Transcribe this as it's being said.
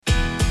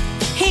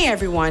Hey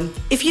everyone,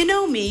 if you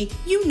know me,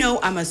 you know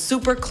I'm a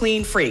super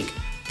clean freak.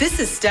 This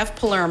is Steph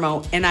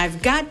Palermo, and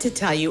I've got to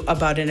tell you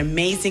about an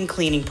amazing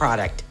cleaning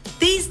product.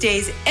 These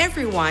days,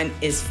 everyone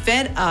is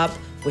fed up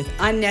with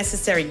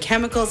unnecessary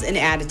chemicals and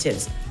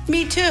additives.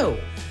 Me too.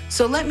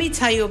 So let me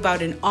tell you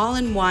about an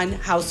all-in-one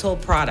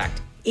household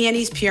product,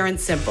 Annie's Pure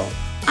and Simple.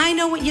 I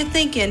know what you're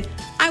thinking.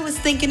 I was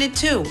thinking it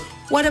too.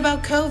 What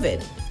about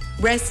COVID?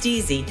 Rest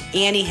easy.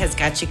 Annie has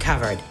got you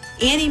covered.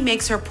 Annie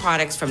makes her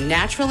products from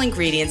natural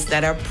ingredients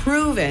that are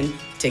proven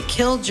to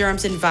kill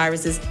germs and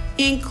viruses,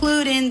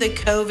 including the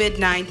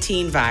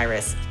COVID-19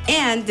 virus.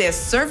 And they're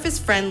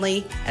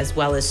surface-friendly as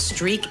well as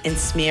streak and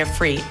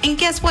smear-free. And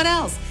guess what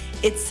else?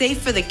 It's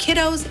safe for the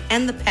kiddos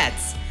and the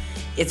pets.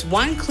 It's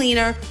one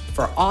cleaner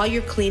for all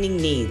your cleaning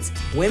needs.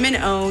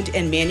 Women-owned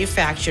and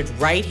manufactured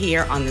right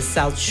here on the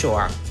South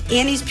Shore.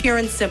 Annie's Pure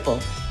and Simple.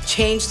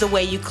 Change the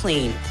way you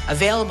clean.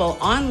 Available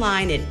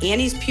online at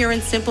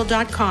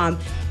anniespureandsimple.com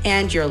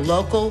and your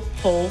local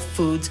Whole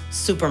Foods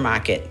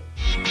supermarket.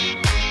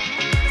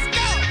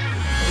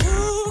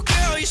 Ooh,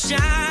 girl, you're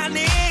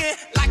shining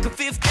like a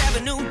Fifth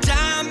Avenue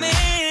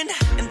diamond,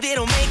 and they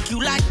don't make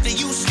you like they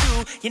used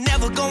to. You're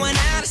never going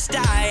out of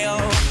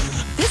style.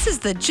 This is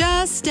the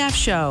Just Steph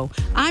Show.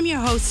 I'm your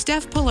host,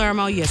 Steph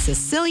Palermo, your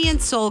Sicilian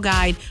soul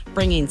guide,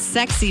 bringing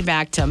sexy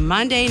back to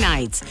Monday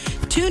nights.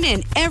 Tune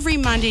in every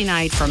Monday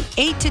night from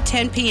 8 to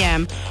 10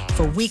 p.m.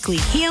 for weekly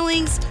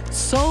healings,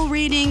 soul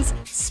readings,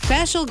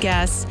 special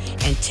guests,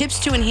 and tips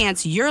to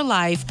enhance your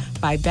life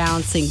by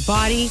balancing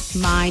body,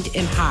 mind,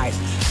 and heart.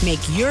 Make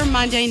your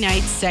Monday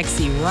night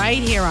sexy right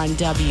here on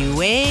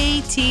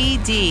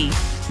WATD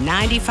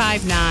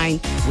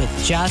 95.9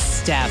 with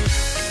Just Steph.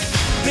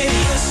 Baby,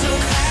 you're so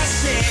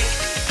classic.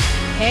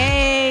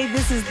 Hey,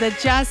 this is the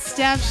Just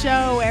Steph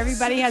Show.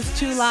 Everybody has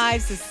two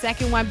lives. The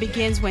second one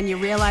begins when you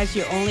realize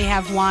you only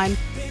have one.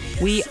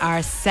 We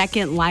are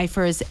second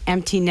lifers,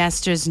 empty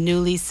nesters,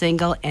 newly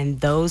single, and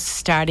those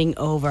starting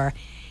over.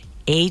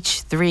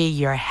 H3,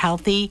 your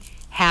healthy,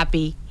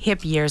 happy,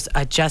 hip years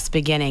are just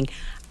beginning.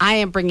 I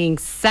am bringing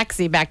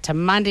sexy back to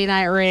Monday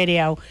Night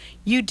Radio.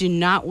 You do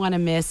not want to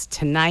miss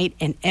tonight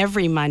and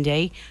every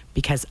Monday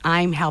because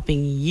I'm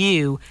helping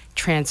you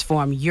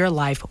transform your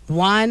life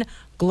one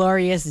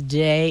glorious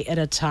day at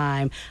a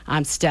time.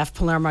 I'm Steph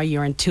Palermo,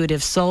 your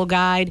intuitive soul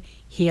guide,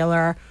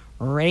 healer,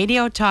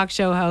 radio talk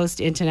show host,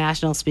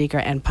 international speaker,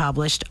 and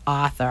published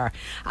author.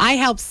 I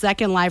help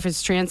second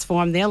lifers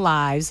transform their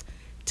lives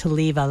to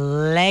leave a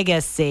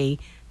legacy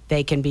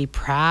they can be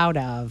proud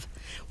of.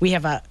 We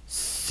have a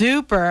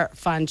super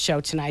fun show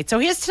tonight. So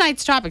here's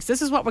tonight's topics.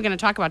 This is what we're going to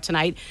talk about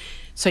tonight,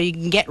 so you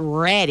can get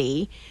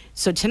ready.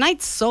 So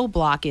tonight's soul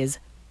block is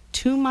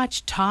too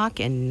much talk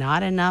and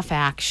not enough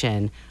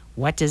action.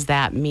 What does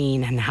that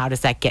mean, and how does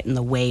that get in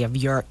the way of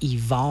your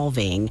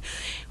evolving?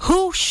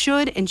 Who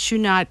should and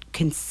should not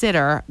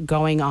consider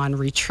going on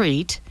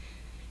retreat?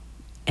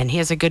 And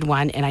here's a good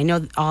one, and I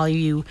know all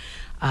you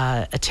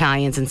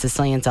Italians and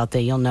Sicilians out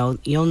there, you'll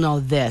know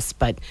this,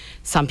 but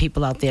some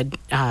people out there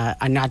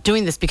are not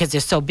doing this because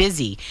they're so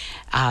busy.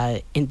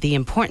 In the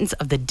importance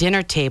of the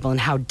dinner table and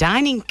how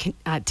dining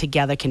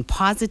together can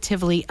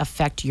positively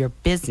affect your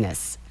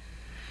business.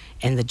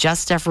 And the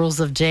Just Steph rules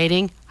of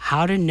dating,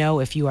 how to know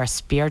if you are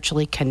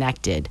spiritually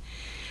connected.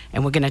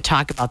 And we're going to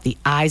talk about the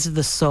eyes of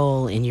the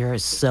soul in your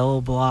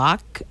soul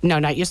block. No,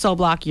 not your soul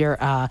block, your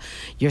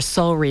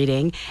soul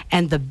reading,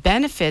 and the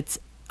benefits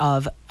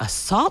of a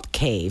salt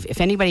cave. If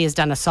anybody has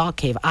done a salt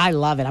cave, I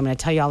love it. I'm going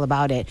to tell you all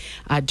about it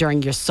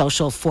during your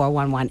social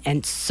 411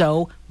 and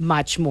so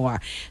much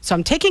more. So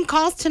I'm taking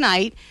calls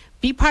tonight.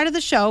 Be part of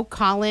the show.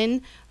 Call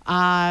in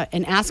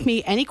and ask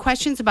me any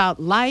questions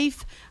about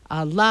life,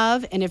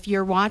 love, and if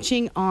you're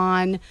watching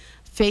on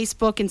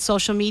Facebook and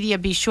social media,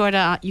 be sure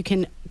to, you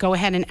can go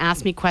ahead and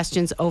ask me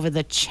questions over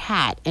the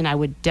chat, and I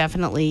would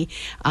definitely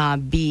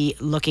be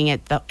looking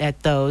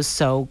at those.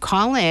 So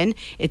call in.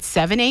 It's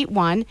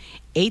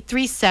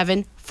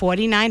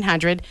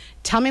 781-837-4900.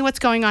 Tell me what's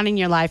going on in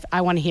your life.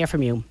 I want to hear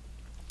from you.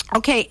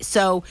 Okay,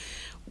 so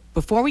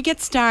before we get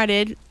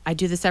started, I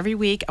do this every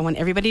week. I want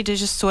everybody to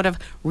just sort of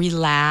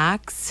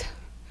relax,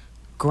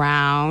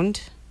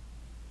 ground,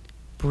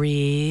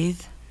 breathe.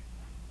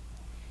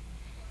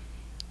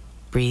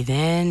 Breathe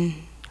in,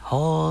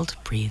 hold,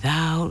 breathe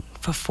out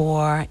for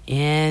 4,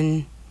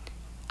 in,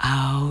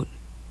 out.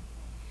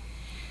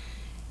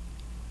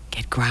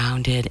 Get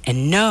grounded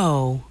and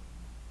know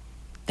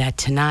that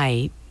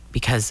tonight,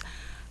 because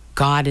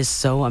God is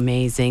so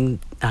amazing,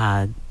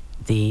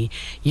 the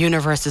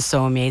universe is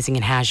so amazing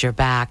and has your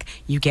back,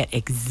 you get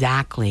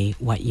exactly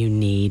what you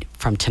need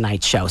from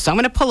tonight's show. So I'm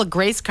going to pull a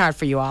grace card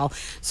for you all.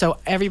 So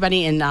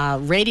everybody in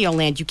Radio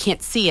Land, you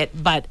can't see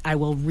it, but I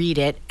will read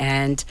it,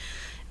 and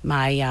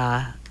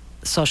my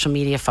social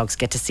media folks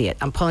get to see it.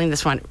 I'm pulling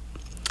this one.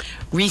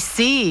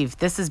 Receive.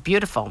 This is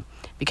beautiful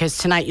because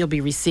tonight you'll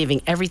be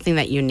receiving everything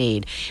that you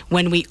need.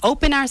 When we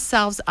open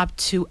ourselves up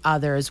to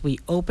others, we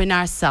open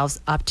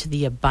ourselves up to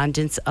the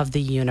abundance of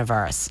the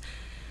universe.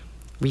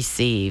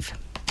 Receive.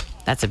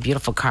 That's a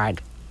beautiful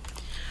card.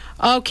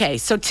 Okay,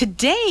 so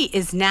today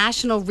is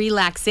National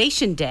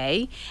Relaxation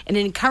Day, and it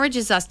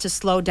encourages us to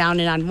slow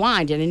down and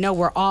unwind. And I know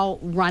we're all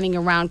running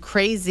around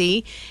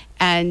crazy,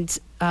 and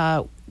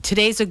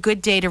today's a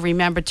good day to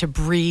remember to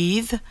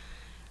breathe,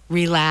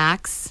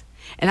 relax.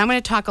 And I'm going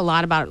to talk a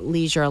lot about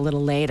leisure a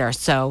little later.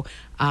 So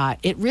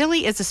it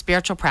really is a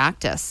spiritual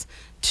practice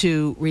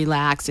to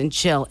relax and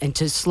chill and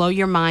to slow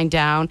your mind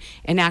down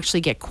and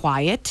actually get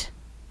quiet.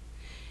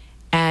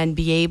 And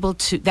be able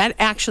to, that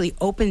actually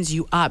opens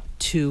you up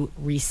to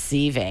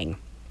receiving.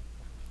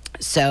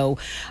 So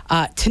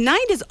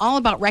tonight is all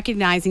about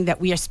recognizing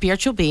that we are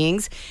spiritual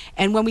beings.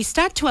 And when we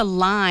start to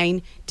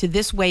align to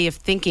this way of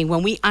thinking,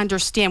 when we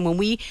understand, when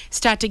we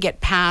start to get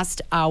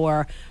past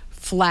our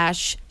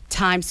flesh,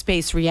 time,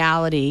 space,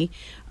 reality,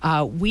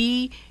 at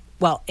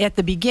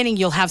the beginning,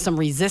 you'll have some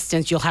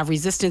resistance. You'll have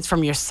resistance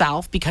from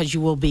yourself because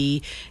you will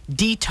be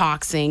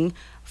detoxing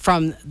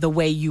from the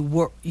way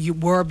you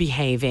were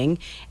behaving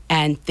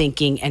and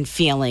thinking and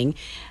feeling.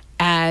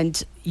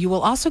 And you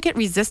will also get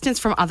resistance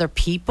from other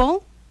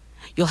people.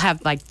 You'll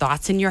have like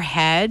thoughts in your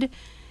head,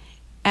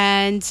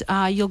 and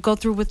you'll go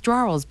through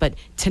withdrawals. But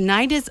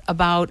tonight is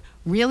about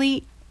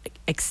really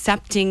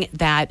accepting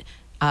that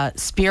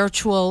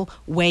spiritual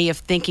way of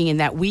thinking, and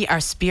that we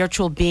are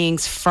spiritual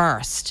beings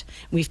first.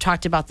 We've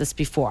talked about this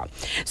before.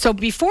 So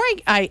before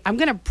I'm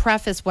going to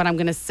preface what I'm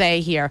going to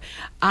say here,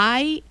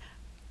 I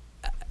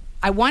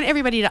want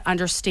everybody to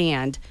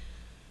understand,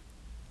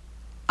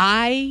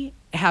 I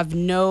have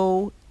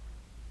no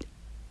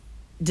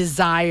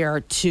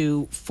desire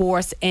to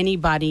force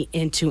anybody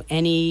into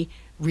any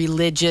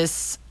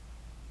religious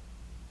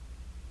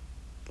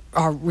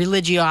or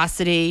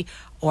religiosity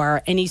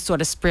or any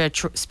sort of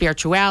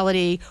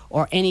spirituality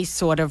or any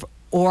sort of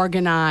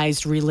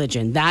organized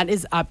religion. That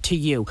is up to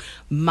you.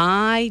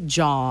 My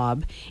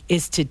job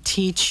is to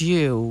teach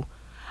you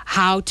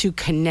how to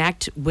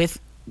connect with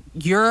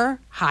your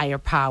higher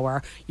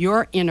power,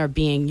 your inner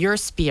being, your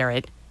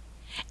spirit,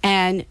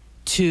 and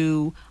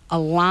to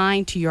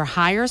align to your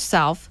higher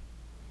self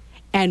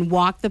and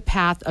walk the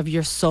path of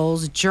your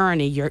soul's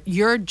journey,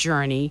 your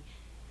journey,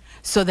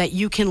 so that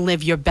you can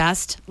live your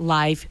best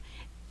life,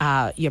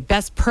 your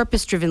best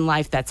purpose-driven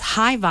life that's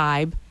high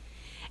vibe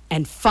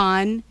and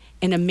fun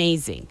and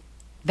amazing.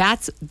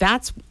 That's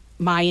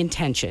my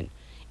intention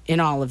in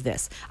all of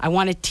this. I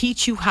want to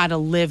teach you how to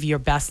live your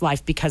best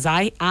life, because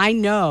I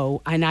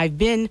know, and I've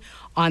been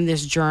on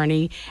this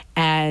journey,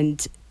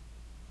 and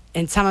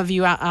some of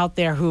you out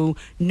there who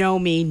know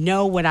me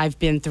know what I've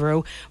been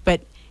through,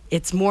 but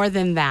it's more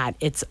than that.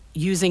 It's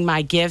using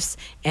my gifts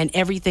and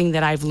everything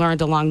that I've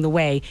learned along the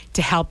way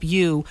to help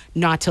you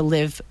not to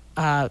live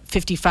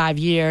 55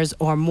 years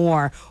or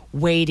more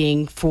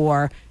waiting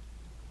for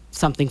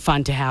something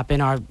fun to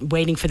happen or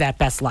waiting for that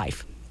best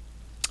life.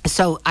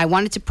 So I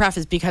wanted to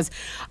preface, because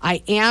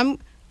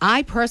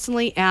I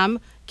personally am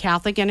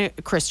Catholic and a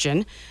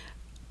Christian,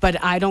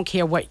 but I don't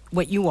care what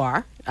you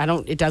are.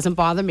 It doesn't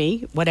bother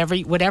me. Whatever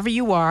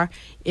you are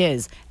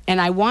is. And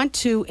I want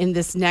to, in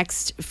this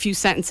next few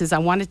sentences, I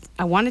want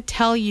to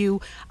tell you,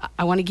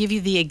 I want to give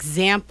you the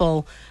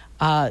example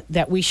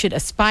that we should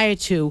aspire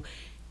to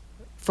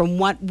from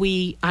what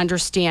we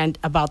understand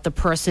about the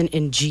person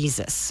in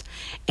Jesus.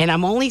 And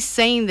I'm only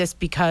saying this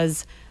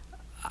because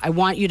I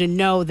want you to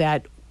know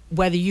that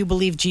whether you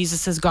believe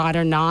Jesus is God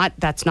or not,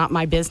 that's not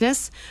my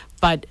business.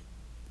 But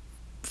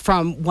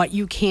from what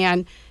you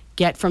can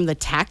get from the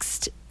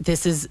text,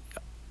 this is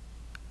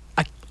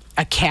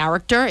a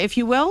character, if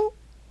you will,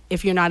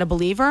 if you're not a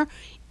believer,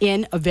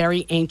 in a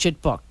very ancient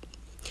book.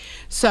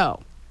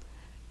 So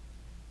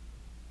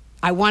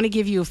I want to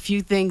give you a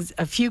few things,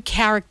 a few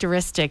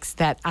characteristics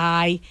that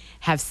I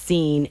have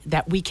seen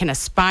that we can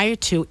aspire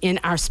to in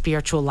our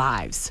spiritual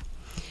lives,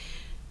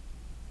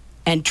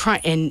 and try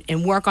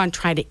and work on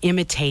trying to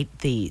imitate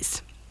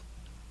these.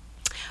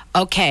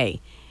 Okay,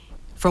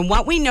 from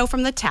what we know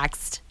from the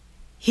text,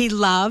 he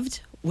loved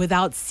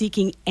without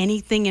seeking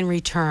anything in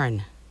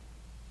return.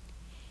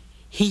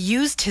 He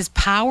used his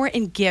power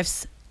and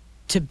gifts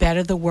to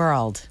better the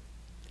world.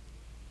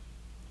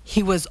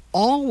 He was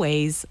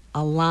always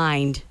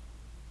aligned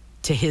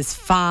to his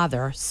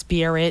Father,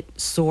 Spirit,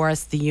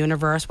 Source, the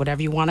universe,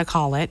 whatever you want to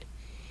call it.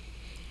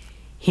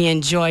 He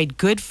enjoyed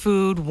good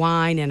food,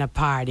 wine, and a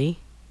party.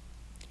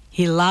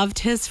 He loved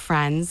his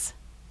friends.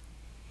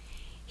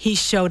 He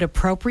showed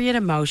appropriate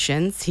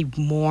emotions. He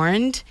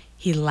mourned,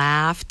 he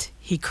laughed,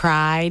 he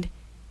cried.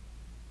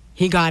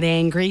 He got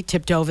angry,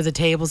 tipped over the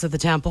tables of the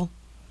temple.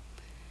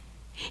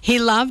 He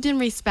loved and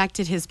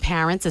respected his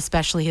parents,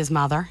 especially his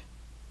mother.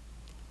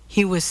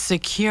 He was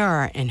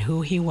secure in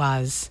who he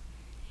was.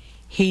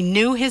 He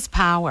knew his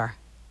power,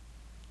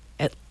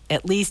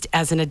 at least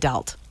as an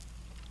adult.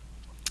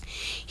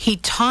 He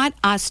taught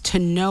us to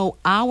know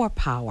our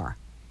power.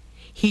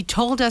 He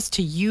told us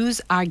to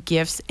use our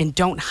gifts and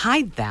don't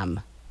hide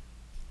them.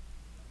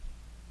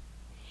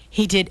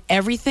 He did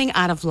everything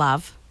out of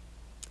love.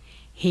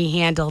 He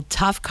handled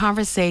tough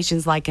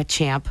conversations like a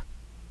champ.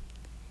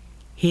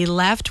 He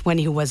left when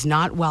he was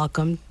not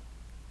welcomed,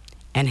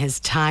 and his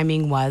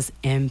timing was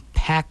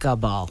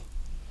impeccable.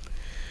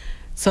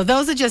 So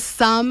those are just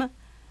some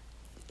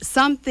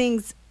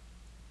things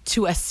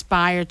to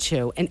aspire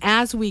to. And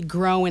as we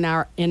grow in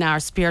our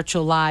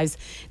spiritual lives,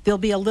 there'll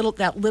be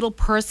that little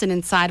person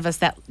inside of us,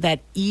 that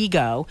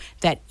ego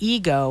that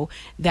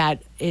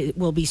it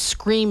will be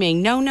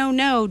screaming,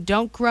 no,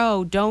 don't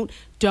grow, don't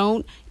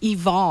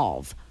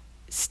evolve,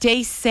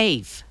 stay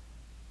safe,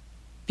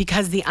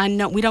 because the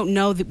unknown, we don't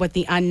know what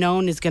the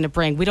unknown is going to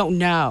bring. We don't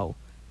know.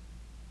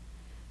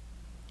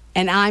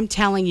 And I'm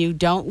telling you,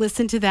 don't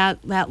listen to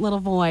that little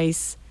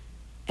voice.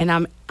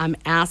 And I'm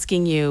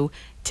asking you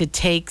to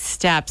take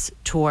steps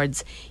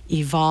towards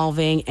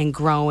evolving and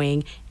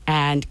growing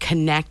and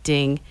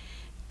connecting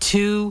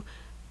to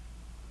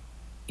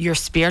your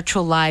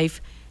spiritual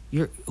life,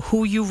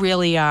 who you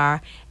really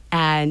are.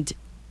 And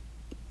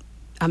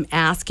I'm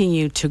asking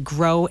you to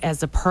grow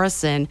as a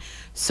person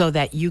so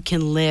that you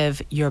can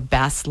live your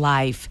best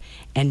life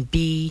and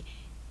be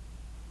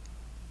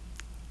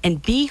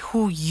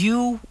who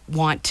you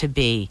want to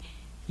be.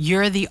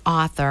 You're the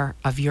author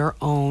of your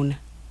own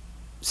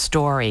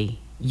story.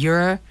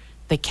 You're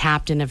the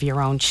captain of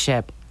your own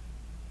ship.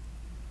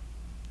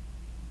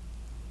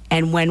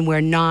 And when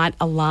we're not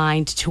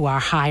aligned to our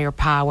higher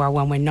power,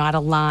 when we're not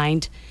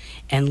aligned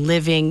and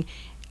living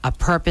a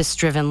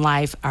purpose-driven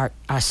life, our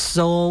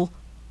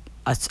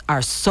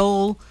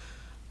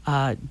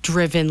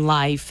soul-driven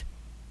life,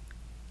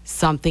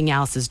 something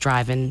else is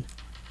driving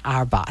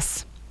our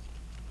bus.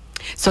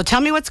 So tell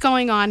me what's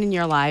going on in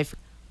your life.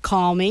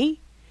 Call me,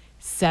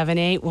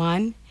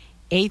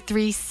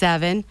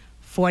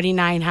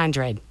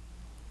 781-837-4900.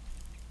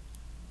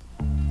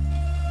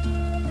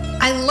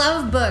 I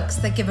love books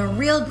that give a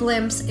real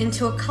glimpse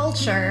into a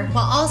culture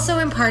while also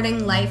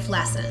imparting life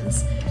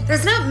lessons.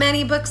 There's not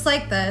many books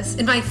like this,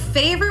 and my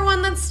favorite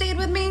one that stayed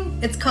with me,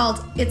 it's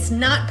called It's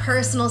Not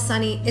Personal,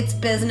 Sonny, It's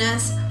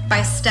Business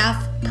by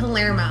Steph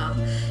Palermo.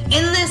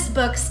 In this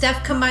book,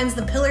 Steph combines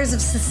the pillars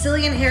of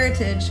Sicilian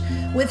heritage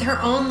with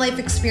her own life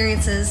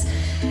experiences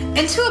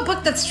into a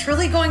book that's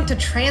truly going to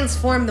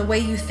transform the way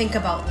you think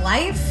about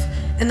life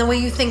and the way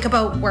you think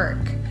about work.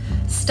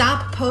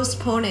 Stop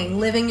postponing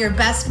living your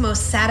best,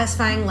 most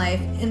satisfying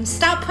life and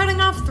stop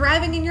putting off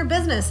thriving in your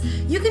business.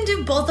 You can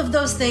do both of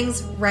those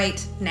things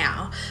right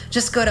now.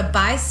 Just go to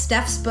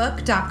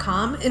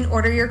buystephsbook.com and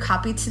order your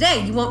copy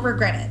today. You won't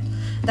regret it.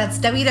 That's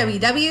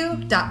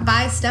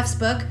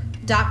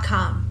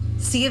www.buystephsbook.com.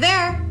 See you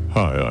there.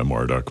 Hi, I'm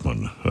Art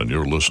Eckman, and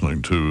you're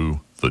listening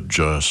to The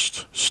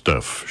Just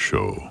Steph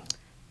Show.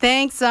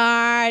 Thanks,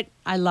 Art.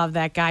 I love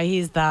that guy.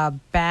 He's the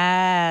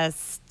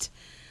best.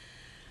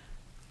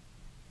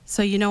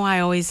 So,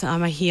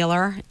 I'm a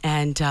healer,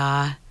 and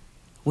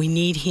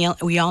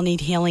we all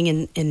need healing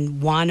in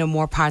one or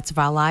more parts of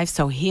our lives.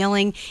 So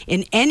healing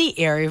in any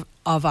area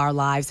of our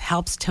lives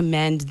helps to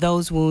mend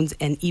those wounds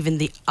and even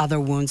the other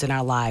wounds in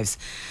our lives.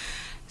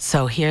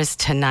 So here's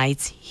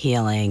tonight's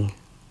healing.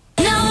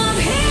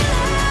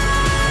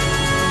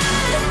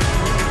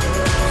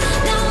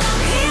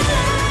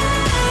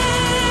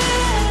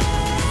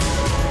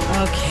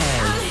 Okay,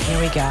 here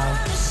we go.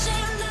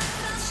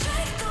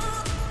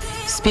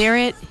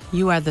 Spirit,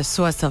 you are the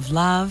source of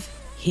love,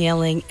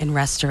 healing, and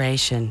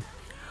restoration.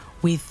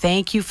 We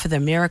thank you for the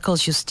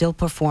miracles you still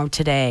perform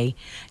today.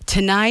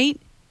 Tonight,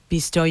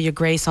 bestow your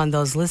grace on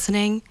those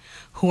listening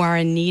who are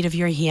in need of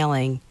your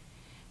healing.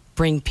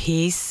 Bring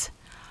peace,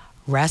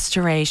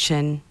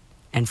 restoration,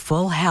 and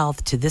full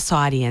health to this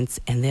audience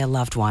and their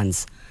loved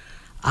ones.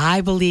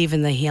 I believe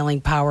in the healing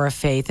power of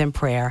faith and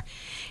prayer,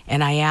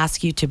 and I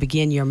ask you to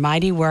begin your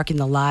mighty work in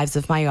the lives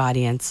of my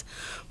audience.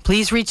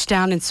 Please reach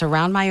down and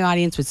surround my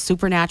audience with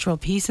supernatural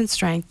peace and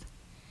strength,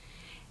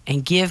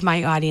 and give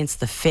my audience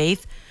the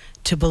faith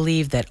to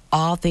believe that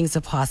all things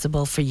are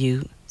possible for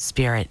you,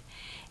 Spirit.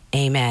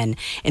 Amen.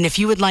 And if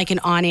you would like an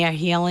on-air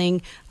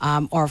healing,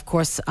 or of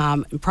course,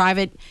 in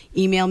private,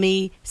 email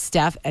me,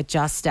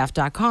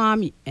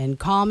 steph@juststeph.com, and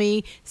call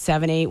me,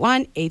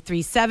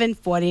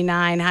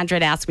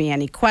 781-837-4900. Ask me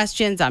any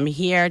questions. I'm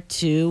here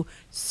to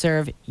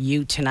serve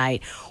you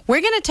tonight. We're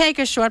going to take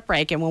a short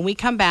break, and when we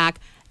come back,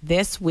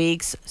 this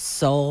week's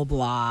Soul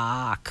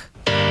Block.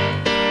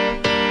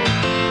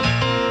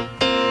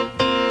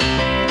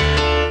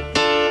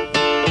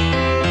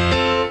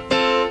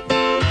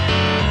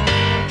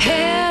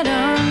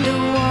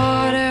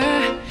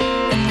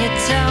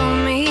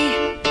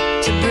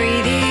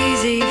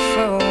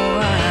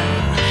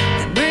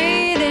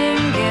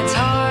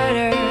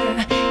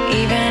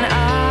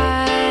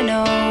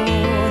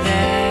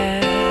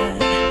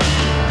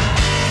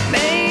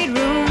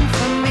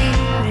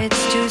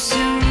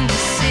 Soon to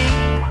see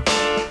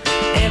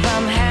if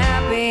I'm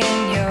happy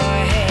in your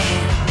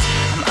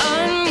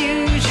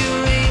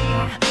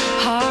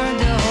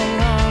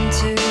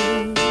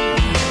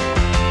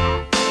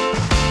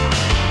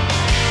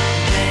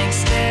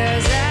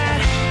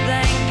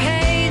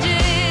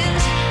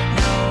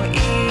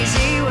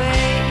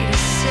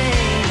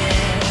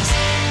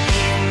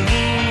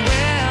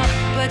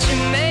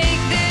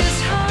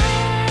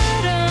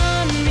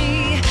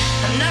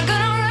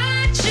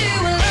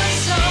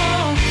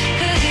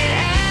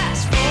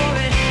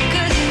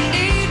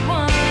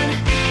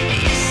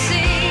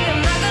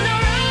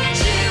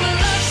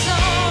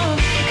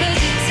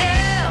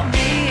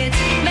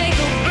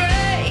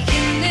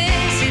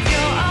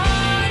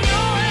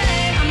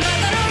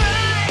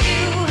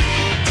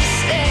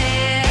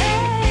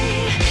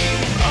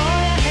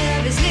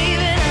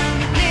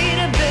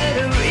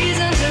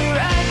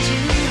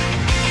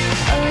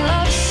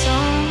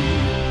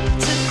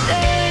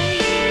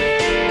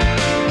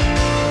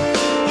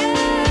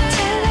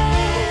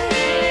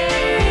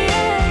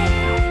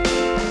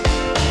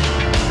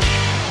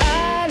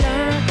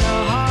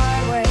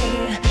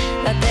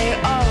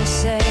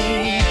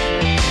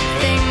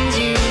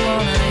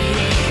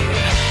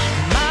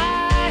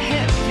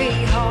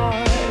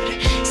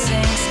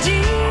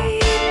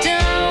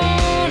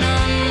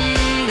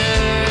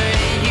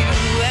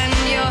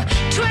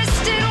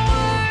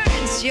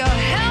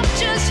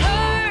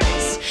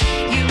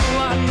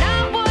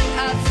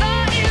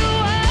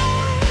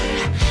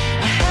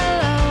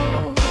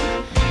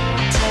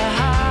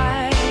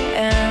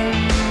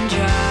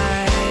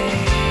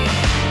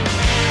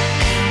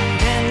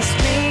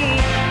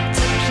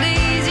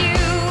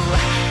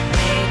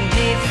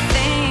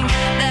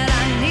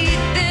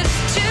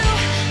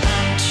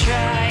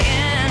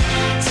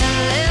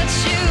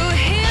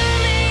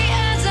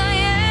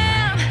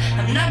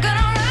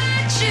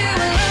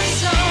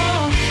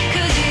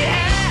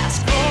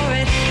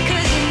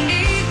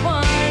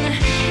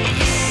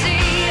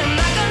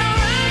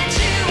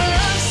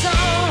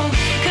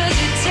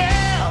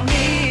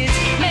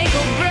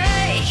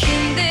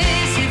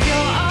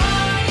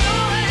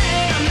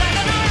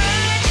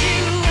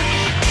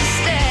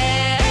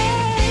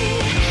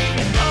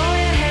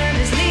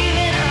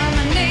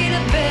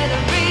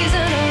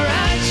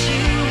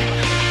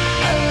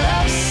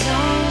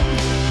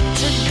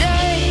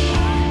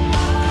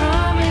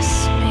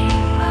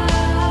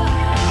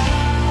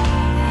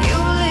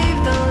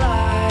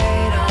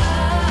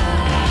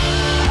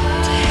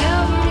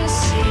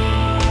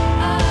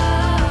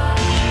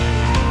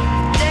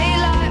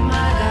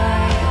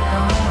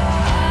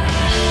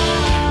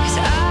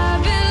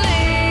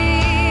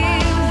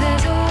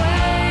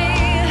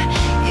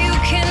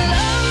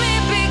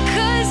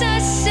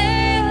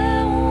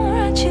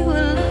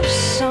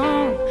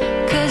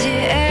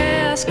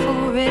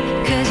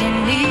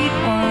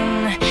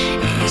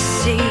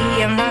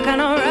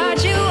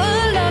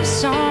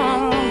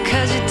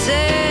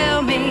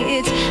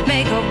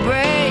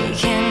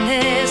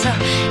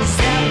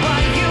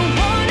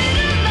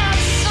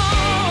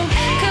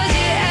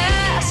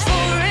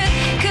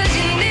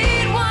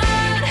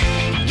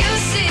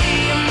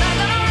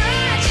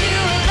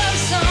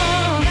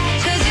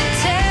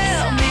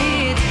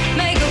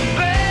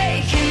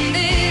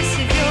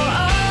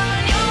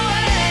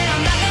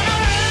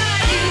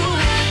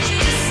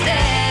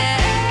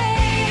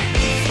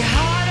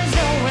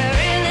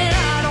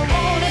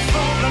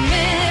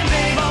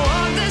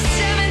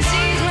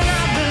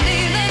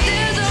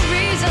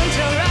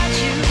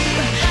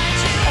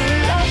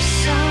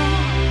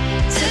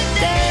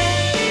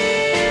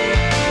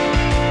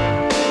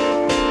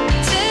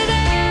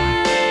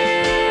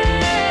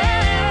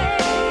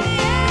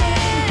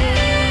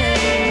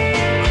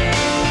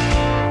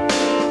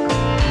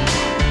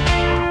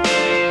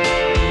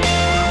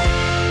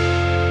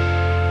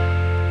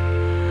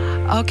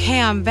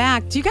Okay, I'm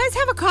back. Do you guys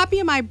have a copy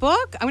of my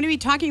book? I'm going to be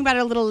talking about it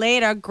a little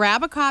later.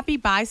 Grab a copy,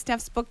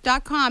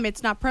 buystephsbook.com.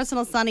 It's not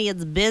personal, Sonny,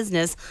 it's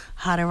business.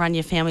 How to run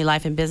your family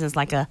life and business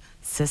like a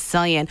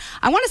Sicilian.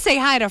 I want to say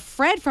hi to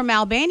Fred from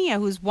Albania,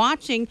 who's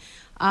watching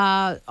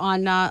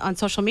on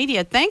social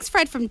media. Thanks,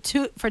 Fred,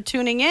 for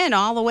tuning in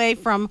all the way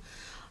from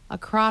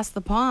across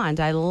the pond.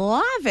 I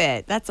love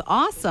it. That's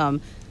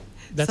awesome.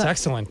 That's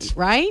excellent.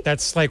 Right?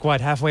 That's like, what,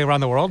 halfway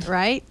around the world?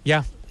 Right?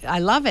 Yeah. I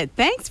love it.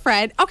 Thanks,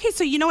 Fred. Okay,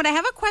 so you know what? I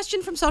have a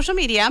question from social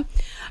media.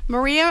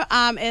 Maria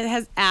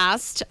has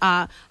asked,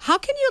 how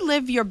can you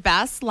live your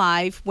best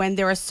life when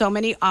there are so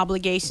many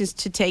obligations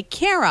to take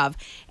care of?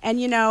 And,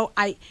 you know,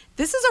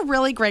 this is a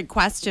really great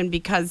question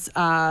because,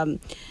 and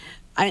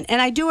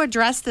I do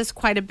address this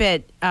quite a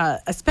bit,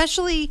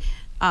 especially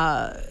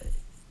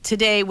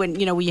today when,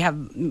 you know, we have,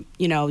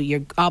 you know,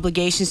 your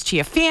obligations to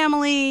your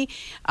family,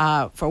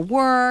 for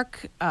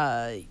work,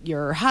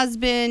 your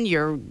husband,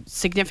 your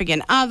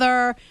significant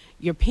other,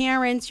 your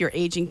parents, your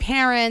aging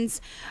parents.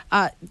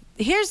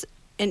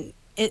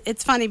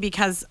 It's funny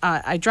because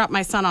I dropped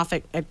my son off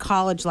at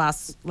college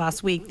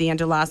last week, the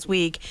end of last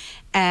week,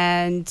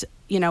 and,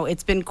 you know,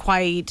 it's been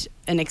quite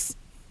an experience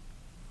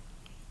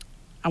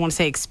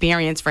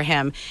for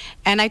him.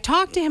 And I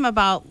talked to him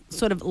about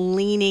sort of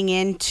leaning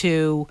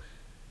into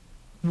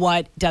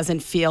what doesn't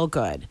feel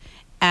good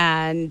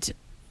and,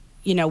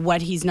 you know,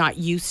 what he's not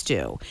used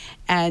to.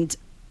 And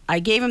I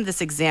gave him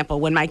this example.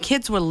 When my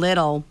kids were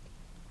little,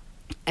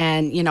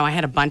 and, you know, I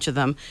had a bunch of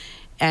them,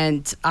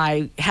 and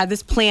I had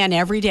this plan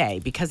every day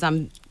because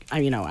I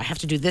have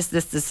to do this,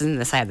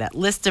 and this. I had that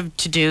list of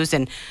to-dos,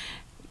 and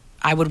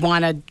I would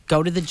want to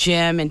go to the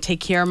gym and take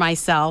care of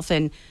myself,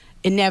 and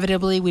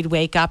inevitably we'd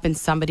wake up and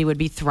somebody would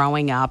be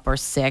throwing up or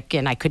sick,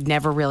 and I could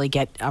never really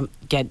get, and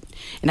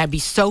I'd be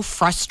so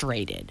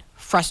frustrated.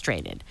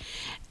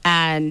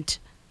 And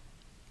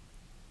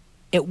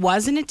it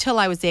wasn't until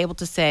I was able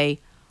to say,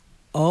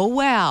 oh,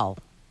 well,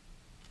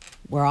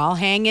 we're all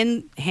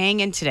hanging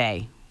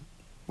today.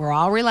 We're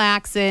all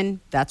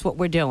relaxing. That's what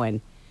we're doing.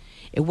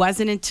 It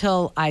wasn't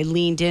until I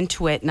leaned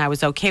into it and I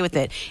was okay with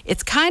it.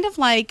 It's kind of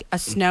like a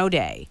snow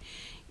day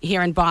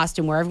here in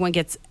Boston where everyone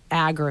gets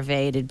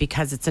aggravated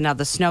because it's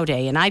another snow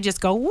day. And I just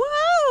go,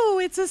 whoa,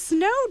 it's a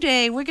snow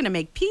day. We're going to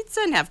make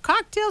pizza and have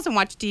cocktails and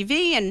watch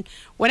TV and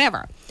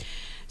whatever.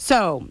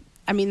 So,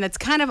 I mean, that's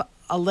kind of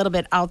a little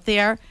bit out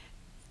there.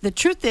 The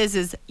truth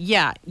is,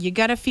 yeah, you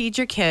got to feed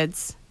your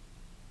kids.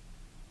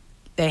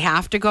 They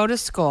have to go to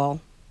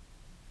school.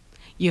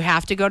 You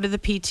have to go to the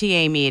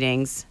PTA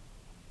meetings.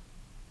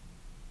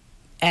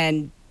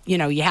 And, you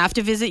know, you have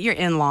to visit your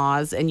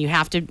in-laws and you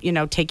have to, you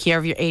know, take care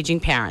of your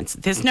aging parents.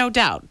 There's no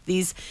doubt.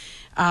 These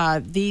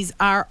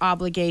are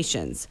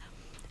obligations.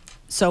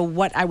 So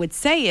what I would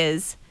say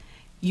is,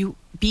 you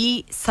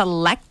be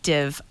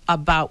selective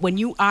about when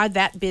you are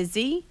that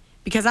busy,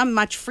 because I'm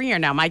much freer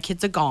now. My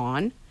kids are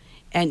gone,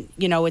 and,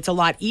 you know, it's a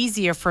lot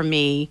easier for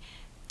me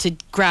to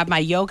grab my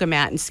yoga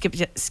mat and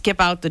skip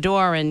out the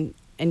door and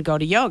go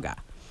to yoga.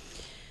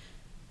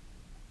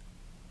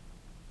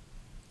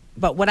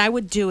 But what I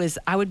would do is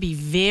I would be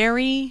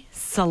very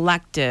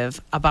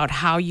selective about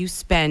how you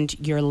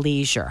spend your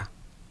leisure.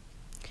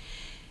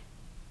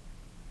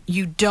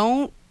 You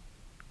don't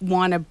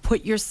want to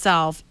put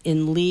yourself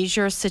in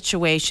leisure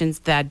situations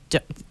that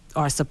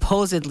are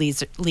supposed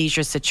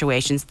leisure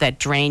situations that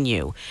drain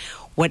you.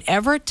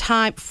 Whatever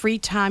free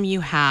time you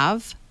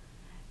have,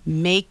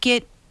 make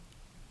it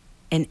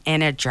an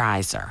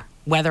energizer.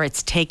 Whether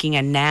it's taking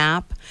a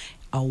nap,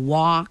 a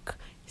walk,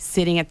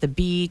 sitting at the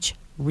beach,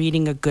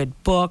 reading a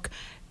good book,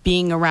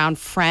 being around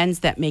friends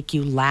that make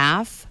you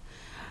laugh.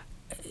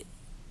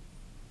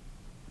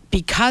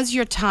 Because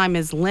your time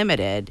is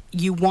limited,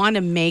 you want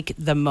to make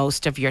the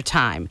most of your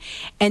time.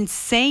 And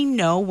say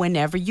no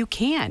whenever you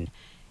can.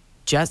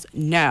 Just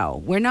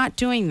no. We're not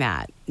doing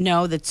that.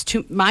 No, that's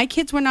too... My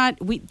kids were not...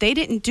 They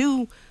didn't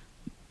do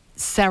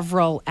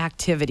several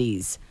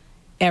activities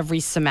every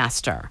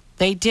semester.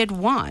 They did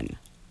one.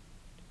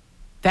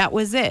 That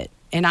was it.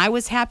 And I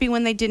was happy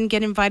when they didn't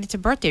get invited to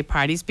birthday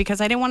parties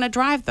because I didn't want to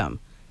drive them.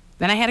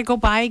 Then I had to go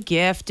buy a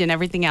gift and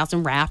everything else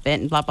and wrap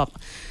it and blah, blah, blah.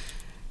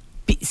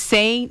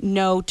 Say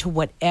no to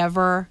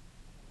whatever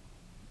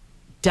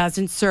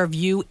doesn't serve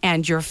you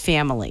and your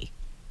family.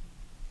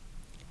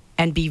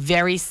 And be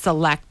very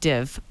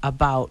selective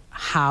about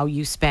how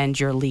you spend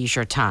your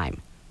leisure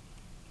time.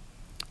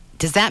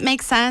 Does that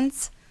make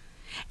sense?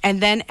 And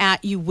then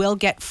you will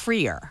get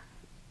freer.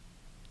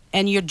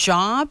 And your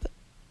job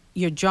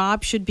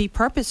should be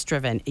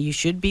purpose-driven. You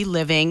should be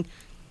living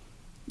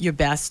your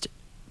best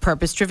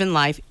purpose-driven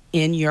life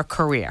in your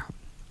career.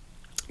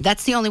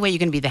 That's the only way you're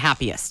going to be the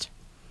happiest,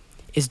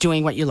 is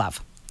doing what you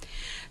love.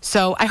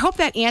 So I hope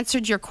that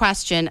answered your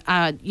question.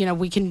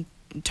 We can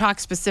talk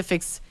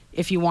specifics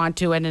if you want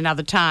to at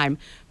another time,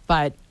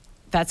 but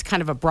that's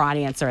kind of a broad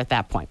answer at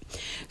that point.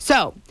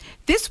 So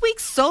this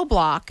week's Soul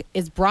Block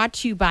is brought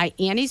to you by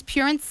Annie's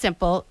Pure and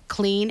Simple.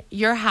 Clean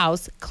your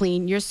house,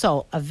 clean your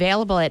soul.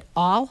 Available at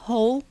all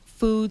Whole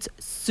Foods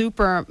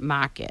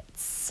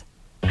supermarkets.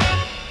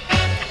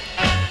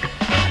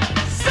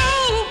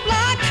 Soul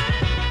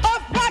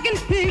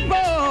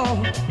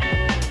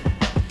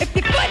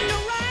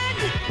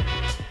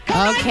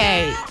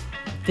Okay,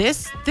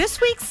 this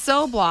week's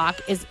So Block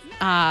is.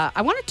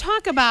 I want to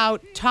talk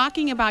about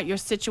talking about your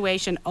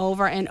situation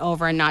over and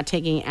over and not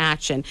taking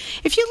action.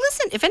 If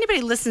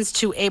anybody listens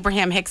to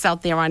Abraham Hicks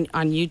out there on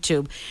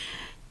YouTube,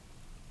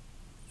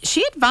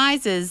 she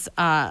advises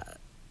not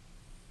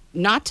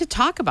to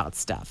talk about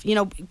stuff,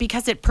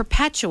 because it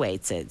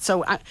perpetuates it.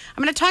 So I'm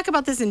going to talk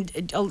about this in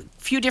a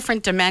few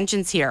different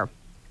dimensions here.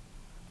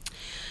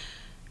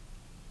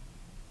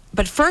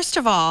 But first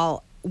of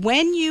all,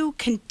 when you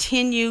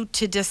continue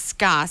to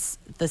discuss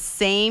the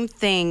same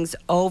things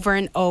over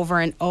and over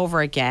and over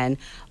again,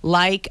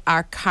 like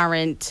our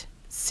current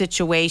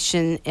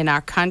situation in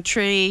our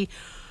country,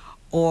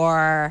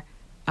 or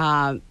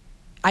I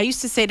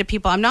used to say to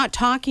people, I'm not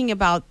talking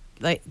about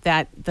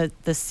the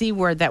C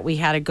word that we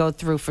had to go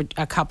through for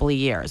a couple of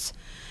years.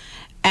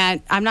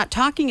 And I'm not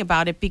talking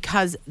about it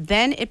because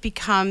then it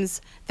becomes,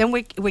 then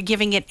we're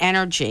giving it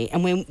energy.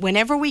 And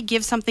whenever we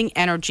give something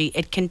energy,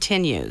 it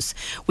continues.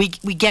 We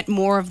get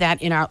more of that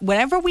in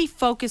whatever we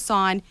focus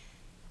on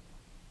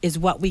is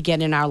what we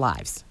get in our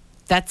lives.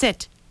 That's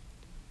it.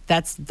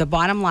 That's the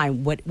bottom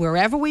line.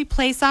 Wherever we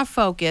place our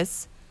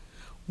focus,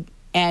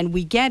 and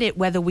we get it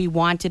whether we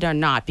want it or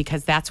not,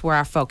 because that's where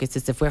our focus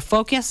is. If we're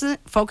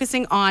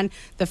focusing on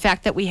the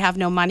fact that we have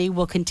no money,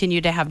 we'll continue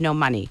to have no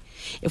money.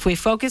 If we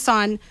focus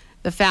on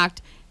the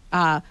fact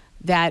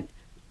that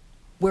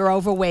we're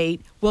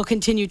overweight, we'll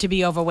continue to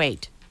be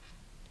overweight.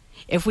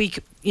 If we,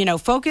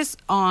 focus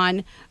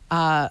on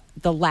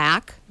the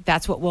lack,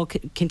 that's what we'll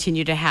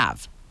continue to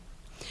have.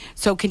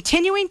 So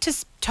continuing to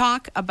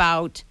talk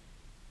about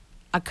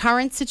a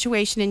current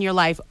situation in your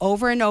life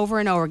over and over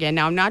and over again.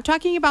 Now, I'm not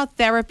talking about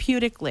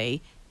therapeutically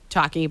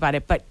talking about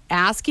it, but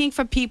asking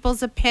for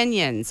people's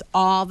opinions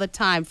all the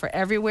time for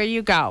everywhere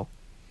you go.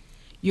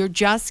 You're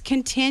just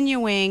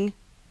continuing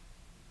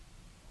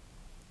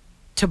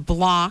to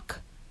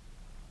block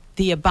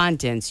the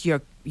abundance.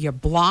 You're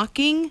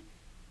blocking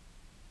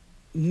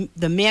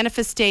the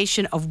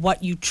manifestation of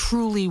what you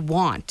truly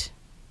want.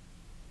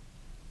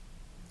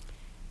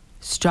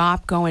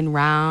 Stop going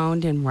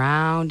round and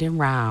round and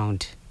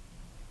round.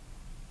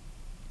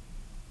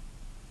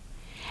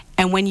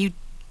 And when you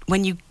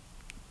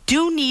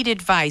do need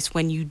advice,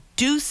 when you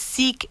do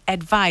seek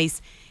advice,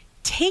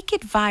 take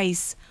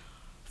advice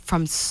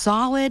from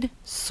solid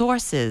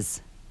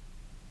sources.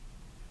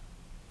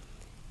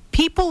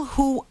 People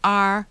who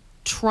are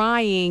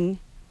trying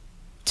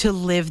to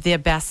live their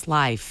best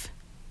life.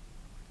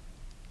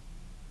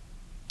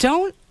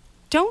 Don't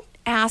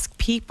ask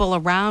people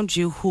around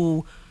you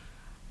who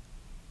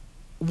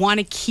want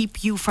to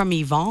keep you from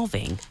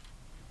evolving.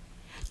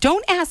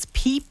 Don't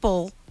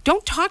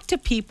talk to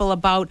people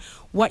about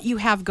what you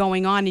have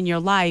going on in your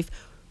life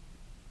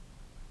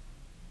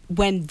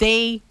when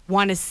they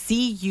want to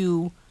see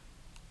you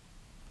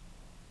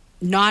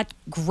not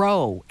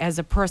grow as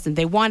a person.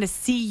 They want to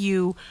see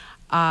you,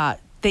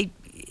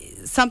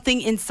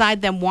 something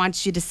inside them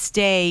wants you to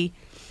stay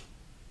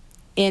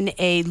in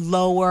a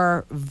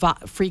lower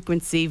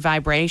frequency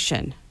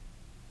vibration.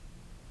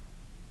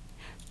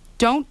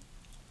 Don't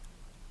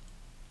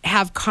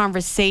have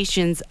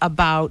conversations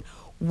about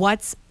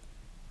what's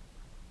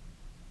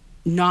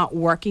not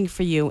working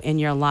for you in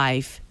your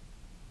life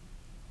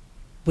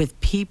with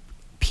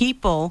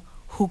people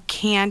who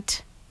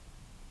can't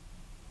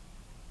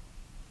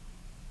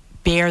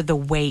bear the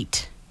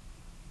weight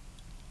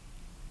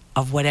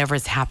of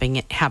whatever's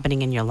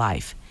happening in your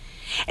life.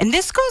 And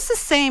this goes the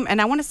same, and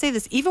I want to say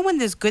this, even when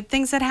there's good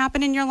things that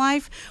happen in your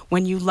life,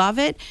 when you love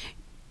it,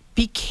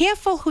 be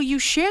careful who you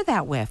share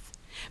that with,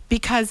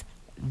 because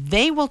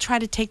they will try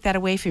to take that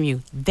away from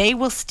you. They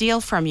will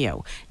steal from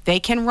you. They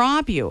can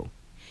rob you.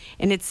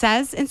 And it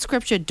says in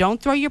Scripture,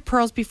 don't throw your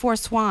pearls before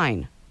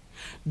swine.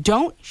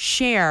 Don't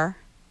share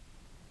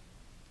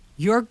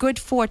your good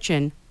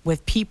fortune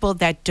with people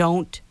that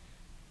don't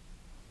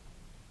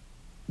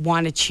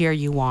want to cheer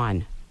you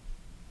on.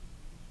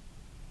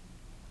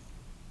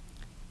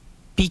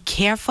 Be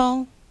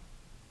careful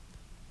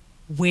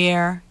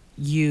where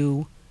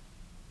you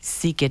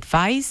seek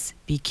advice.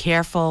 Be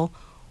careful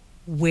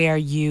where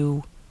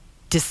you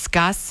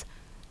discuss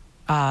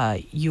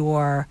the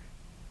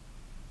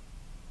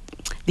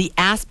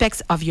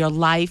aspects of your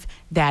life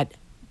that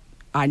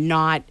are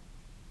not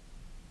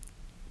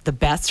the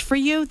best for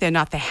you. They're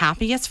not the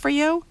happiest for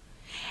you.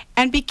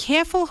 And be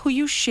careful who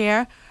you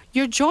share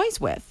your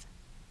joys with.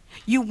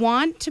 You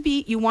want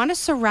to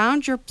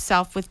surround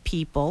yourself with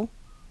people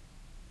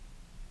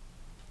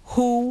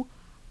who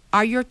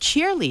are your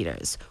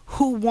cheerleaders,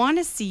 who want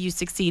to see you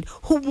succeed,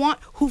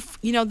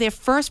 their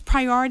first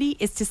priority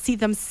is to see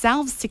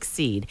themselves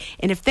succeed.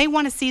 And if they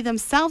want to see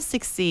themselves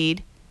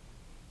succeed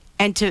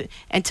and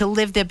to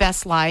live their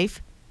best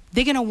life,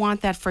 they're going to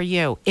want that for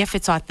you if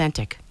it's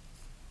authentic.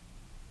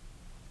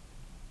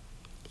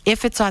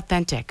 If it's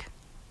authentic.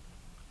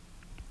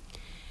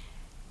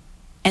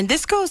 And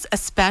this goes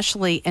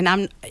especially, and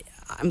I'm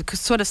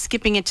sort of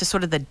skipping into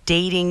sort of the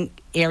dating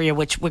area,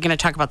 which we're going to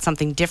talk about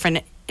something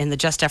different in the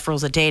Just Steph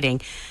rules of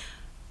dating.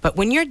 But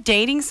when you're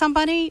dating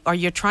somebody or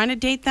you're trying to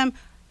date them,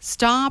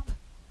 stop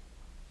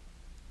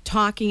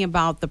talking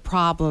about the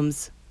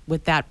problems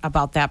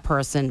about that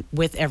person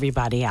with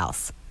everybody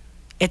else.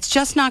 It's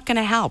just not going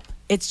to help.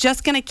 It's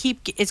just going to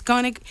it's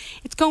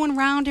going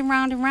round and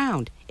round and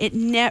round.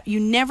 You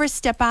never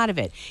step out of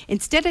it.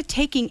 Instead of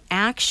taking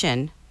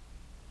action,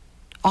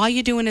 all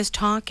you're doing is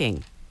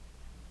talking.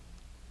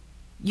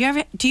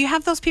 Do you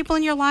have those people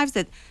in your lives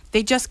that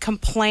they just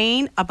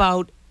complain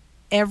about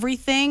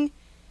everything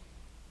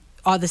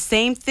or the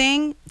same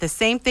thing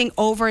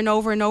over and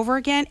over and over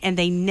again, and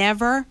they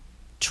never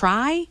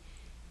try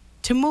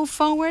to move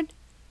forward?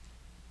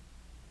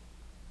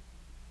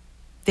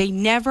 They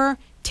never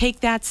take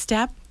that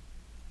step.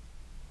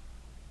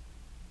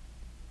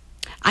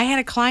 I had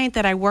a client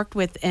that I worked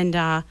with, and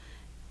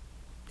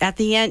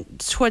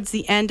towards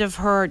the end of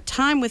her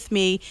time with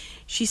me,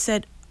 she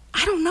said,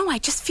 I don't know, I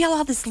just feel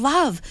all this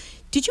love.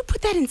 Did you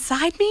put that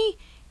inside me?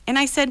 And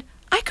I said,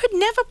 I could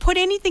never put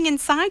anything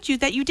inside you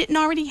that you didn't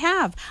already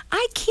have.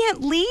 I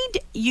can't lead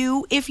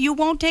you if you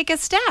won't take a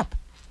step.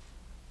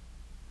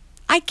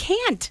 I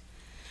can't.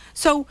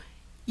 So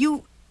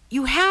you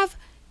have,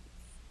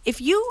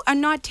 if you are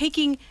not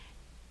taking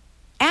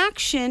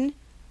action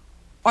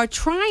or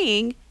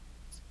trying,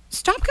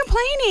 stop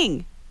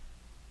complaining.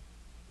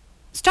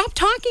 Stop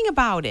talking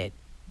about it.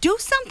 Do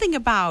something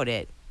about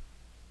it.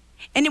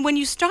 And when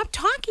you stop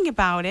talking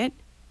about it,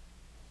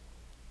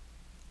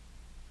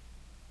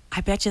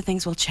 I bet you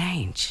things will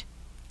change.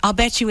 I'll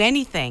bet you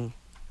anything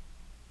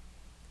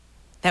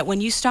that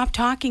when you stop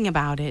talking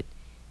about it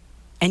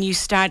and you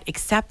start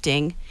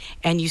accepting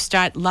and you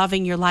start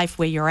loving your life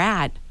where you're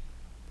at,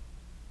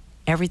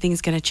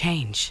 everything's going to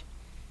change.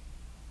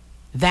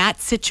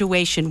 That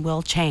situation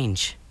will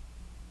change.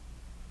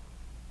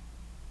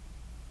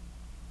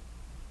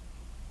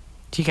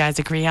 Do you guys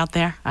agree out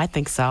there? I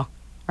think so,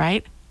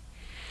 right?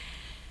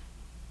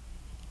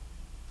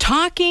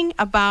 Talking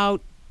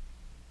about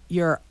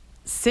your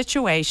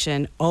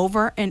situation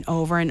over and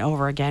over and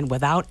over again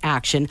without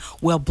action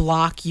will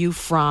block you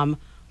from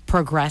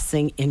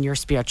progressing in your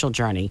spiritual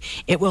journey.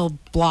 It will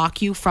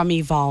block you from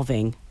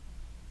evolving.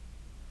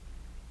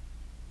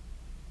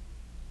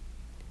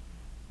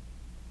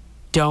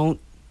 Don't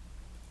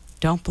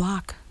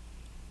block.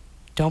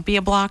 Don't be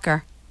a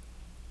blocker.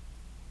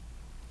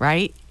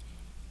 Right?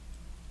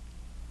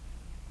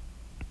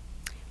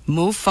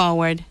 Move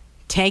forward,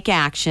 take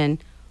action,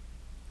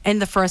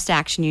 and the first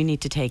action you need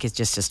to take is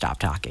just to stop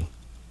talking.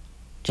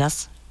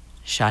 Just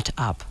shut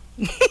up.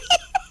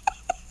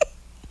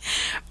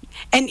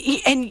 And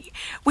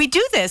we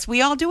do this.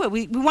 We all do it.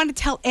 We want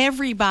to tell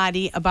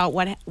everybody about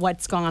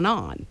what's gone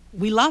on.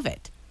 We love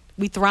it.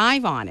 We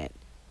thrive on it.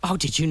 Oh,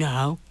 did you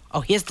know?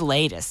 Oh, here's the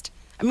latest.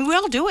 I mean, we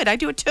all do it. I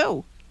do it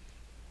too.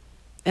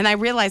 And I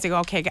realize, I go,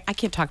 okay, I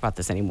can't talk about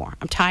this anymore.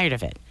 I'm tired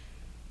of it.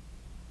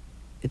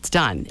 It's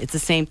done. It's the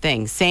same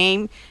thing.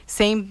 Same,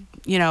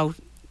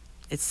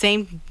 it's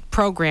same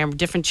program,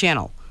 different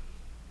channel.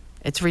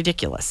 It's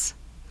ridiculous.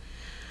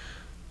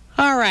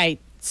 All right.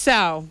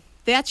 So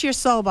that's your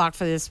soul block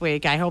for this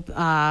week. I hope it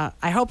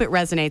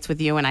resonates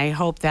with you, and I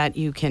hope that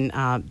you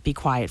can be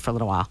quiet for a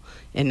little while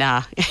and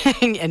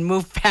and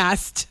move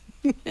past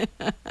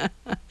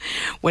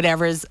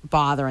whatever's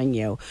bothering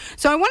you.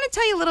 So I want to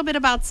tell you a little bit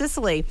about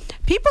Sicily.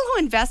 People who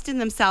invest in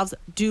themselves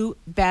do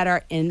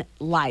better in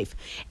life.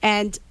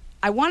 And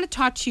I want to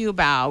talk to you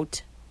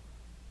about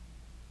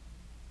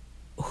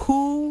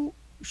who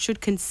should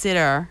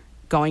consider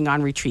going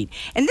on retreat.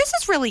 And this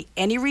is really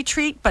any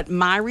retreat, but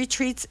my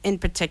retreats in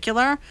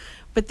particular.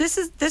 But this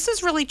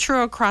is really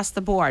true across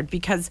the board,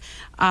 because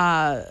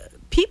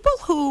people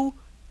who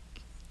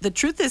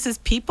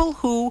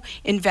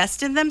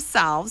invest in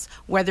themselves,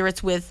 whether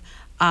it's with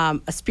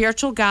a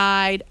spiritual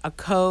guide, a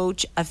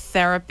coach, a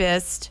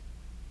therapist,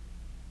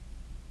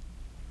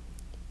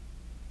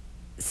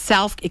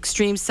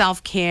 extreme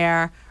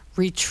self-care,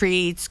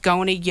 retreats,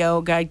 going to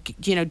yoga,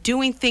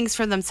 doing things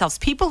for themselves.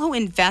 People who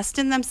invest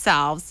in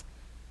themselves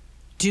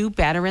do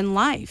better in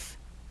life.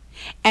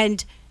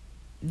 And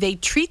they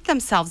treat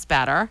themselves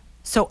better,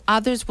 so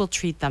others will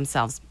treat them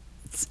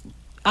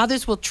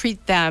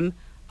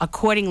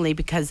accordingly,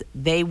 because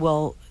they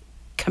will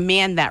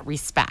command that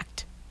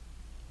respect.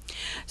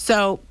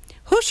 So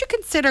who should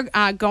consider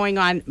going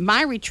on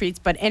my retreats,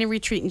 but any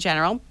retreat in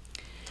general?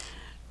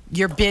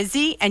 You're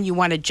busy and you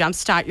want to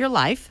jumpstart your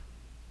life.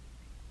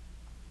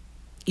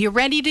 You're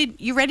ready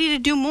to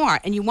do more,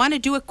 and you want to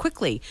do it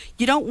quickly.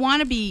 You don't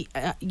want to be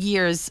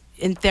years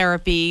in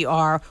therapy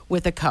or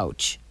with a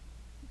coach.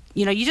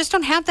 You just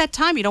don't have that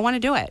time. You don't want to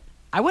do it.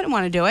 I wouldn't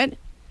want to do it.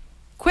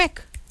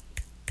 Quick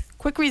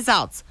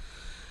results.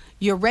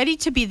 You're ready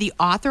to be the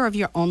author of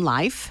your own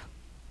life.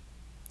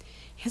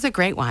 Here's a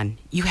great one.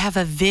 You have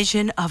a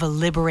vision of a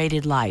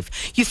liberated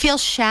life. You feel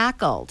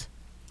shackled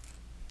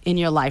in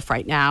your life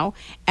right now,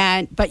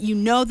 but you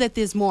know that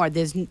there's more.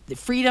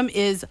 Freedom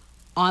is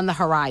on the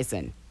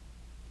horizon.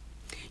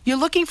 You're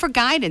looking for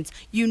guidance.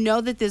 You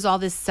know that there's all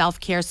this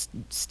self-care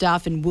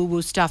stuff and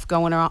woo-woo stuff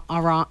going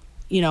around,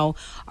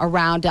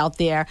 around out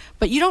there,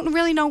 but you don't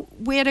really know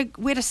where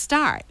to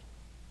start.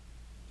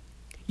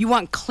 You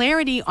want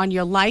clarity on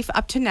your life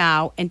up to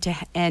now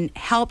and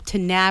help to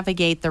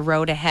navigate the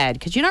road ahead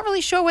because you're not really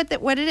sure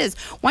what it is.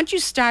 Once you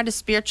start a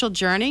spiritual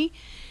journey,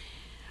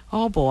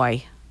 oh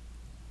boy,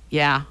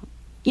 yeah,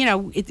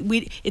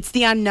 it's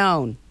the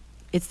unknown.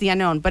 It's the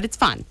unknown, but it's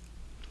fun.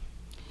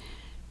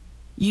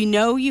 You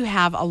know you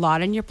have a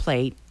lot on your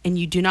plate, and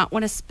you do not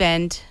want to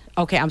spend.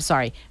 Okay, I'm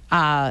sorry.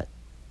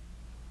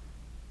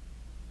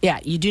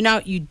 You do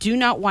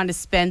not want to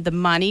spend the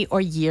money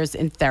or years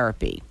in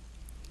therapy.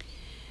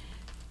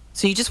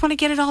 So you just want to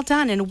get it all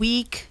done in a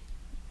week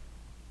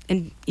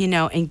and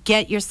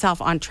get yourself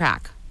on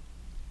track.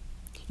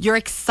 You're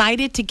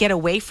excited to get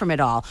away from it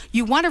all.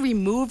 You want to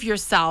remove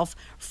yourself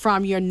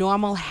from your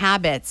normal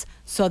habits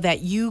so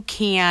that you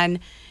can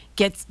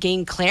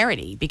gain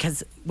clarity,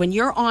 because when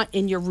you're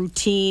in your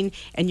routine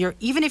and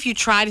even if you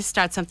try to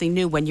start something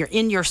new, when you're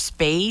in your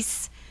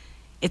space,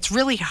 it's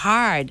really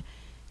hard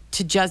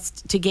to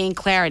gain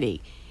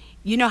clarity.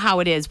 You know how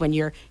it is when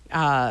you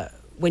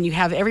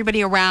have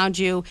everybody around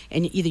you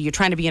and either you're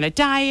trying to be on a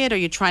diet or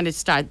you're trying to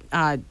start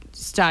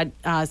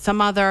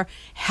some other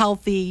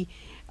healthy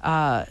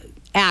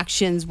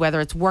actions, whether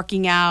it's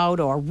working out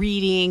or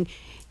reading.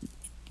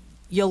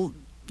 You'll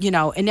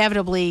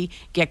inevitably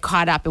get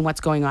caught up in what's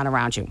going on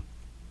around you.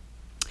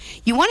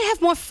 You want to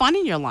have more fun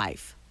in your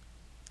life,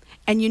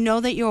 and you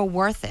know that you're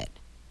worth it.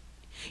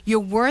 You're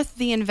worth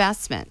the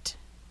investment.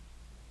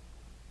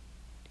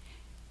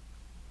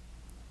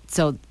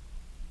 So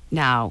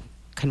now,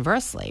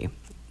 conversely,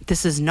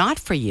 this is not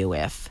for you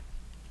if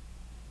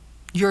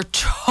you're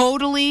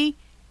totally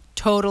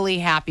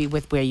happy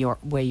with where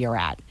you're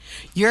at.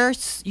 You're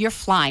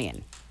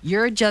flying.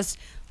 You're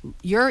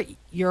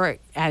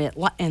at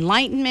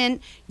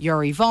enlightenment.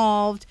 You're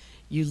evolved.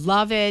 You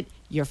love it.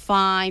 You're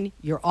fine.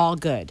 You're all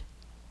good.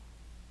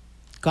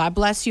 God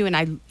bless you, and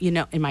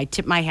I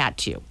tip my hat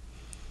to you.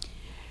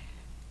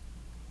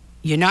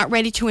 You're not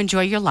ready to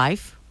enjoy your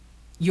life.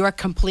 You are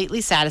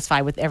completely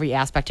satisfied with every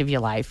aspect of your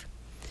life.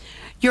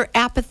 You're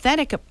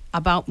apathetic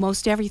about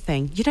most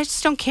everything. You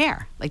just don't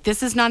care. Like,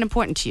 this is not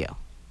important to you.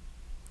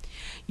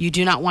 You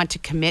do not want to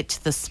commit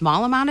to the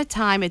small amount of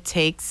time it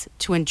takes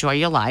to enjoy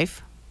your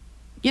life.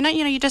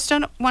 You just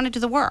don't want to do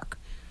the work.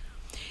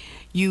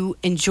 You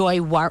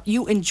enjoy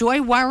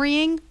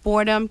worrying,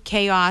 boredom,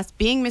 chaos,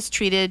 being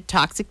mistreated,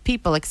 toxic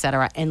people,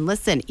 etc. And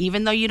listen,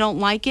 even though you don't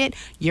like it,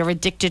 you're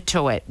addicted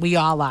to it. We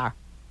all are.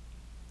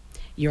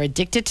 You're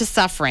addicted to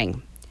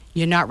suffering.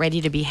 You're not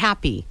ready to be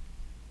happy.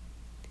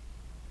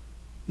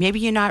 Maybe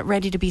you're not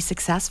ready to be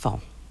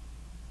successful.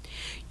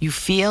 You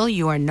feel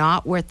you are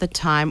not worth the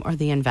time or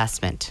the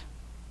investment.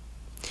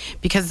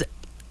 Because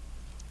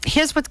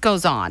here's what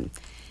goes on.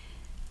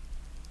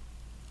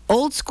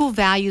 Old school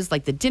values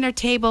like the dinner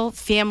table,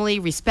 family,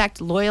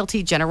 respect,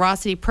 loyalty,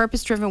 generosity,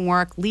 purpose-driven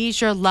work,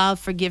 leisure, love,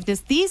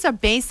 forgiveness. These are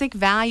basic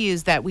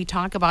values that we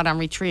talk about on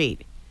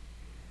retreat.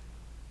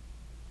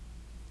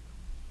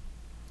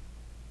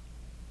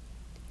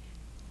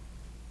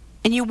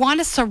 And you want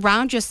to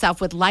surround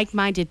yourself with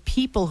like-minded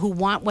people who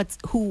want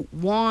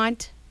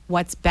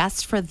what's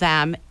best for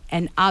them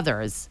and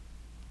others,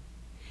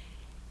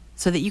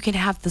 so that you can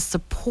have the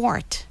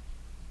support.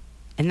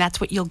 And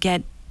that's what you'll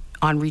get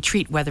on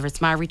retreat, whether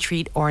it's my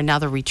retreat or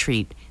another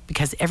retreat,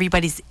 because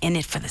everybody's in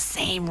it for the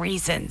same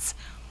reasons.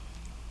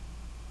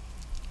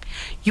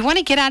 You want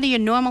to get out of your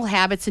normal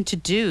habits and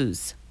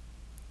to-dos.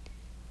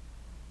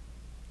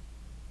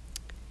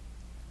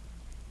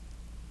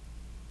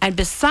 And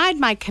beside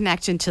my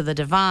connection to the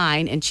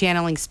divine and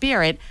channeling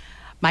spirit,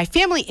 my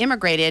family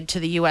immigrated to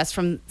the U.S.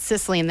 from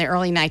Sicily in the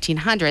early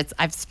 1900s.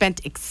 I've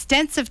spent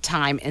extensive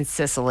time in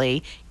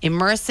Sicily,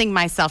 immersing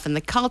myself in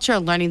the culture,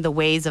 learning the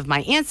ways of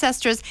my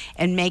ancestors,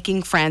 and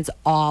making friends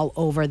all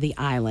over the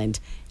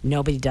island.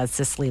 Nobody does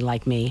Sicily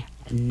like me.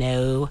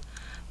 Nobody.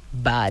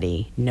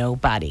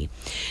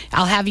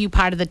 I'll have you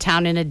part of the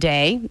town in a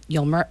day.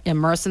 You'll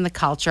immerse in the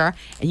culture,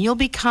 and you'll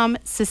become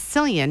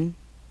Sicilian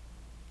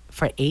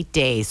for 8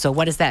 days. So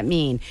what does that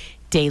mean?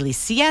 Daily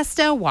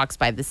siesta, walks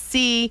by the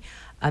sea,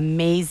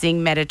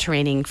 amazing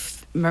Mediterranean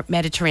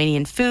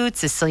food,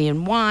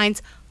 Sicilian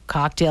wines,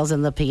 cocktails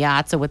in the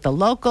piazza with the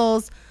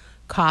locals,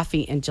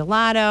 coffee and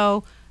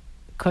gelato,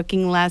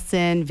 cooking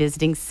lesson,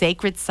 visiting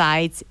sacred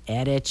sites,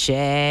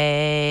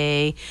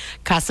 Edice,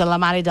 Casa La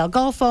Mare del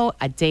Golfo,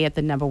 a day at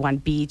the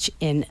 #1 beach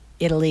in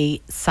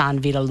Italy, San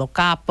Vito Lo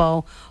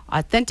Capo,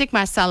 authentic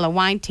Marsala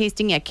wine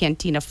tasting at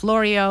Cantina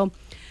Florio,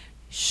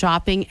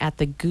 shopping at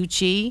the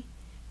Gucci,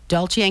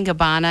 Dolce &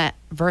 Gabbana,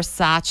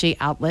 Versace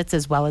outlets,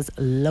 as well as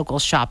local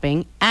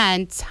shopping,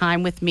 and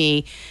time with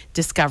me,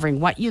 discovering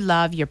what you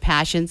love, your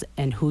passions,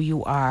 and who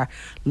you are.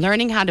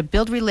 Learning how to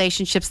build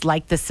relationships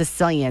like the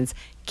Sicilians,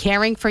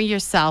 caring for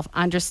yourself,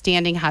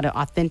 understanding how to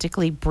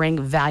authentically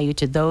bring value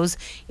to those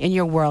in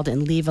your world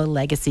and leave a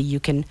legacy you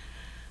can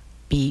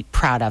be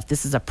proud of.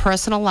 This is a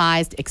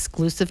personalized,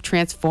 exclusive,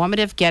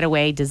 transformative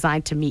getaway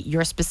designed to meet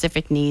your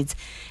specific needs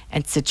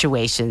and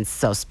situations.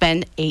 So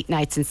spend 8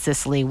 nights in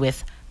Sicily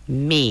with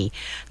me.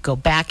 Go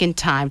back in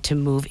time to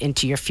move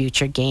into your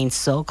future. Gain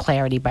soul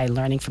clarity by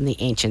learning from the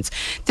ancients.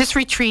 This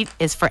retreat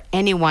is for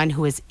anyone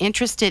who is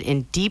interested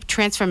in deep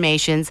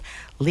transformations,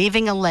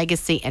 leaving a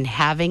legacy, and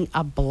having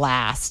a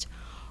blast,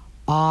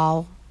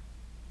 all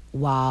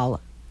while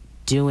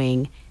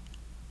doing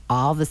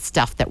all the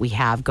stuff that we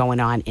have going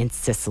on in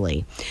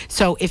Sicily.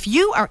 So if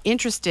you are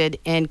interested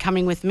in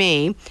coming with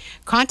me,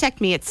 contact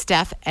me at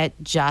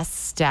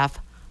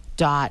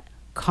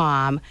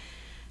steph@juststeph.com.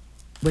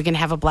 We're going to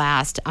have a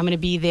blast. I'm going to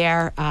be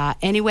there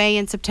anyway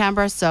in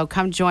September, so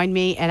come join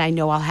me, and I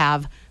know I'll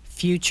have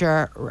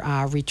future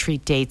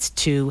retreat dates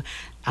to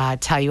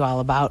tell you all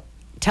about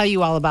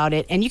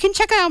it. And you can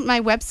check out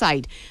my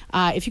website.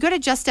 If you go to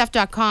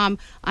juststeph.com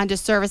under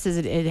services,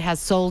 it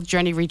has Soul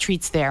Journey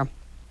Retreats there.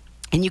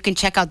 And you can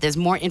check out, there's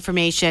more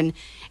information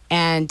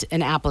and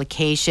an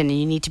application, and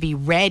you need to be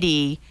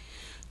ready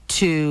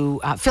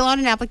to fill out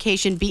an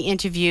application, be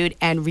interviewed,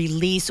 and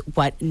release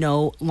what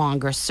no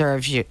longer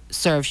serves you,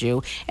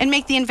 and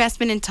make the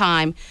investment in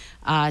time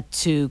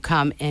to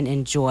come and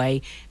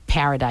enjoy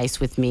paradise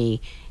with me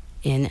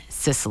in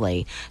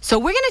Sicily. So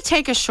we're going to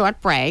take a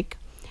short break,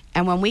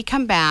 and when we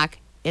come back,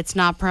 it's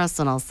not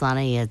personal,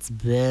 Sonny, it's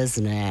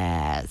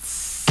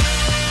business.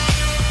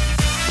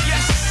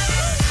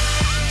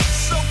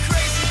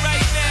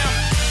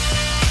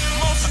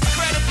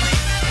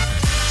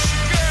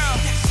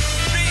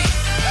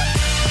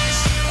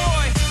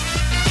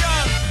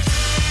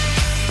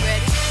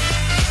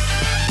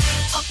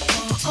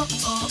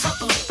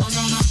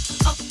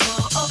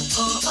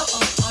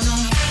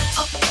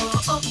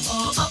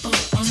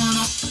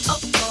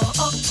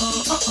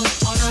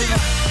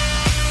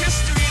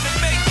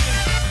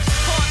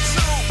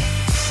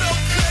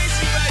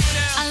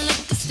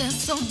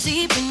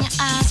 Deep in your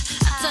eyes,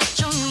 I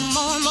touch on you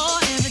more and more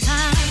every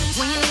time.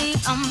 When you leave,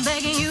 I'm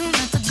begging you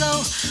not to go.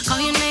 Call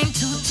your name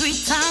 2-3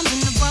 times in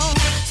a row.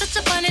 Such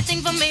a funny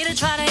thing for me to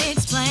try to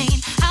explain.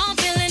 How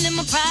I'm feeling and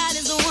my pride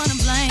is the one to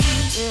blame.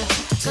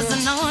 Cause I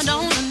know I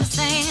don't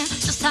understand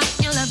just how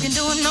your love can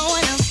do it, no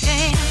one else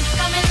can.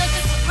 Got me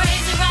looking so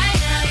crazy right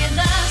now. Your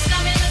love's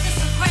got me looking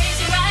so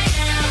crazy right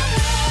now.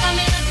 Got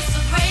me looking so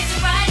crazy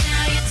right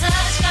now. Your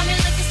touch got me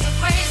looking so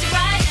crazy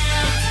right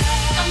now.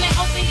 Got me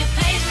hoping you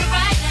page me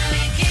right now.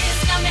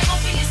 Got me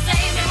hoping you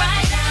save me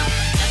right now.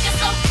 Looking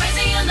so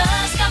crazy, your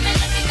love got me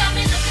looking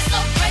so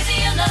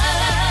crazy, your love.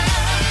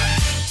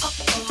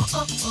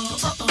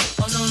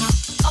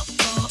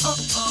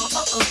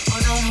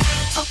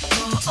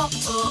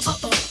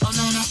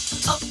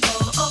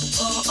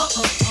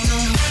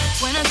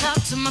 When I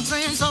talk to my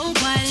friends so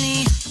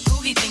quietly, who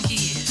he think he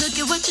is? Look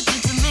at what you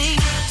did to me.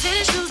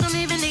 Tennis shoes don't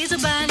even need to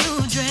buy a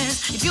new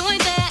dress. If you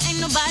ain't there, ain't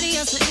nobody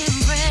else to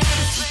impress.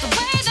 It's the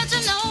way that you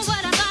know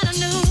what I thought I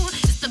knew.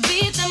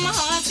 My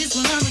heart gets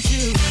when I'm with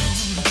you,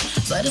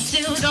 but I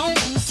still don't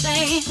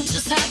understand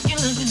just how you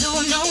look and do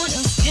it, no one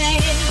else can.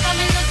 Got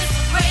me looking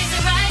so crazy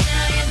right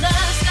now. Your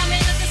love's got me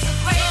looking so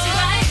crazy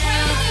right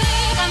now.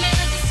 Got me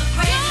looking so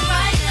crazy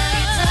right now.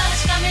 Your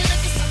touch got me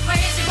looking so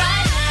crazy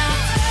right now.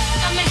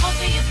 Got me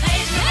hoping you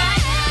page me right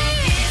now. Your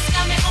kiss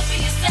got me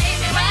hoping you save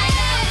me right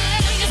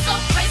now. Looking so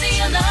crazy,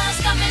 your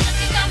love's got me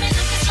looking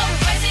so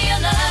crazy, your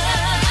love.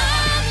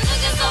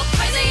 Looking so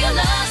crazy, your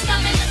love's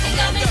got me looking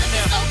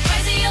so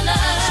crazy, your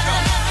love.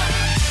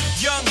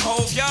 Young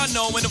Hov, y'all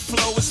know when the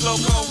flow is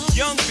loco.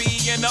 Young B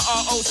and the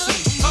ROC.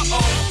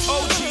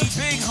 OG,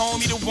 big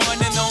homie, the one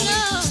and only.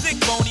 Stick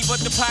bony,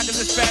 but the pockets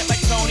is fat like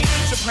Tony.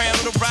 Soprano,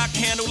 the rock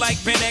handle like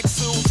Ben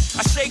X2.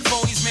 I shake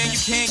phonies, man, you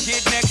can't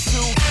get next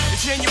to. The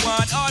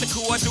genuine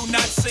article, I do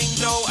not sing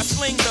though. I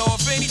sling though,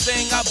 if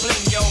anything, I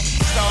bling yo.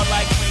 Star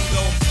like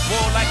Ringo,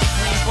 war like a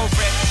Greensboro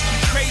wreck.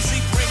 Crazy,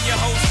 bring your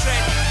whole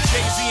set.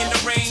 Jay-Z in the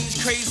range,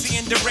 crazy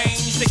in the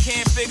range. They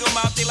can't figure him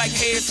out, they like,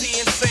 hey, is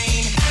he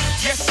insane?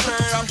 Yes, sir,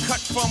 I'm cut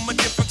from a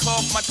different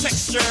cloth. My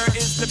texture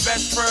is the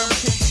best firm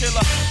chinchilla.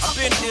 I've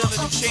been dealing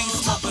the chain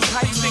smokers.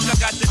 How you think I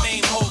got the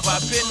name over?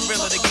 I've been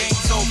realer, the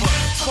game's over.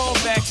 Fall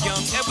back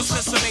young, ever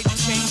since I made the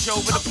change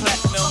over to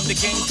platinum. The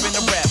game's been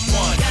a rap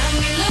one. Got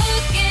me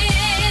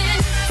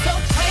looking so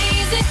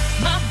crazy,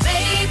 my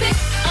baby.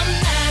 I'm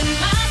not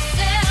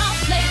myself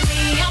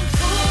lately. I'm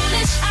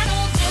foolish, I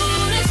don't do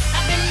this.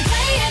 I've been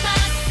playing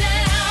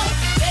myself,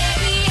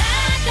 baby.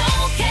 I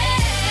don't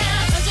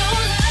care. 'Cause your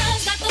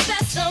love's got the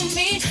best of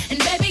me, and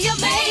baby, you're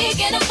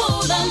making a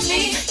fool of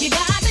me. You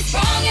got me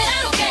strong, and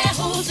I don't care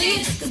who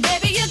sees. 'Cause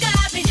baby, you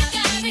got me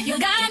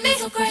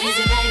so crazy,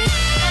 baby.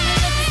 Got me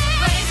looking so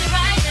crazy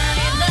right now.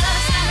 Your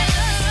love's got me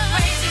looking so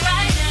crazy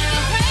right now.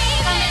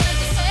 Got me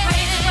looking so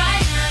crazy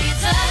right now.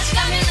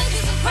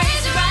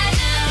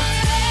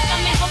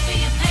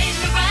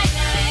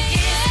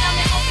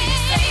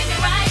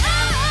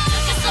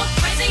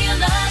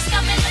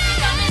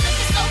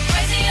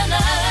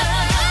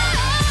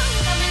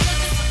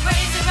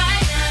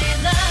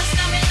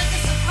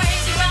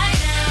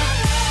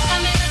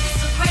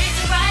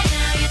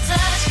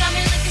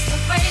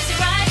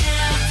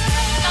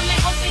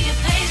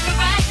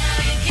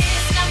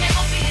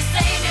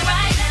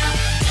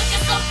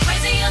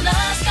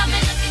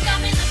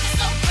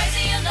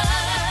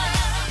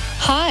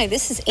 Hi,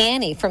 this is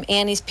Annie from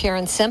Annie's Pure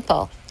and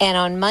Simple. And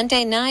on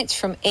Monday nights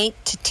from 8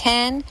 to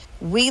 10,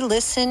 we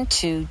listen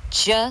to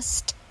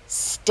Just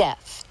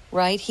Steph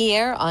right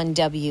here on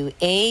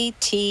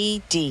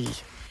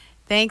WATD.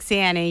 Thanks,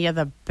 Annie. You're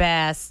the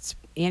best.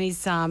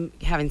 Annie's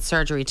having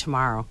surgery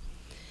tomorrow.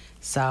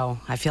 So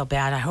I feel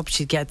bad. I hope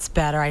she gets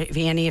better.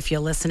 Annie, if you're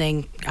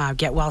listening,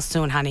 get well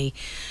soon, honey.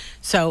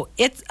 So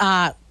it's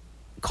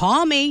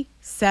call me,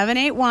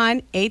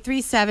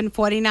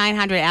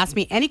 781-837-4900. Ask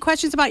me any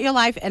questions about your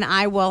life, and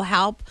I will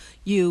help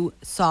you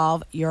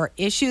solve your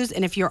issues.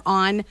 And if you're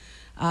on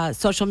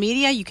social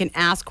media, you can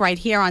ask right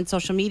here on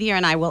social media,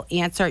 and I will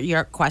answer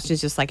your questions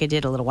just like I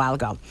did a little while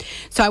ago.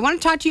 So I want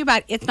to talk to you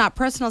about It's Not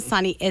Personal,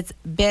 Sonny. It's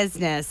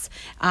business.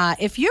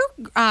 If you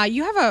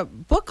have a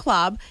book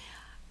club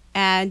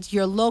and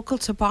you're local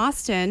to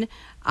Boston,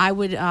 I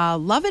would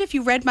love it if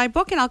you read my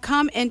book, and I'll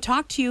come and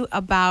talk to you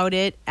about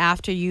it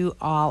after you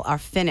all are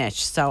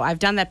finished. So I've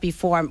done that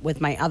before with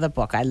my other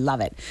book. I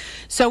love it.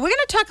 So we're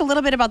going to talk a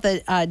little bit about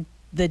the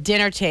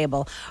dinner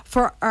table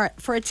for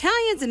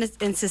Italians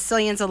and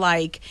Sicilians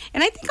alike,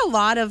 and I think a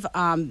lot of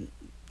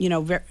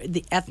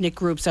the ethnic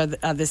groups are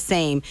the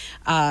same.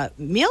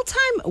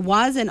 Mealtime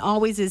was and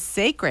always is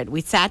sacred.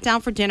 We sat down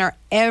for dinner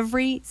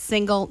every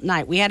single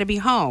night. We had to be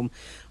home.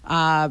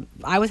 I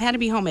had to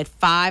be home at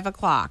 5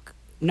 o'clock.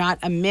 Not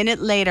a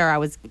minute later, I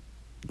was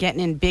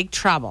getting in big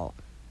trouble.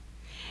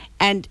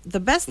 And the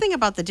best thing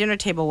about the dinner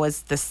table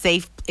was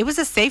it was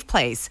a safe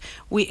place.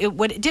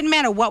 It didn't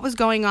matter what was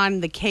going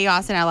on, the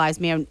chaos in our lives,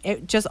 man,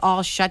 it just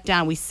all shut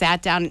down. We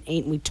sat down and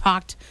ate, and we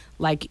talked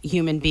like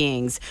human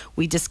beings.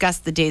 We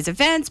discussed the day's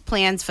events,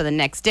 plans for the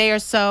next day or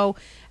so,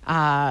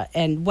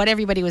 and what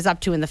everybody was up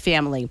to in the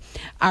family.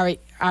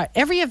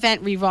 Every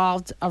event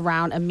revolved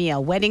around a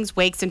meal: weddings,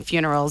 wakes, and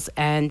funerals.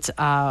 And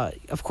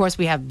of course,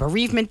 we have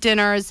bereavement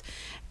dinners.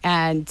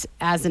 And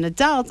as an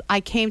adult, I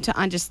came to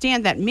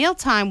understand that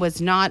mealtime was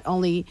not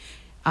only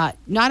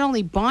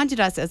bonded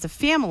us as a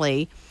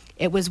family,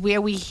 it was where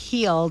we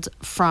healed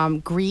from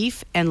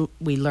grief, and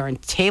we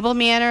learned table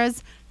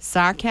manners,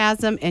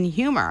 sarcasm, and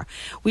humor.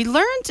 We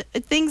learned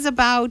things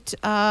about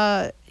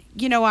our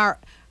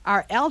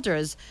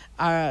elders.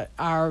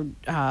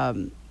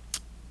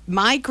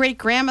 My great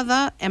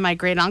grandmother and my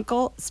great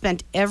uncle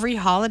spent every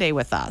holiday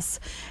with us,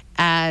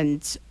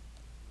 and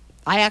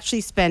I actually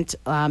spent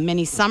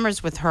many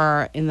summers with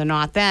her in the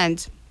North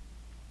End,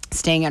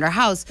 staying at her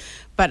house.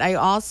 But I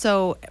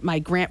also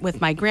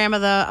with my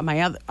grandmother,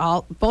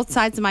 both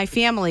sides of my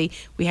family,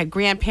 we had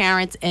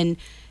grandparents, and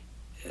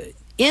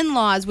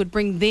in-laws would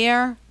bring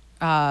their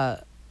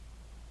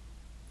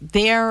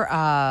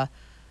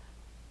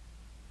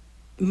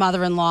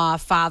mother-in-law,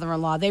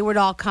 father-in-law. They would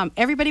all come.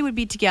 Everybody would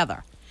be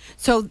together.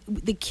 So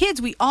the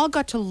kids, we all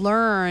got to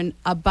learn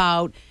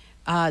about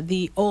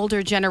the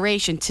older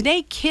generation.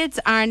 Today, kids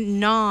are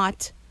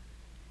not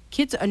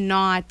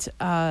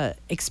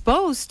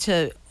exposed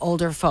to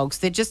older folks.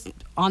 They're just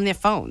on their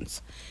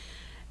phones.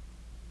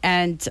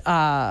 And,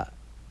 I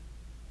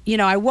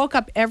woke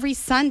up every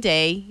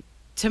Sunday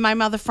to my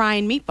mother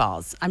frying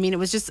meatballs. I mean, it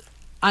was just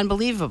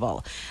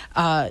unbelievable.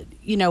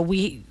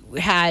 We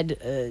had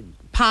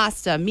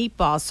pasta,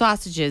 meatballs,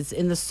 sausages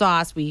in the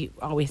sauce. We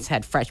always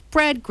had fresh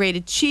bread,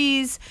 grated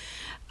cheese,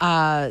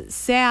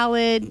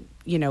 salad,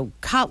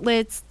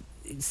 cutlets.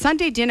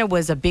 Sunday dinner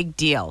was a big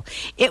deal.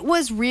 It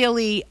was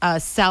really a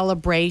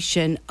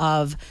celebration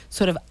of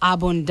sort of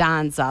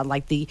abundanza,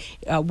 like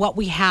what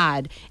we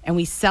had, and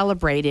we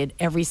celebrated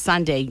every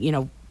Sunday.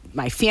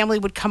 My family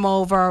would come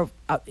over,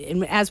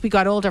 and as we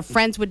got older,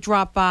 friends would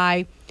drop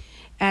by,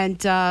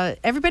 and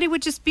everybody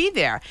would just be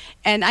there.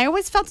 And I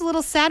always felt a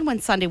little sad when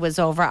Sunday was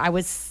over. I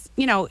was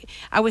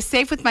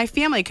safe with my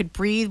family. I could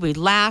breathe. We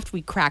laughed.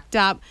 We cracked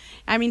up.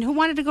 I mean, who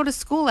wanted to go to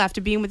school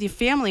after being with your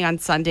family on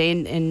Sunday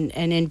and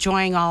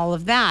enjoying all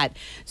of that?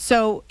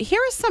 So here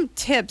are some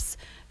tips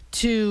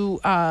to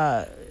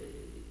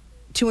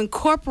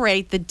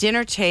incorporate the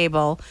dinner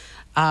table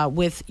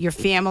with your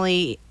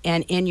family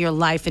and in your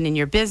life and in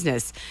your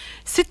business.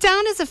 Sit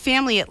down as a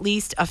family at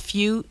least a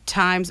few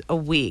times a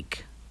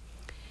week.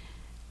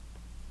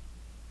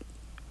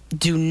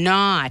 Do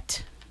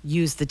not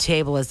use the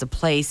table as a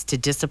place to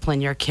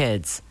discipline your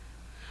kids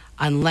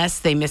unless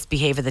they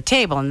misbehave at the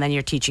table, and then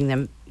you're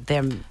teaching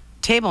them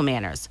table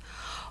manners.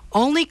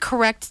 Only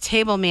correct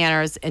table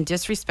manners and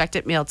disrespect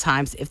at meal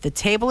times if the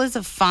table is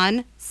a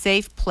fun,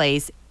 safe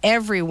place.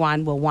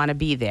 Everyone will want to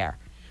be there.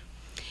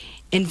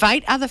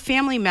 Invite other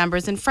family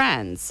members and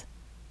friends,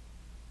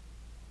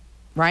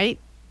 right?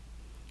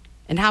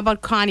 And how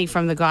about Connie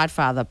from The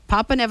Godfather?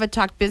 Papa never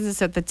talked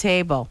business at the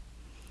table.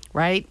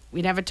 Right?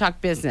 We never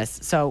talk business.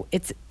 So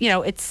it's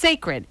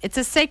sacred. It's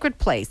a sacred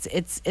place.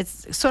 It's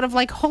sort of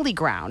like holy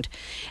ground.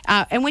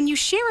 And when you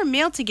share a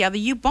meal together,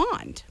 you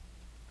bond.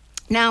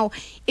 Now,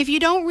 if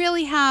you don't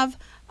really have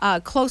a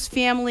close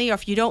family, or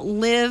if you don't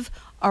live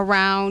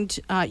around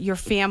your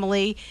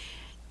family,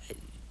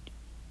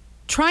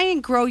 try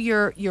and grow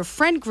your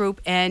friend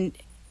group and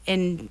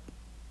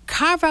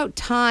carve out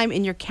time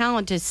in your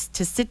calendar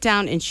to sit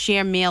down and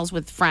share meals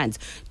with friends.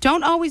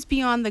 Don't always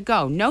be on the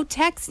go. No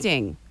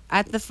texting.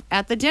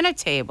 at the dinner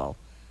table.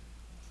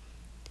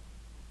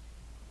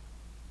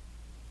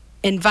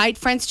 Invite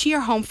friends to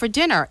your home for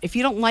dinner. If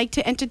you don't like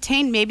to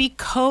entertain, maybe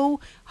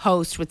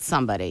co-host with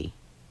somebody.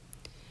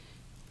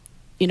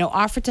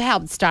 Offer to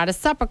help. Start a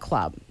supper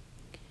club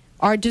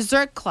or a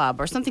dessert club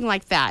or something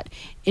like that.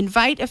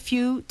 Invite a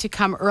few to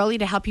come early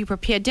to help you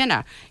prepare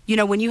dinner.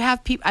 When you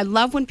have people, I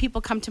love when people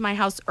come to my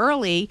house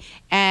early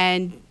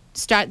and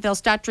they'll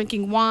start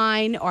drinking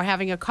wine or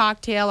having a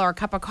cocktail or a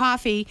cup of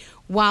coffee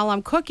while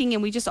I'm cooking,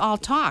 and we just all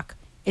talk.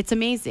 It's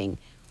amazing.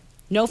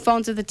 No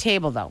phones at the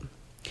table, though.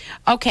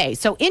 Okay,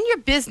 so in your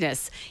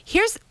business,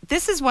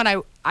 this is what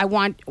I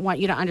want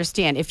you to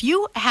understand. If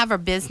you have a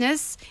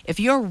business, if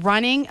you're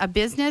running a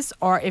business,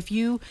 or if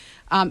you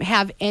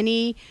have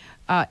any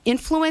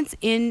influence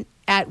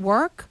at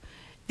work,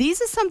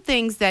 these are some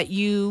things that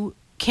you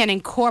can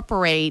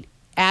incorporate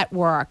at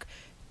work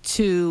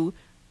to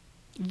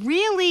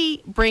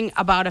really bring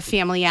about a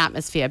family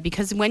atmosphere.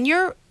 Because when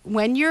your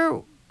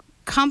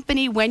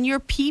company, when your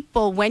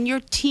people, when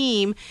your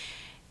team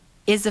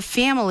is a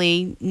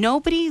family,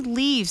 nobody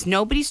leaves.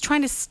 Nobody's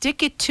trying to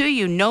stick it to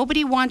you.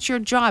 Nobody wants your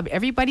job.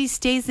 Everybody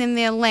stays in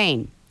their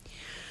lane.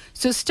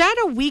 So start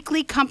a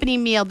weekly company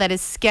meal that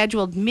is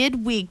scheduled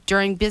midweek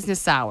during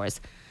business hours.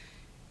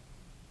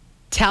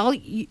 Tell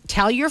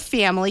your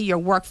family, your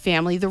work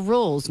family, the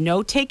rules.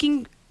 No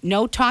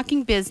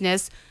talking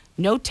business,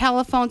 no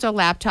telephones or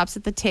laptops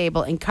at the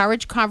table.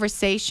 Encourage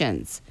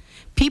conversations.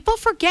 People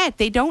forget.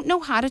 They don't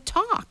know how to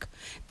talk.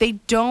 They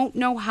don't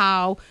know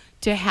how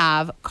to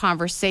have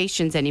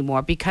conversations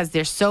anymore because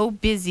they're so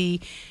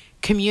busy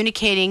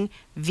communicating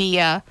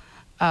via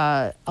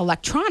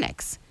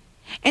electronics.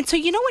 And so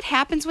you know what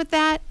happens with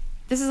that?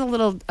 This is a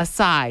little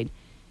aside.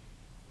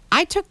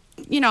 I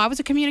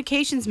was a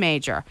communications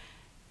major.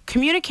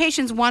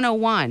 Communications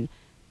 101.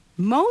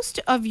 Most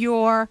of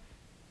your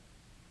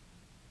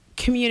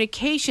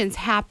communications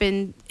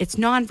happen, it's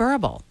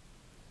nonverbal.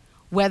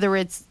 Whether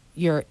it's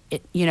your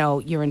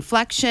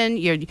inflection,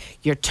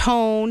 your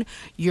tone,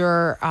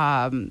 your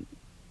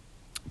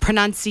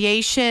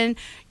pronunciation,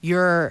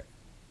 your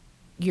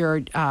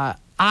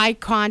eye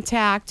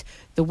contact,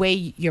 the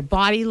way your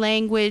body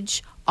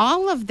language,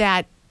 all of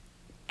that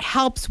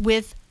helps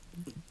with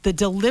the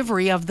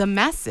delivery of the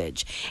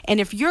message. And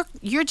if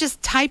you're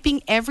just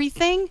typing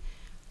everything,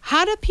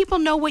 how do people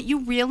know what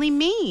you really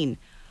mean?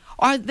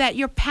 Or that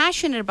you're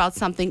passionate about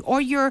something, or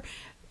you're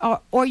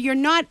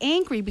not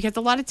angry, because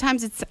a lot of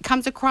times it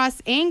comes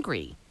across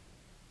angry.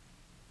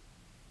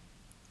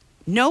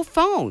 No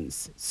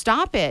phones.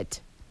 Stop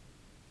it.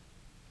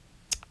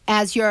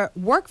 As your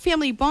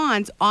work-family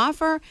bonds,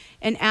 offer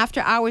an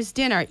after-hours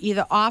dinner.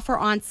 Either offer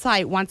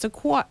on-site once a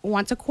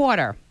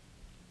quarter.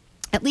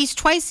 At least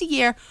twice a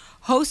year,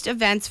 host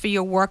events for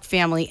your work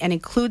family and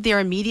include their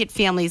immediate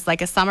families,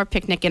 like a summer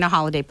picnic and a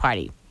holiday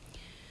party.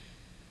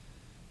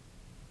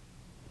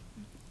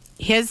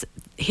 Here's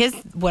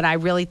what I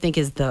really think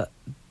is the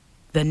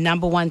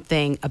number one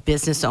thing a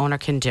business owner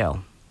can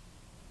do.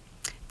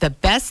 The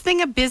best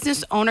thing a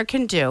business owner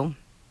can do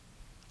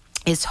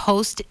is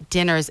host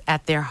dinners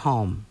at their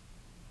home.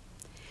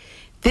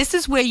 This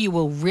is where you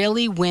will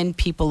really win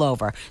people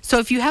over. So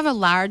if you have a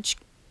large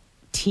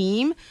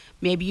team,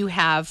 maybe you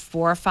have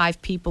 4 or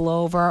 5 people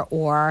over,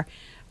 or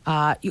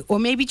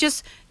maybe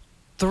just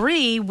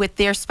 3 with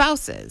their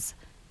spouses,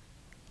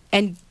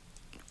 and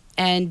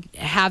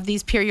have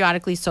these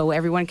periodically so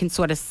everyone can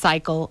sort of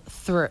cycle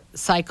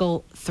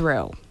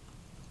through.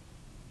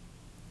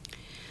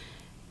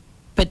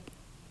 But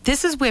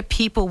this is where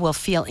people will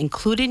feel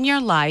included in your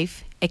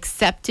life,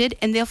 accepted,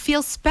 and they'll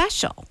feel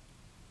special.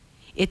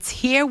 It's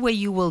here where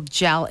you will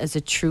gel as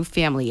a true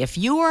family. If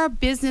you are a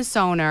business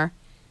owner,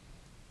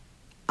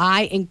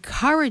 I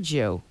encourage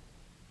you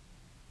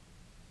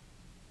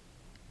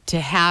to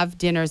have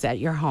dinners at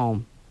your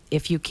home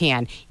if you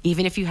can,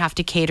 even if you have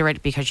to cater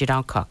it because you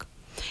don't cook.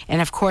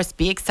 And of course,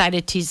 be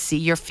excited to see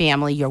your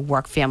family, your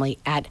work family,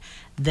 at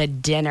the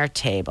dinner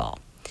table.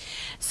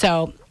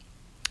 So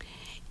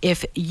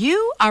if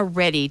you are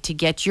ready to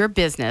get your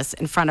business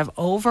in front of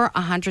over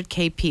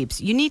 100K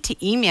peeps, you need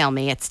to email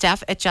me at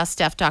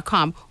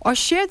steph@juststeph.com, or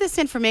share this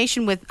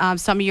information with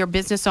some of your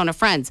business owner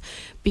friends,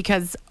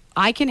 because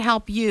I can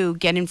help you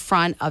get in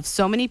front of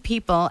so many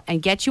people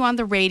and get you on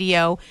the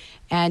radio,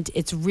 and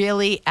it's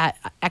really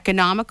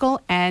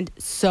economical and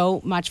so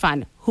much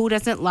fun. Who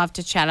doesn't love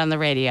to chat on the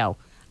radio?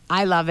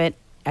 I love it,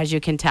 as you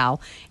can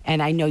tell,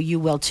 and I know you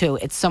will too.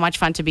 It's so much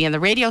fun to be in the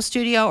radio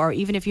studio, or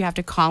even if you have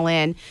to call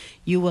in,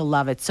 you will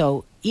love it.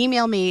 So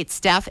email me at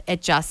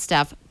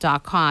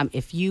steph@juststeph.com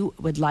if you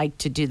would like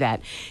to do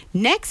that.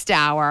 Next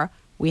hour,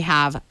 we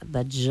have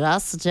the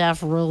Just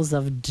Steph rules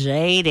of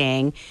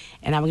dating,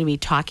 and I'm going to be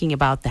talking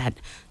about that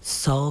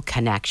soul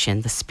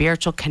connection, the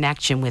spiritual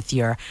connection with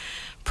your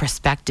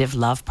prospective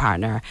love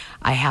partner.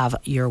 I have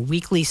your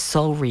weekly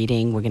soul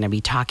reading. We're going to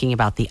be talking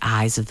about the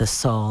eyes of the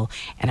soul,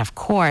 and of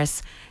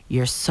course,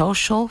 your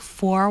social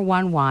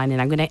 411.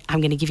 And I'm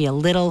going to give you a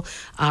little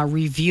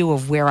review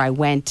of where I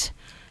went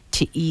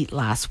to eat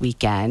last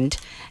weekend,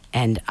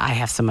 and I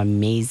have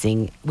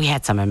we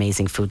had some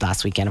amazing food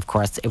last weekend, of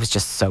course. It was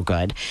just so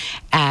good.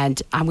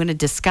 And I'm going to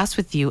discuss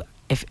with you,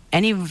 if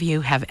any of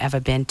you have ever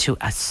been to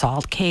a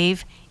salt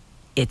cave,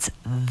 it's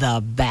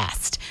the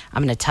best.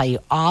 I'm going to tell you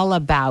all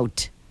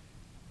about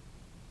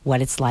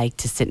what it's like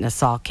to sit in a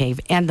salt cave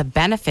and the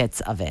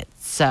benefits of it.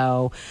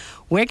 So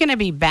we're going to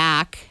be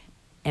back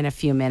in a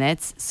few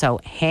minutes. So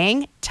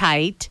hang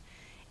tight,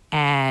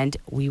 and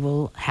we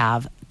will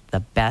have the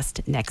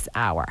best next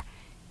hour.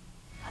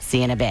 See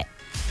you in a bit.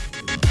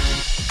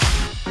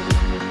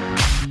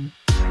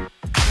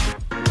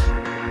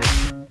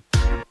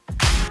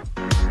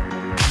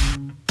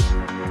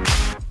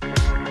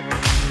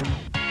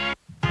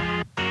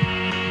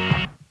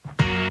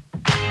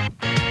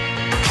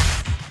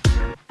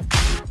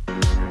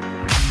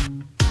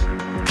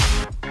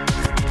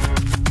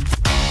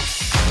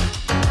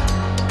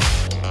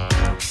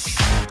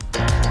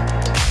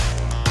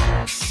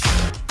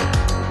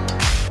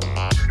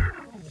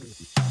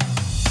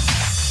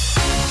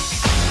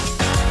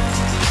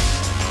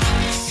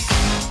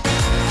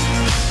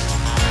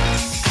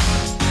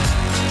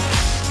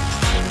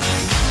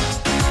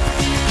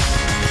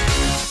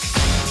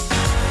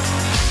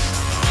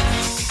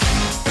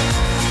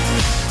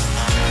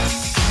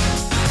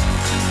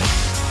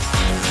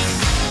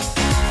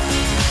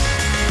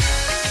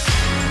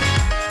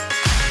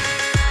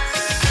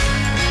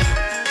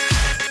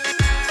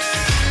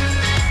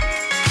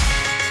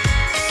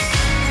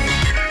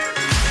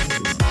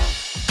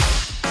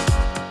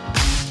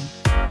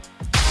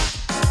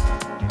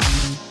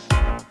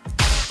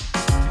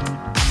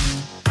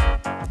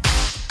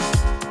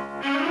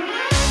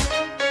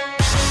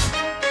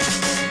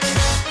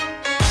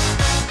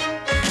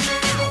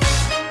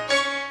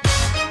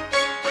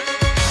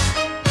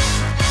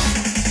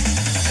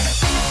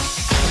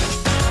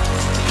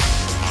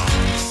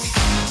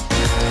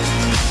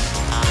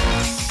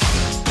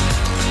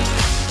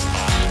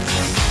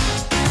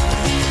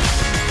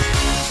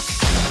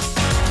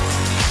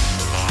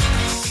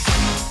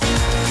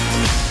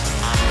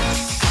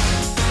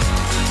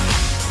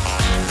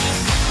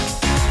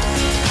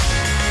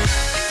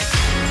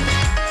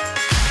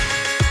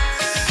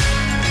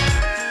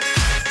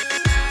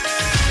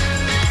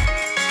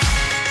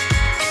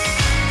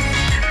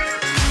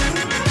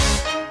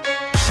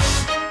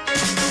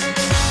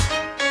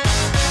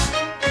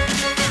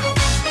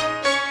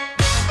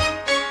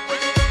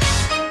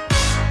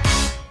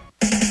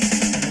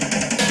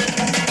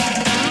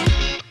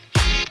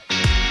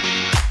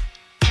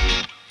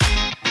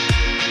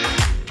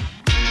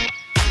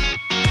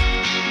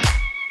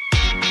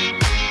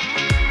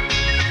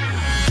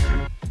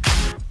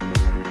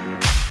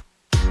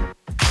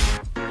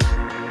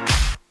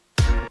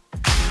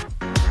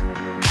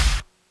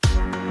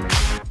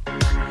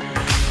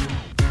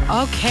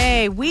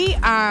 Okay, we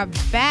are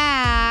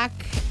back,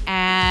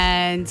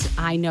 and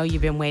I know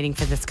you've been waiting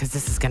for this because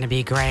this is going to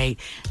be great.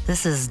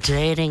 This is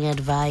dating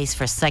advice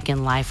for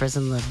second lifers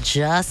and the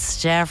Just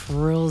Steph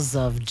rules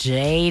of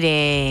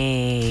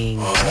dating.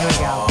 Here we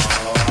go.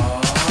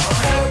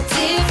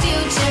 Dear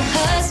future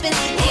husband,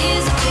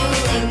 here's a few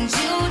things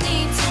you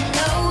need to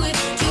know if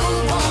you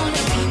want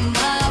to be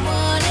my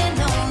one and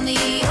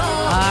only.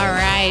 All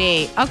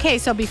righty. Okay,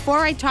 so before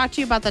I talk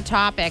to you about the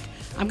topic,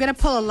 I'm going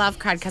to pull a love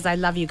card because I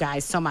love you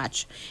guys so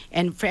much.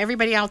 And for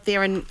everybody out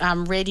there in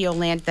Radio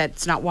Land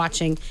that's not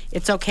watching,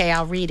 it's okay.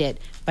 I'll read it.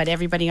 But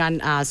everybody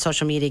on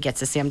social media gets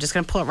to see. I'm just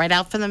going to pull it right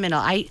out from the middle.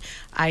 I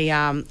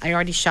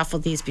already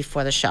shuffled these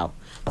before the show.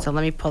 So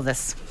let me pull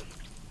this.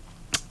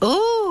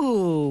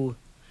 Ooh,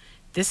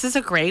 this is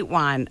a great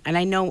one. And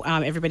I know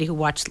everybody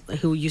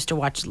who used to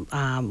watch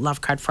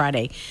Love Card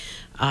Friday,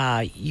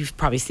 you've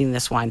probably seen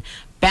this one.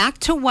 Back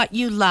to what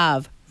you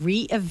love.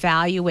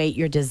 Reevaluate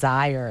your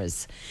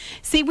desires.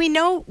 See, we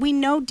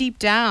know deep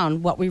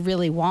down what we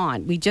really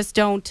want. We just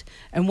don't,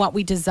 and what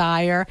we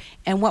desire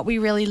and what we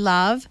really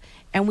love,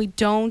 and we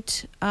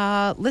don't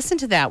listen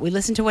to that. We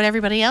listen to what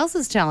everybody else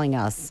is telling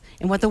us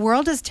and what the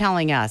world is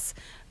telling us.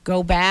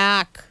 Go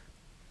back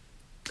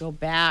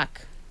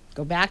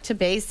to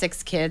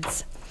basics,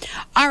 kids.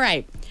 All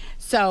right,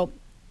 so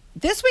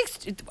this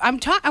week's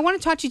I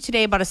want to talk to you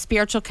today about a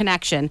spiritual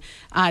connection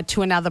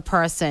to another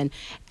person.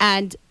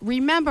 And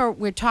remember,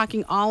 we're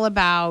talking all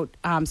about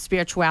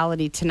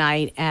spirituality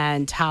tonight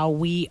and how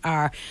we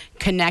are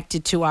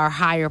connected to our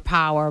higher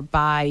power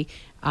by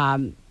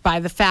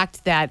the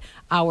fact that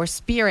our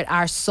spirit,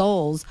 our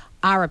souls,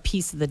 are a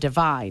piece of the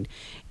divine.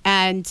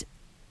 And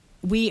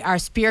we are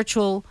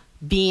spiritual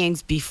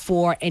beings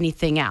before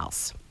anything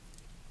else.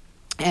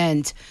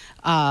 And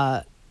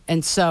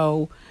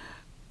so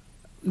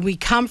we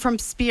come from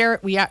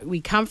spirit.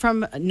 We come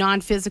from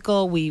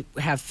non-physical. We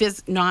have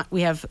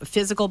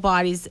physical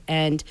bodies,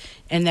 and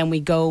then we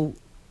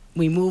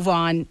move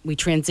on. We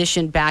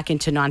transition back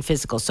into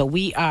non-physical. So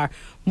we are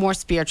more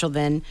spiritual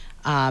than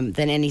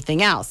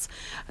anything else.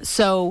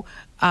 So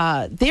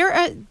there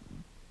are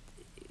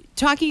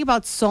talking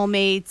about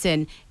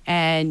soulmates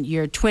and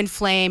your twin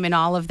flame and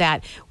all of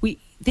that.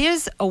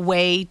 There's a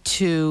way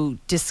to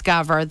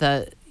discover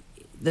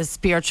the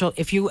spiritual,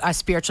 if you are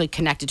spiritually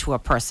connected to a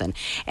person.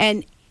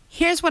 And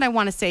here's what I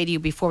want to say to you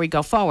before we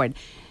go forward.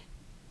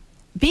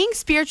 Being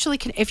spiritually,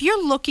 if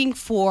you're looking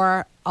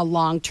for a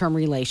long-term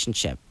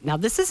relationship, now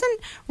this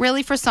isn't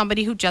really for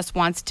somebody who just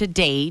wants to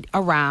date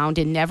around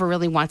and never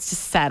really wants to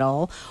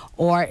settle,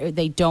 or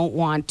they don't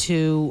want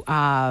to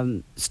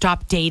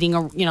stop dating,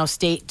 or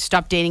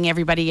stop dating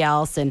everybody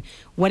else and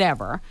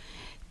whatever.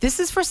 This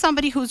is for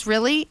somebody who's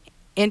really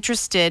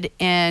interested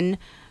in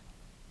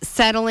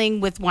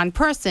settling with one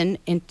person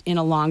in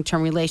a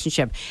long-term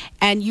relationship.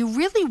 And you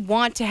really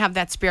want to have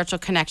that spiritual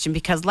connection,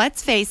 because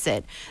let's face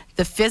it,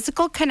 the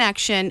physical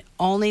connection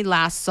only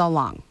lasts so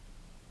long.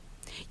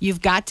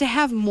 You've got to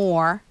have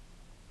more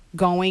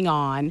going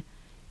on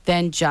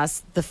than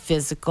just the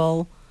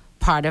physical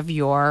part of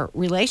your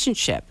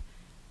relationship.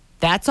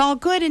 That's all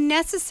good and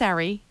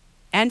necessary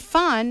and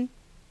fun.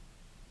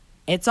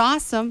 It's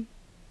awesome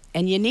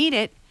and you need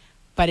it,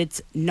 but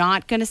it's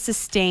not going to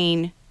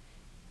sustain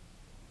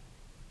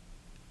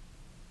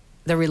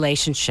the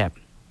relationship.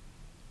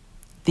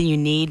 That you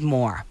need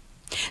more.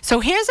 So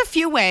here's a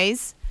few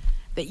ways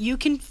that you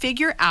can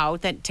figure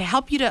out that to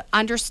help you to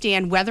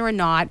understand whether or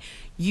not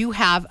you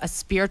have a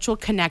spiritual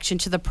connection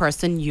to the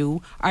person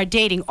you are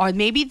dating. Or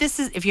maybe this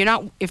is, if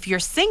you're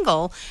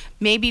single,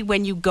 maybe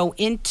when you go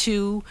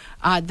into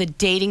the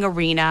dating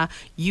arena,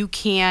 you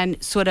can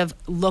sort of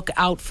look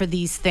out for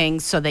these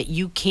things so that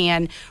you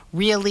can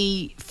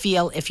really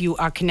feel if you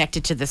are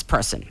connected to this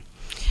person.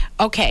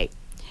 Okay.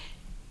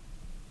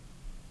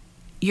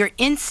 Your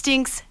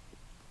instincts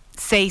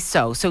say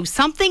so. So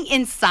something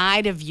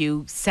inside of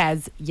you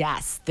says,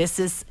 yes, this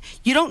is,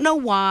 you don't know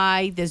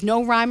why. There's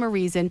no rhyme or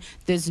reason.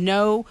 There's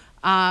no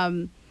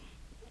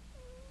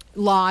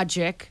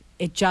logic.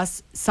 It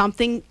just,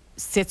 something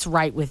sits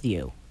right with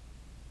you.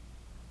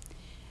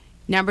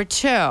 Number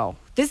two,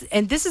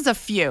 this is a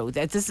few.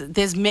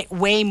 There's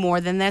way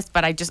more than this,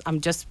 but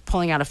I'm just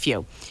pulling out a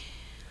few.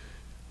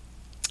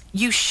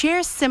 You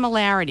share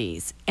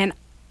similarities. And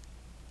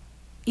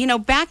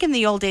back in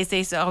the old days,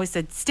 they always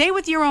said, stay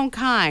with your own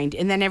kind.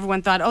 And then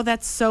everyone thought, oh,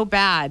 that's so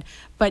bad.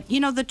 But,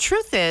 the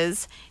truth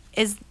is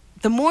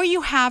the more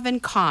you have in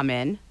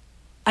common,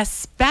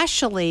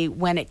 especially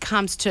when it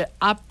comes to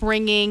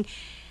upbringing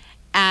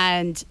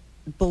and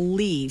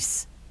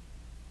beliefs,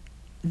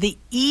 the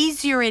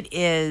easier it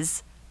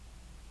is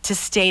to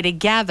stay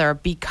together,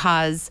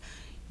 because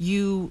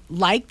you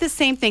like the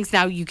same things.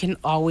 Now, you can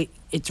always,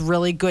 it's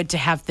really good to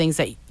have things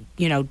that,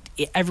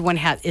 everyone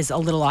is a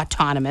little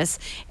autonomous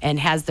and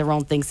has their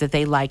own things that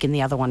they like and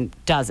the other one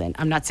doesn't.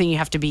 I'm not saying you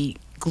have to be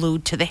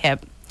glued to the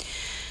hip,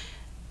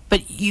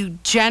 but you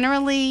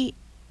generally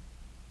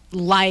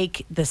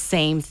like the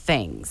same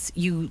things.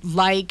 You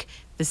like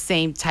the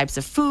same types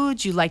of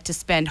foods. You like to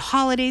spend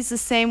holidays the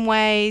same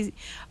way.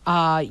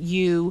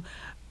 You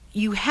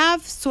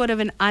have sort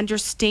of an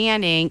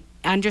understanding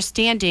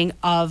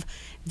of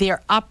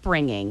their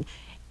upbringing.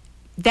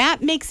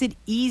 That makes it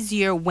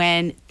easier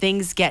when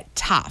things get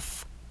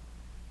tough.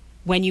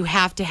 When you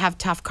have to have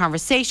tough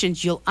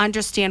conversations, you'll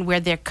understand where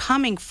they're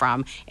coming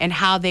from and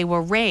how they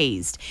were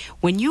raised.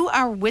 When you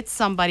are with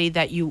somebody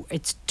that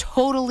it's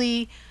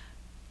totally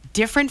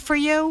different for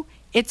you,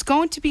 it's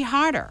going to be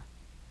harder.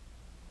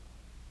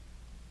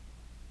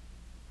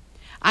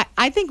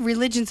 I think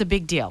religion's a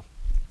big deal.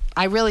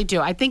 I really do.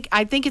 I think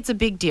it's a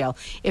big deal.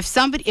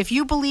 If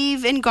you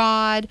believe in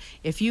God,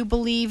 if you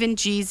believe in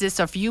Jesus,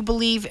 or if you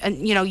believe,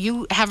 and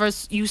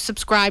you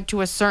subscribe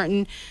to a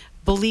certain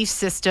belief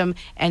system,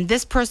 and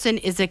this person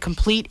is a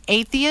complete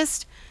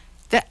atheist,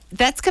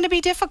 that's going to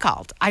be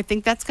difficult. I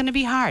think that's going to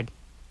be hard.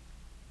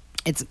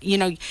 It's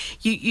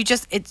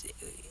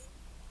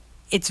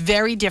it's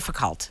very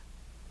difficult.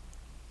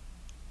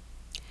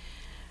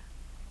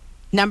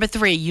 Number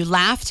 3, you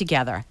laugh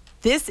together.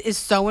 This is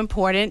so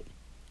important.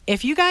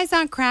 If you guys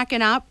aren't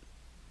cracking up,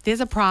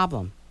 there's a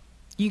problem.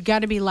 You got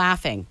to be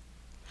laughing.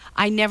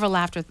 I never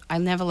laughed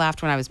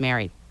when I was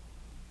married.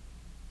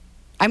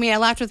 I mean, I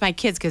laughed with my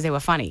kids because they were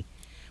funny,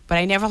 but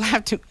I never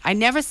laughed. I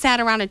never sat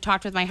around and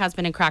talked with my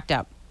husband and cracked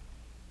up.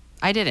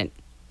 I didn't.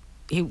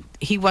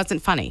 He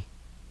wasn't funny,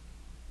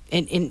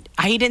 and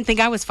he didn't think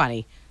I was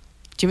funny.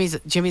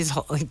 Jimmy's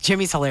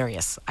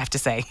hilarious, I have to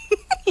say.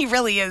 He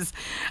really is.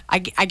 I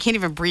can't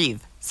even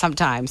breathe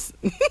sometimes.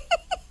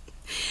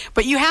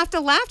 But you have to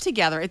laugh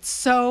together. It's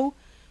so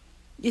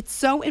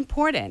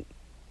important.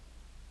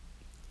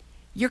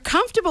 You're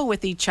comfortable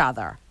with each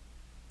other.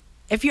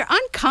 If you're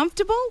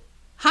uncomfortable,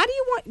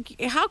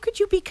 how could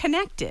you be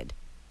connected?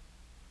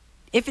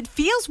 If it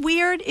feels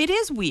weird, it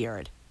is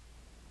weird.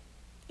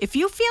 If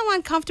you feel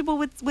uncomfortable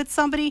with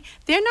somebody,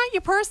 they're not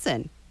your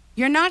person.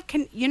 You're not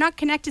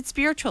connected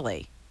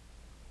spiritually.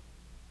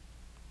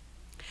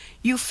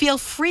 You feel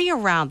free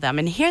around them.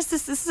 And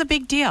this is a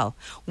big deal.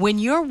 When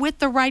you're with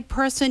the right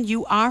person,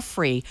 you are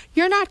free.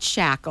 You're not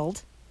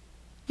shackled.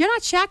 You're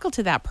not shackled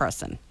to that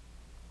person.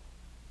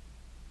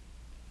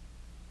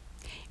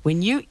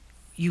 When you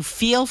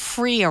feel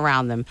free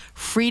around them,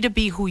 free to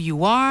be who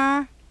you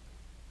are,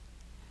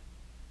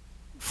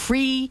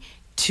 free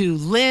to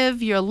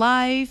live your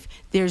life.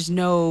 You're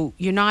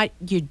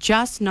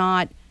just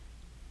not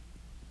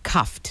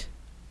cuffed.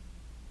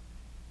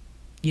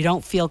 You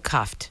don't feel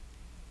cuffed.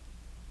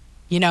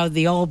 You know,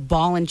 the old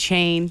ball and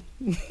chain.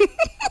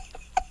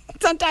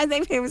 Sometimes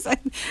they say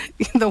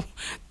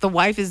the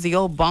wife is the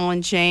old ball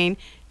and chain.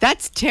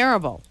 That's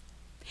terrible.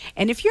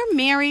 And if you're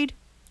married,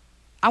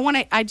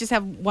 I just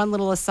have one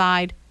little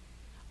aside.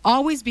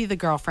 Always be the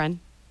girlfriend.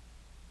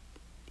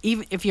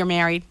 Even if you're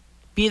married,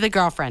 be the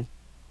girlfriend.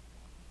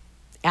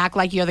 Act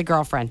like you're the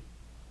girlfriend.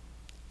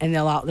 And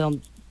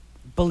they'll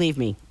believe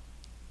me,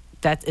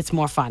 that it's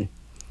more fun.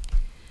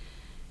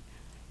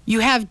 You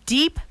have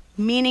deep,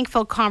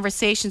 meaningful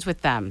conversations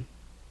with them.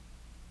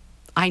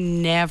 I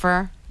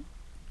never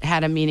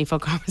had a meaningful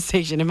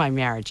conversation in my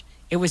marriage.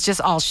 It was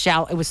just all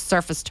shallow. It was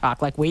surface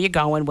talk, like, where you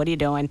going? What are you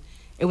doing?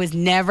 It was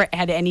never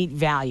had any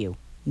value.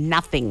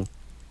 Nothing.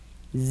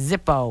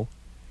 Zippo.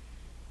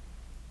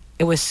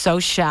 It was so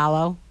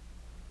shallow.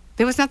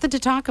 There was nothing to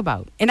talk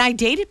about. And I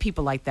dated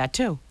people like that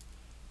too.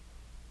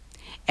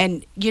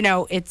 And, you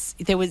know,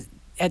 there was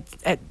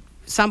at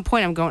some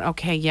point I'm going,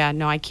 okay, yeah,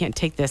 no, I can't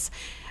take this.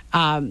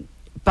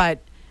 But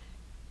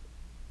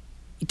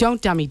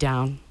don't dumb me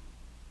down.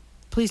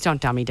 Please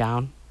don't dumb me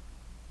down.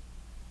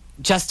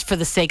 Just for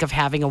the sake of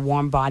having a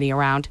warm body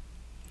around.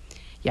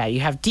 Yeah,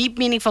 you have deep,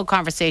 meaningful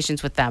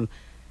conversations with them.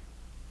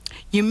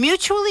 You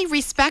mutually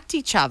respect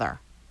each other.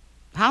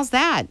 How's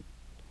that?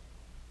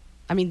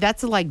 I mean,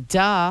 that's like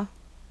duh,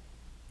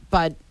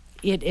 but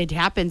it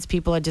happens.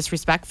 People are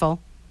disrespectful.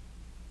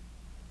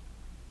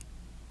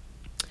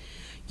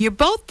 You're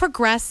both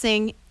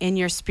progressing in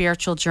your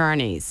spiritual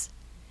journeys.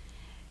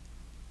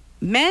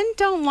 Men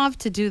don't love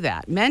to do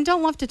that. Men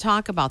don't love to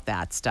talk about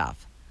that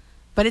stuff.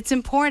 But it's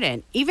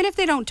important. Even if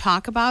they don't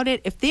talk about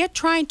it, if they're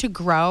trying to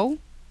grow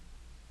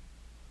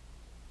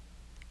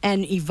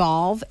and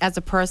evolve as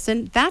a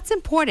person, that's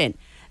important.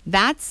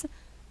 That's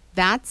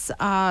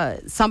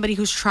somebody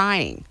who's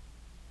trying.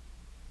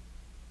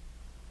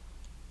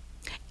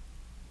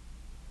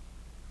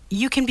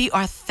 You can be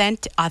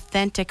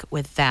authentic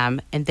with them,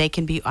 and they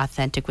can be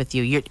authentic with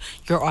you.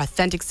 Your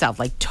authentic self,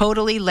 like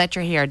totally let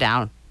your hair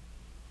down.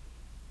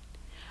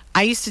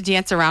 I used to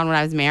dance around when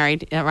I was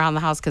married around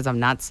the house because I'm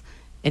nuts,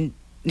 and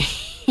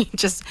he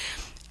just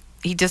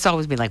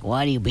always be like,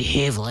 "Why do you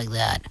behave like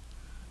that?"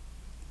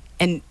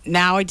 And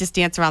now I just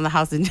dance around the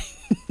house, and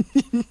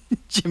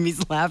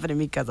Jimmy's laughing at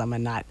me because I'm a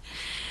nut.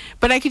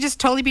 But I could just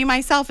totally be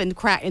myself and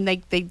crack, and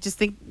they just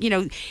think, you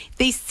know,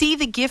 they see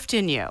the gift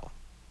in you.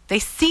 They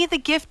see the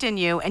gift in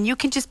you, and you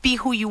can just be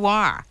who you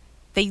are.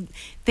 They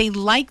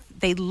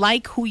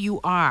like who you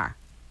are.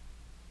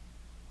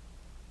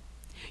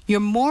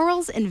 Your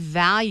morals and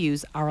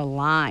values are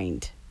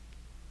aligned.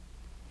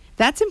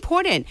 That's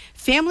important.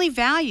 Family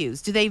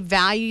values. Do they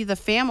value the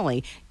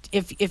family?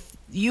 If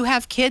you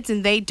have kids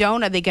and they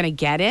don't, are they going to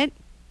get it?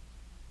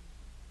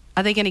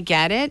 Are they going to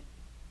get it?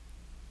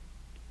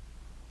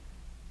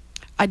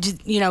 Are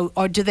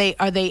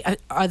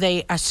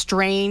they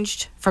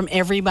estranged from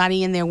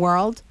everybody in their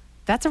world?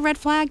 That's a red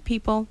flag,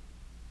 people.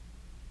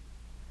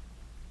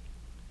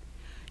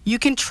 You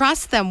can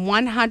trust them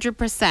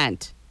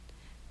 100%.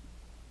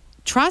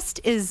 Trust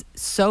is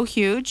so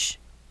huge.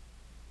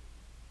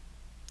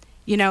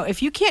 You know,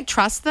 if you can't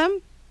trust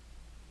them,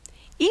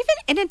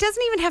 and it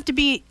doesn't even have to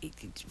be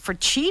for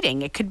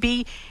cheating. It could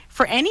be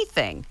for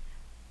anything.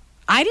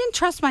 I didn't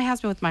trust my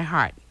husband with my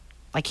heart.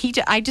 Like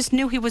I just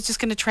knew he was just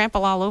going to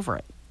trample all over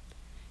it.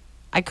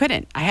 I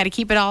couldn't. I had to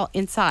keep it all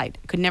inside.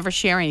 I could never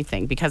share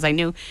anything because I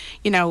knew,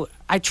 you know,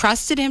 I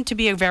trusted him to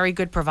be a very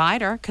good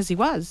provider because he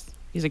was.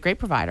 He's a great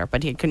provider,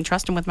 but I couldn't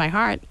trust him with my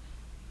heart.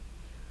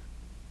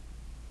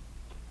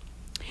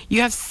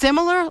 You have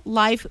similar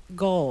life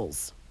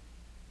goals.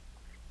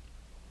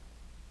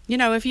 You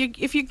know, if you're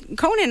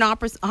going in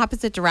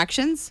opposite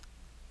directions,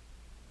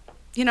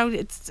 you know,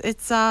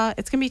 it's gonna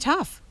be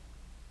tough.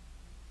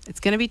 It's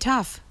gonna be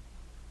tough.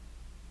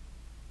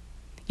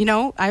 You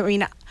know, I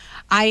mean,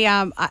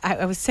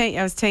 I was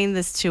saying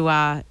this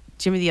to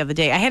Jimmy the other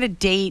day. I had a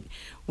date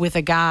with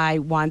a guy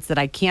once that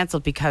I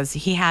canceled because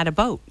he had a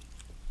boat.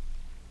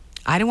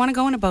 I didn't want to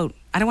go in a boat.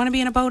 I don't want to be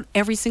in a boat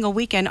every single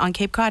weekend on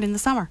Cape Cod in the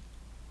summer.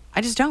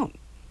 I just don't.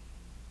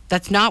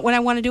 That's not what I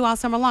want to do all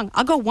summer long.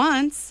 I'll go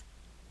once,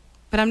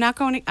 but I'm not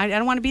going. I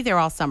don't want to be there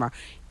all summer.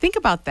 Think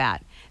about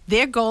that.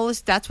 Their goal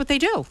is that's what they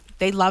do.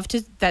 They love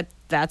to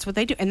that's what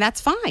they do, and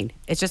that's fine.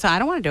 It's just I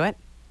don't want to do it.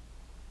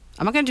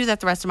 I'm not going to do that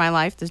the rest of my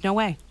life. There's no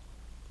way.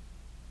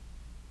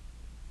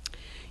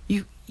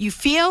 You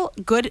feel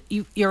good.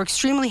 You're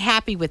extremely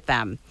happy with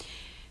them.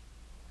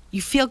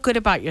 You feel good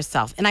about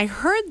yourself. And I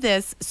heard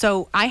this.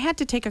 So I had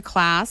to take a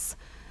class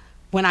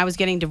when I was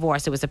getting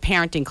divorced. It was a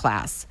parenting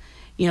class,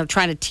 you know,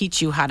 trying to teach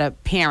you how to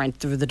parent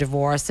through the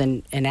divorce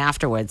and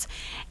afterwards.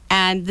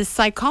 And the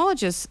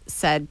psychologist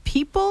said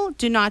people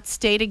do not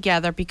stay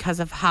together because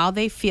of how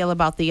they feel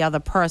about the other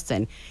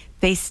person.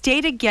 They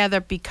stay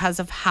together because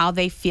of how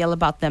they feel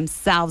about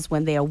themselves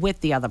when they are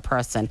with the other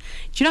person.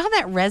 Do you know how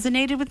that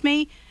resonated with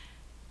me?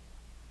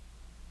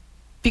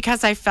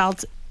 Because I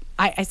felt,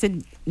 I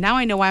said, now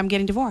I know why I'm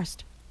getting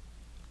divorced.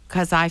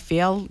 because I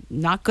feel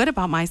not good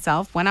about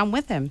myself when I'm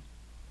with him.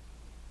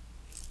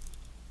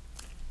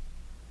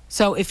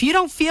 So if you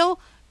don't feel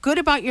good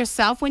about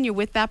yourself when you're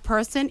with that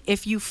person,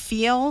 if you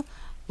feel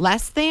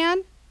less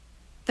than,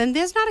 then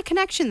there's not a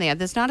connection there.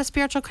 There's not a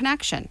spiritual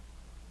connection.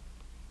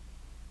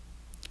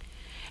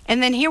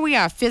 And then here we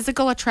are,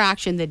 physical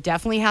attraction. There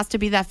definitely has to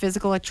be that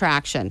physical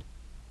attraction.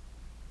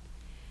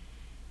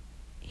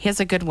 Here's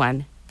a good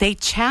one. They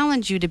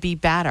challenge you to be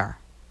better.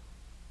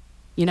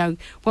 You know,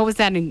 what was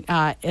that in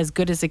As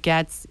Good as It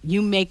Gets?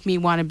 You make me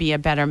want to be a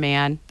better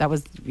man. That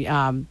was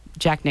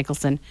Jack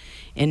Nicholson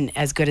in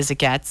As Good as It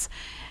Gets.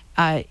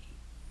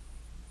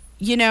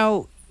 You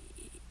know,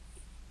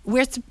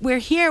 we're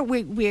here,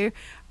 we're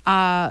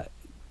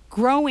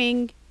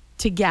growing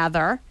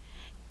together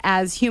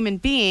as human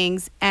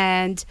beings,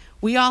 and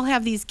we all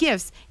have these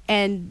gifts.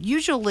 And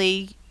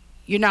usually,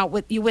 you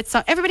with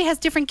some. Everybody has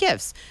different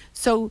gifts,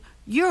 so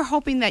you're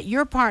hoping that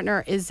your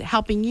partner is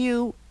helping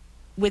you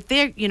with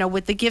their,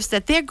 with the gifts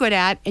that they're good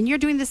at, and you're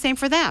doing the same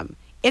for them.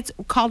 It's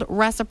called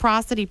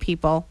reciprocity,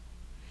 people.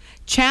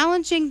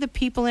 Challenging the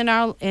people in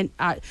our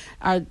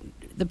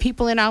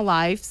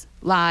lives,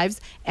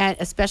 and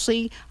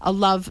especially a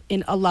love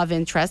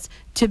interest,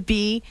 to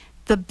be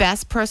the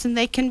best person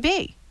they can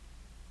be.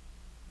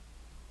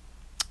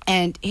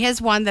 And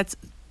here's one that's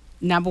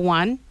number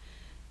one,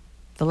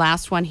 the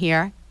last one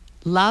here.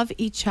 Love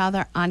each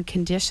other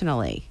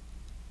unconditionally.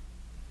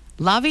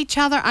 Love each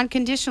other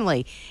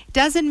unconditionally. It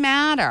doesn't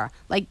matter.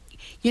 Like,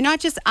 you're not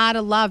just out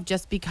of love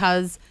just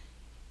because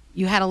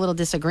you had a little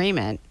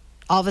disagreement.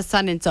 All of a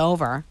sudden it's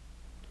over.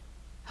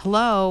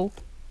 Hello?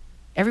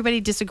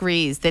 Everybody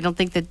disagrees. They don't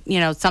think that,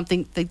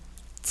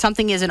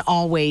 something isn't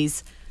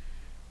always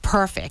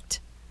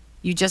perfect.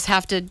 You just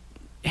have to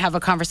have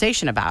a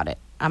conversation about it.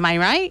 Am I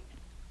right?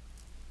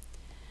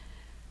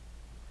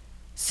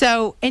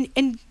 So,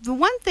 and the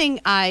one thing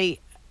I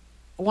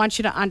want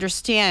you to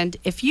understand,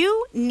 if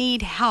you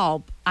need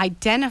help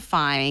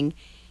identifying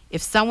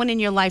if someone in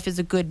your life is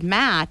a good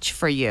match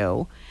for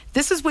you,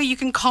 this is where you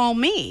can call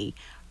me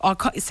or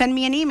send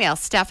me an email,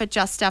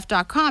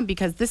 steph@juststeph.com,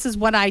 because this is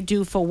what I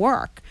do for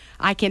work.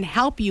 I can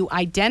help you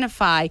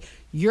identify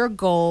your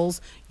goals,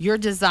 your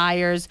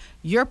desires,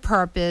 your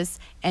purpose,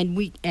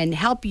 and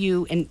help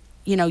you. And,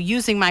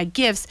 using my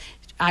gifts,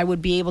 I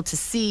would be able to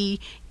see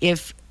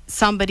if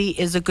somebody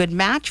is a good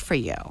match for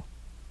you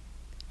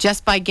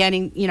just by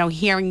getting,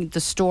 hearing the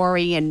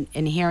story and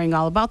hearing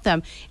all about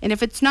them. And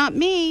if it's not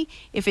me,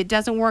 if it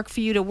doesn't work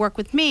for you to work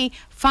with me,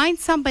 find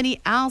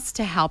somebody else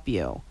to help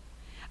you.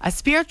 A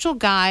spiritual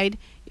guide,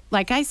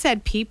 like I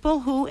said, people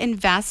who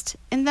invest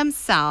in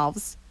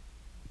themselves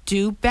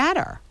do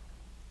better.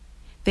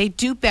 They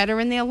do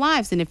better in their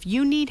lives. And if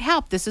you need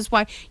help, this is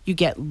why you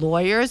get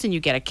lawyers and you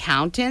get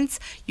accountants.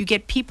 You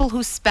get people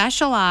who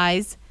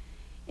specialize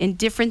in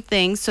different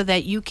things so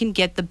that you can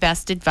get the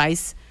best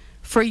advice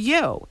for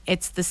you.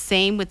 It's the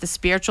same with the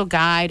spiritual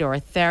guide or a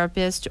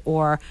therapist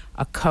or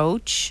a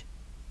coach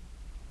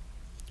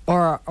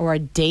or a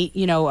date,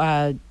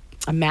 a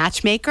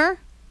matchmaker.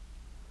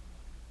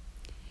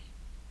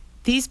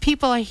 These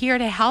people are here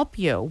to help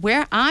you.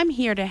 I'm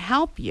here to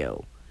help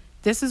you.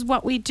 This is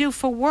what we do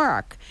for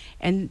work.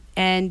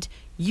 And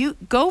you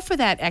go for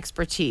that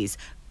expertise.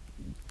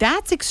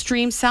 That's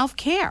extreme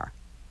self-care.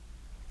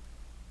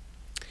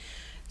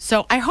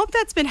 So I hope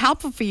that's been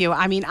helpful for you.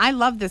 I mean, I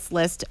love this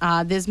list.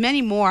 There's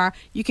many more.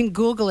 You can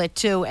Google it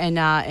too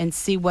and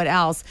see what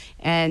else.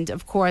 And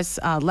of course,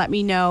 let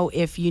me know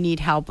if you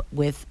need help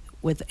with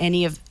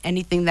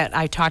anything that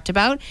I talked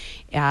about.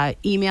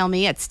 Email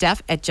me at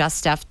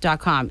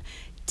steph@juststeph.com.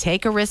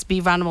 Take a risk, be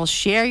vulnerable,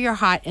 share your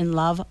heart and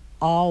love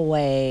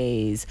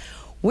always.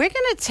 We're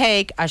going to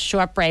take a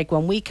short break.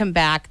 When we come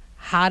back,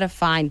 how to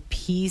find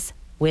peace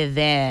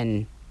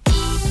within.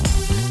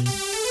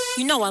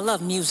 You know I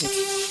love music.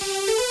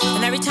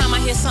 And every time I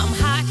hear something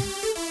hot,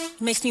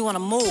 it makes me want to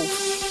move.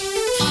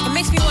 It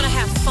makes me want to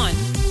have fun.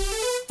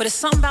 But it's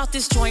something about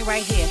this joint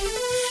right here.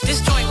 This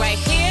joint right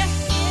here,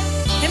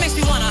 it makes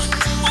me want to...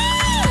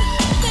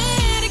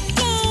 Let it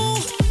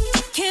go.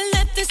 Can't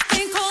let this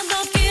thing called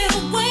love get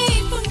away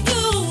from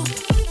you.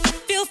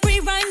 Feel free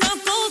right now,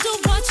 go do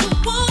what you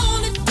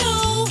want to do.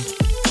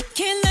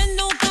 Can't let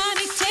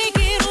nobody take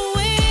it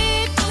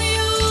away from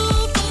you,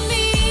 from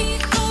me,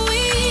 from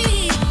we.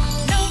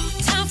 No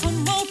time for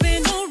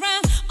moping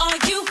around. Are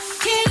you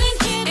kidding?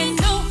 And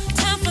no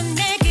time for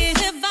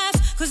negative vibes,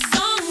 'cause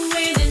I'm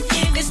waiting.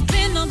 It's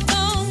been a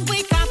long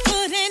week, I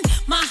put in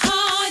my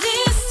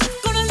hardest.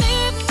 Gonna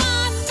live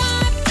my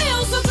life,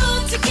 feels so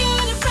good to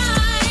get it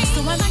right. So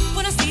I like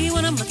what I see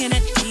when I'm looking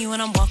at me, when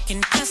I'm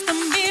walking past the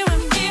mirror.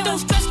 Don't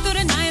stress through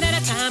the night at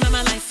a time, and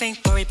my life ain't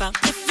worried about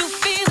if you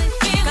feel it.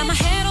 Got my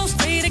head on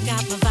straight, I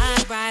got my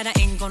vibe right, I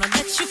ain't gonna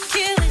let you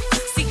kill it.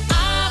 See,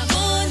 I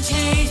wouldn't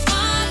change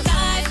my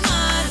life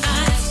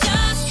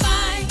just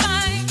by,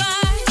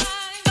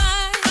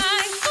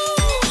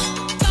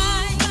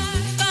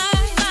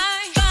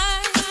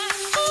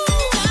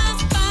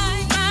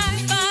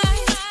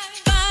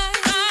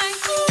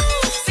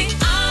 See,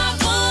 I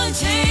wouldn't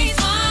change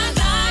my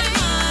life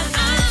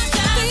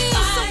just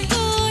by,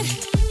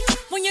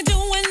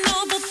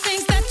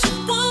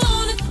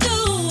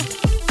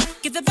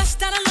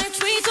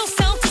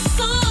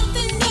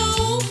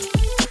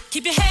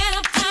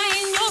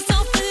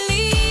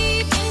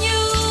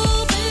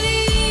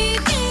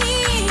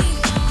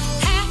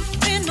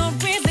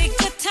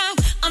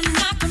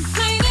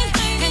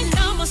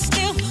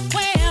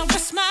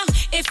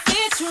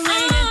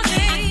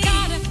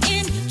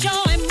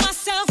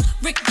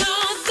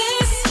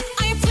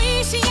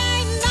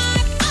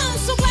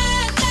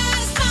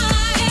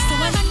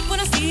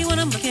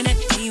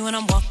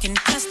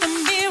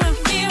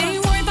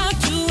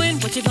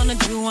 gonna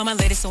do? I'm a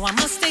lady, so I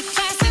must stay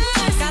classy.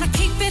 Gotta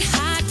keep it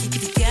hot, keep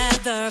it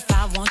together if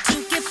I want to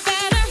get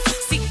better.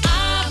 See,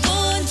 I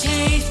won't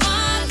change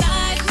my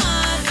life,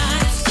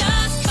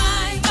 just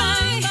fine,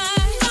 fine,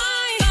 fine,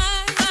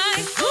 fine,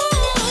 fine.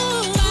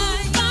 Ooh,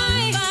 fine,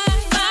 fine, fine,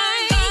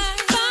 fine,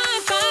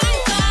 fine, fine,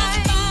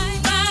 fine, fine,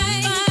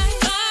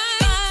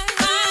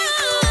 fine.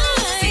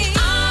 See,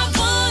 I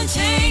won't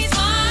change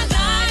my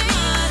life,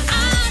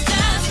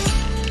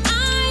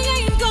 I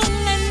ain't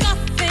gonna let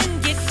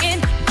nothing get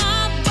in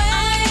my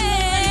way.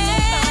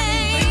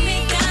 Bring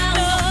me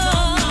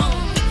down,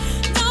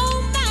 no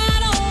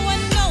matter what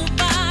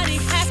nobody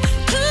has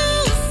to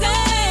say.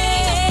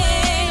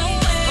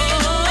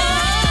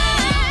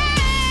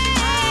 I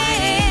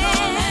ain't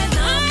gonna let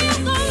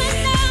nothing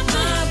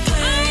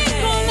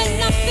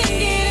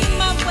get in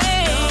my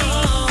way.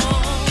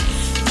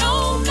 No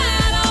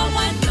matter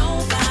what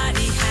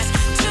nobody has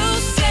to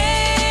say.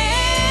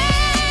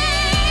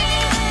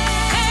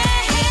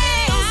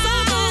 Feels so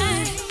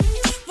good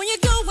when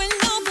you're doing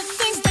all the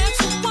things that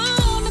you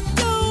wanna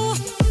do.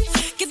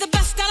 Get the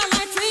best out of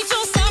life, treat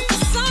yourself to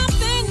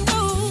something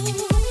new.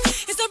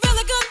 It's a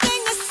really good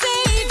thing to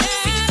say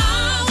that I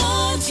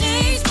won't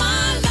change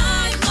my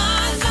life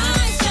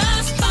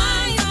just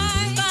fine,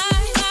 fine, fine, fine,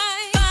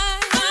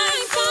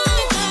 fine,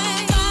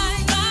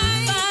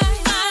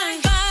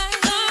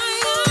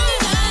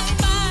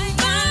 fine, fine,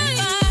 fine,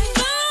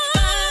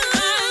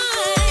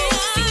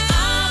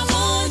 I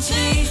won't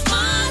change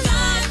my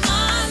life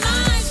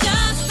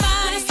just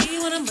fine. See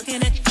when I'm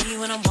looking at me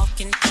when I'm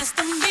walking past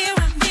the mirror.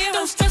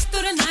 Don't stress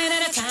through the night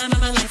at a time,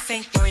 and my life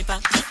ain't worried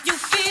about if you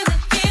feel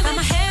it. Got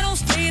my head on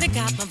straight, I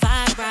got my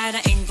vibe right.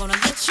 I ain't gonna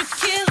let you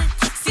kill it.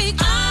 See,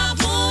 I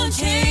won't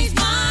change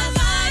my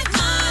life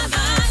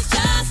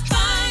just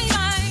fine,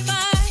 fine,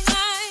 fine,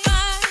 fine, fine,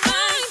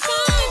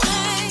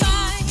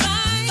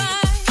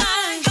 fine,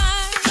 fine, fine, fine,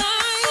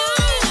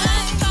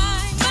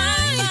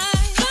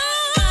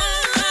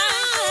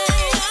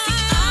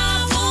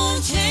 I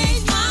won't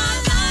change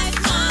my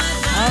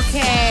life.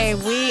 Okay,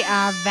 we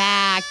are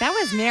back. That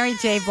was Mary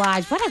J.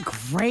 Blige. What a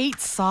great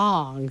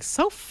song.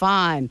 So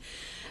fun.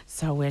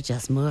 So we're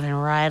just moving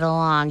right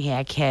along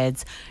here,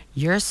 kids.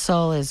 Your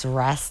soul is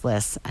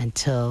restless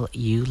until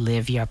you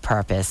live your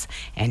purpose.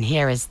 And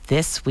here is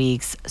this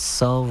week's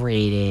soul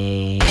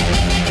reading.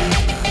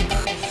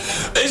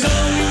 There's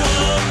only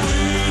one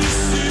way to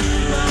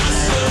soothe my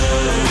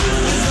soul.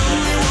 There's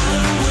only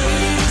one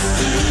way to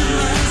soothe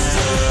my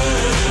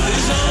soul.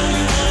 There's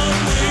only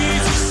one way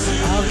to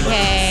soothe.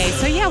 Okay,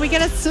 so yeah, we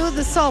got to soothe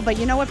the soul. But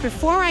you know what?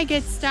 Before I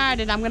get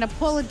started, I'm going to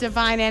pull a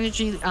Divine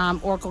Energy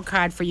Oracle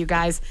card for you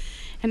guys.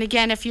 And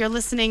again, if you're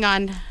listening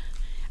out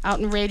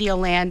in Radio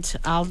Land,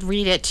 I'll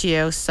read it to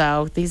you.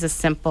 So these are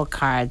simple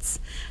cards,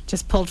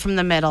 just pulled from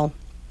the middle.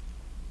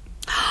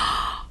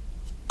 Oh,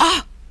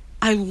 I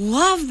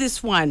love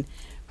this one.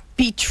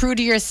 Be true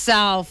to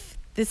yourself.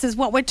 This is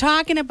what we're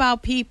talking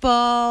about,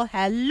 people.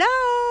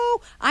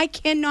 Hello. I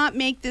cannot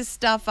make this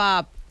stuff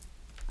up.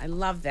 I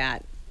love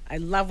that. I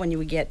love when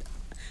you get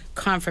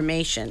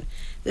confirmation.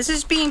 This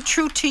is being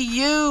true to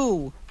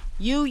you.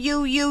 You,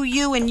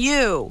 and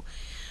you.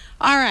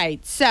 All right,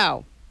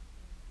 so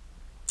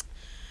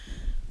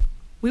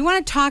we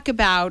want to talk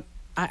about,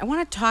 I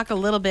want to talk a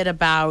little bit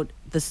about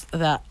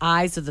the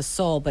eyes of the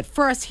soul. But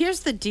first,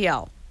 here's the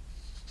deal.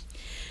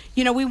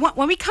 You know,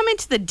 when we come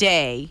into the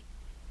day,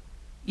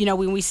 you know,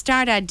 when we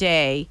start our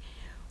day,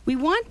 we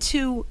want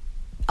to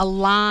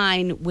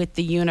align with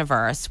the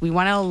universe. We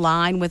want to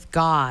align with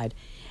God.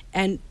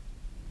 And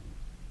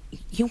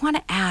you want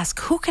to ask,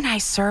 who can I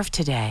serve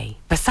today?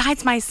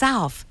 Besides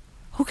myself,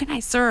 who can I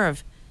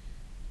serve?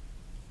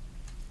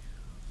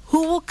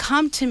 Who will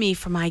come to me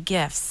for my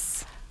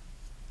gifts?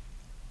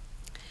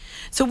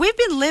 So we've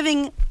been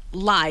living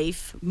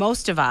life,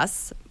 most of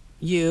us,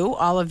 you,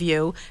 all of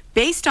you,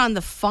 based on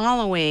the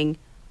following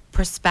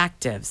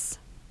perspectives.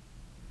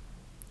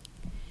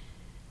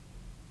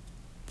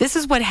 This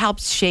is what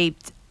helps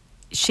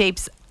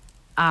shapes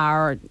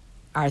our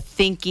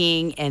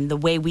thinking and the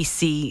way we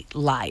see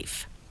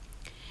life.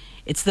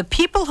 It's the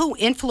people who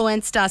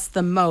influenced us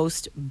the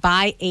most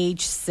by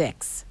age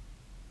 6.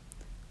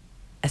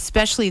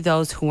 Especially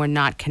those who are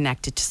not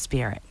connected to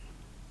spirit.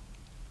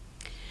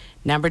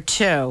 Number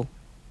 2,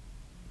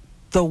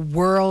 the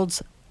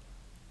world's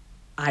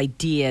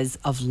ideas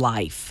of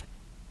life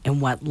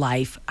and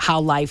how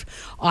life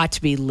ought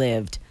to be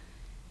lived,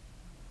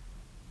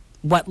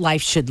 what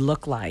life should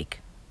look like.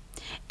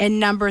 And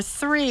number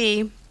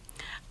 3,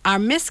 our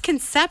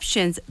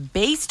misconceptions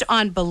based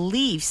on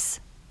beliefs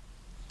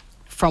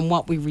from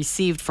what we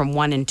received from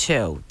 1 and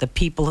 2, the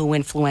people who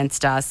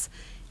influenced us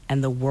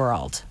and the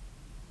world.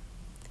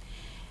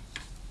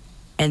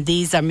 And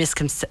these are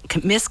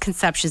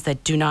misconceptions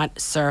that do not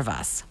serve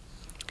us.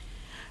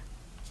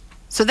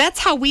 So that's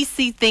how we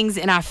see things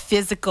in our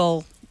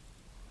physicality,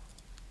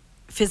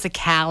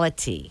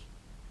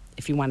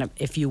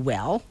 if you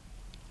will.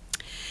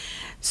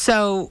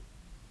 So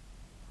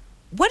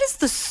what does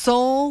the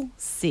soul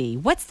see?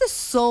 What's the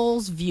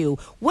soul's view?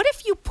 What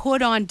if you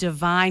put on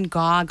divine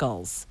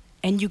goggles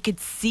and you could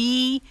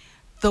see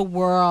the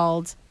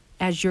world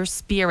as your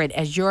spirit,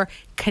 as your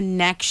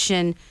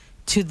connection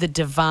to the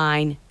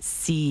divine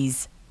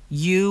sees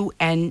you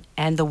and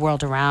the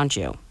world around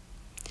you.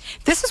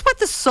 This is what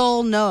the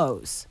soul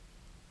knows.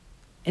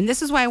 And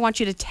this is why I want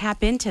you to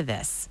tap into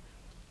this.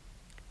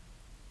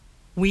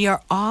 We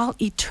are all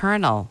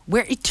eternal.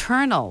 We're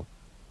eternal.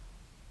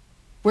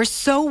 We're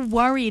so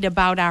worried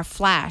about our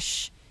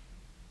flesh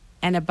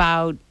and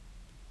about,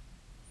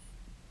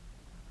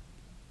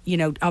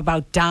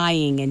 about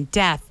dying and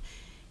death.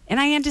 And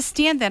I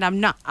understand that.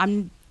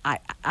 I'm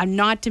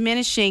not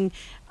diminishing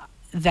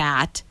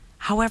that.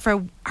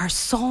 However, our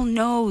soul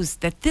knows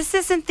that this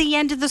isn't the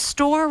end of the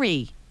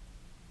story.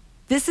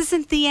 This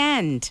isn't the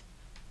end.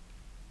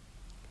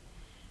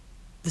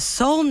 The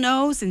soul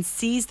knows and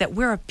sees that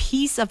we're a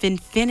piece of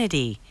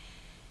infinity.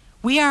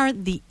 We are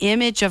the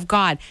image of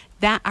God.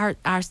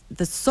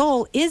 The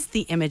soul is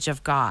the image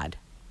of God.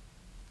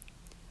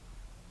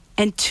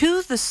 And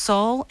to the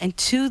soul and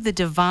to the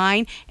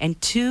divine and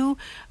to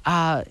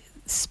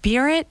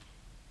spirit,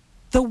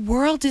 the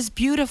world is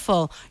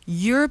beautiful.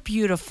 You're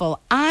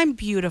beautiful. I'm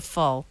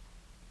beautiful.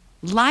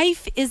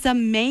 Life is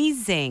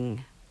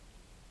amazing.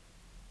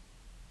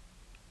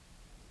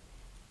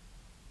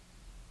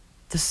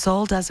 The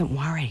soul doesn't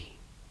worry.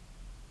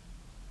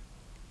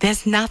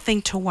 There's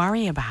nothing to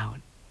worry about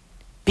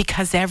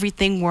because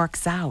everything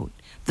works out.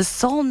 The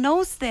soul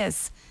knows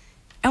this.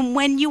 And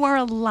when you are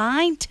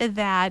aligned to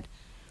that,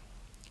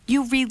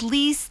 you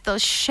release the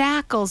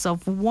shackles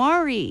of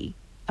worry.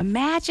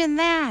 Imagine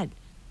that.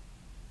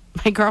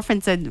 My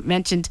girlfriend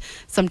mentioned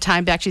some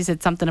time back, she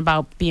said something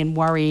about being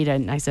worried,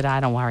 and I said, I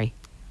don't worry.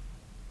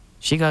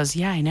 She goes,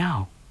 yeah, I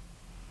know.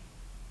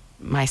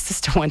 My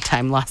sister one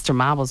time lost her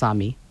marbles on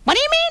me. What do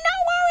you mean,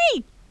 no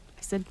worry?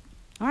 I said,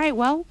 all right,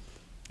 well,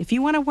 if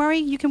you want to worry,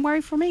 you can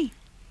worry for me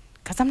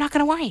because I'm not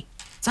going to worry.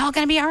 It's all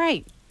going to be all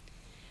right.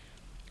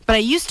 But I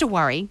used to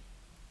worry.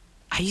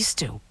 I used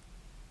to.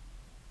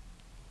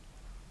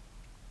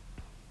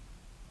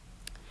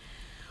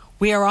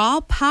 We are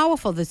all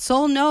powerful. The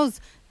soul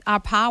knows our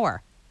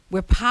power.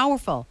 We're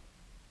powerful.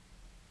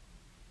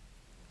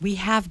 We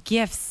have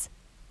gifts.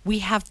 We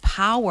have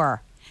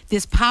power.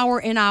 There's power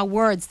in our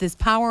words. There's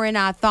power in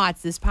our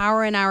thoughts. There's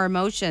power in our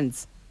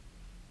emotions,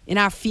 in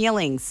our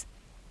feelings.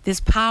 There's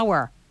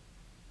power.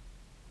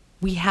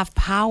 We have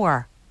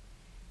power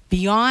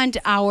beyond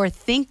our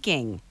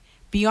thinking,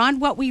 beyond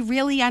what we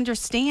really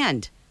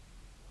understand.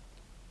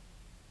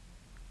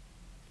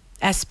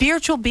 As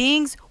spiritual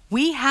beings,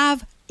 we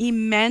have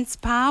immense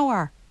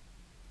power.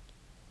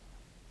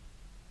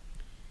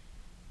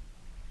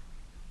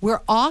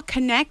 We're all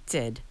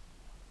connected.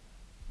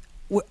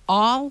 We're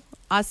all,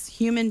 us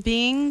human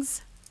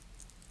beings,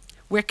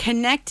 we're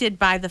connected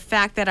by the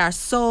fact that our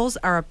souls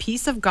are a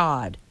piece of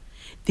God.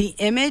 The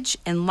image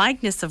and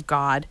likeness of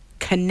God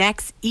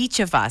connects each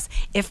of us.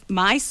 If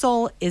my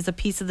soul is a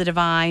piece of the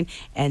divine,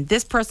 and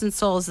this person's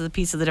soul is a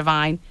piece of the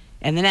divine,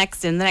 and the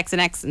next, and the next, and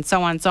the next, and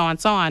so on, so on,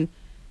 so on,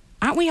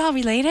 aren't we all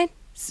related?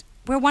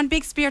 We're one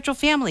big spiritual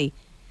family.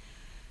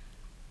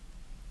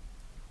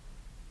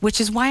 Which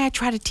is why I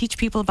try to teach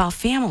people about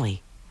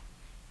family.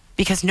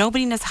 Because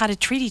nobody knows how to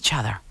treat each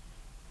other.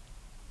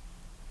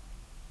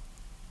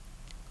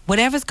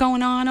 Whatever's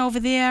going on over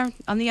there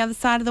on the other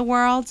side of the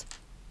world,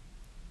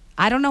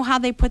 I don't know how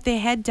they put their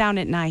head down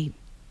at night.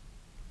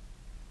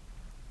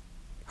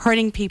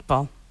 Hurting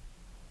people.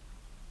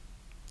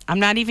 I'm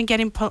not even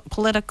getting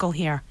political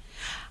here.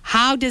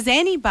 How does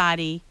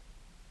anybody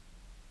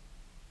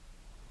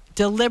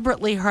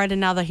deliberately hurt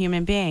another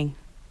human being?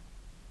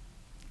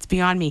 It's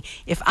beyond me.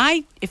 If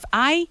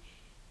I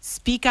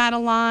speak out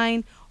of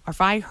line, or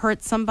if I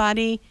hurt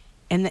somebody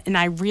and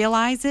I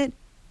realize it,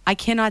 I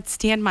cannot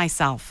stand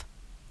myself.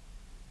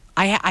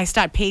 I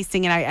start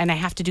pacing and I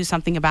have to do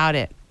something about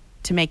it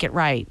to make it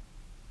right.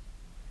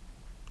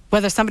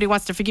 Whether somebody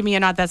wants to forgive me or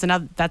not, that's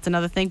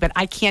another thing, but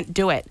I can't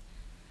do it.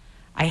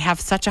 I have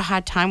such a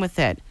hard time with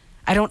it.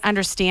 I don't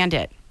understand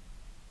it.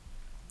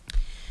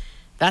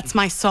 That's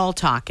my soul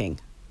talking,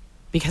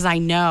 because I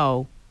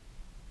know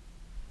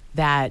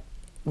that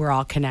we're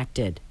all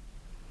connected.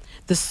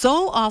 The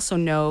soul also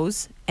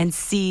knows and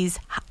sees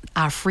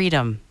our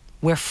freedom.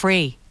 We're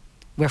free.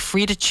 We're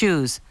free to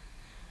choose,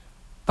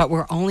 but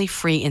we're only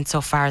free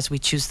insofar as we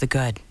choose the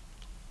good.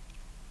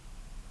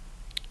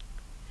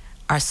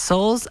 Our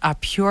souls are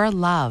pure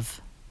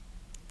love.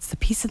 It's the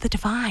piece of the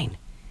divine.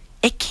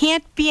 It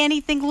can't be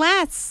anything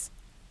less.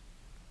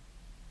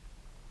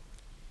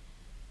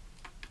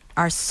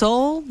 Our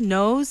soul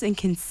knows and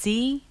can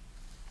see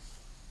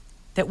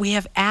that we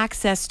have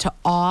access to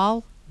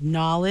all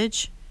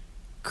knowledge,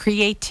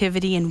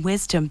 creativity, and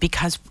wisdom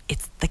because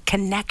it's the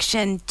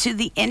connection to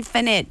the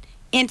infinite,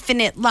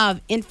 infinite love,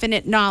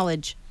 infinite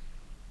knowledge.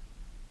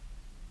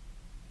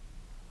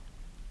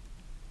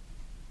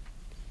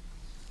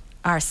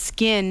 Our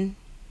skin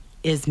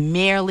is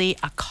merely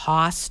a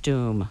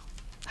costume.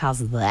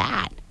 How's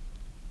that?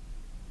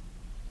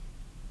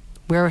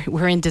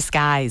 We're in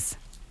disguise.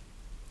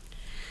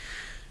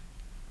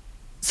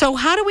 So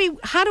how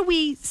do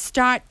we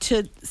start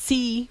to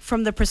see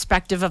from the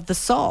perspective of the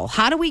soul?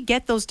 How do we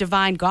get those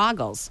divine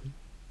goggles?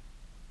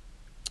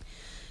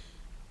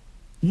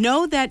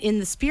 Know that in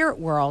the spirit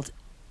world,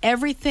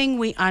 everything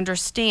we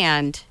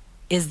understand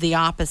is the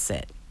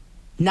opposite.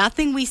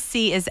 Nothing we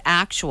see is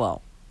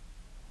actual.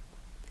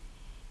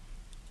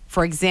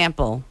 For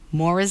example,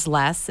 more is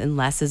less and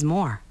less is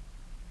more.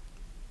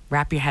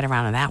 Wrap your head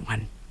around that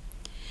one.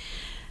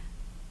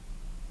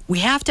 We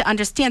have to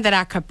understand that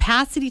our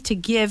capacity to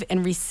give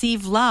and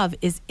receive love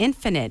is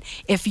infinite.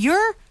 If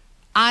you're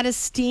out of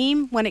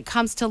steam when it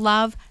comes to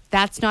love,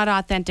 that's not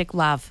authentic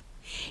love.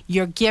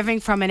 You're giving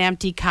from an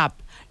empty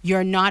cup.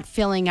 You're not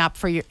filling up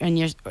for with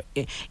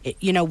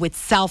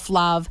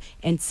self-love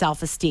and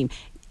self-esteem.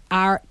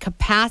 Our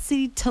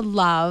capacity to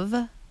love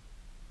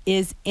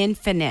is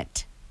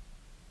infinite.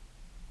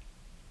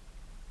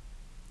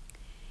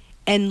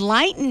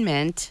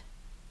 Enlightenment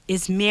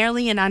is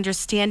merely an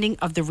understanding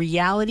of the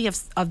reality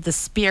of the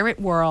spirit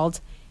world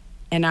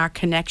and our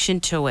connection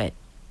to it.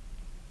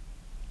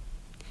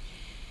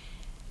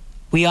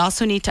 We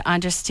also need to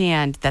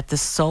understand that the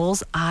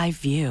soul's eye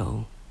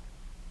view,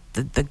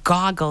 the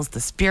goggles, the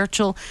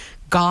spiritual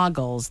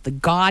goggles, the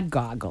God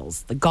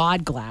glasses,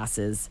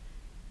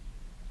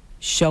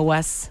 show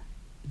us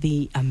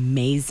the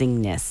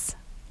amazingness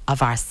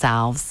of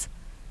ourselves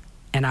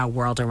and our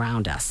world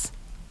around us.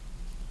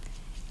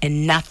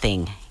 And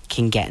nothing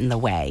can get in the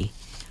way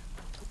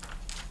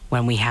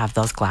when we have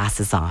those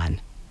glasses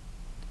on.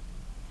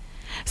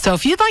 So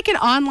if you'd like an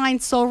online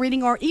soul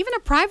reading or even a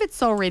private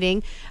soul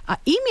reading,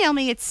 email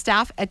me at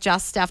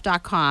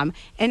steph@juststeph.com.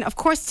 And of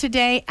course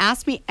today,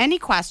 ask me any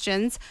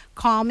questions.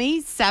 Call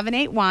me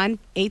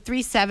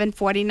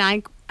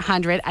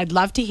 781-837-4900. I'd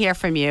love to hear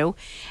from you.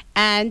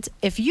 And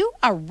if you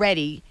are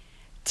ready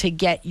to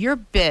get your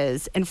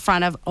biz in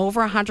front of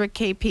over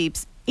 100K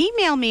peeps,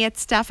 email me at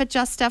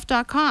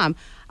steph@juststeph.com.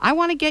 I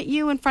want to get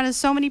you in front of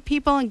so many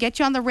people and get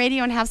you on the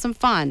radio and have some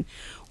fun.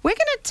 We're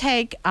going to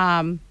take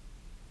a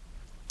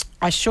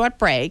short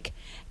break,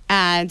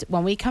 and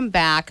when we come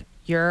back,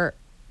 your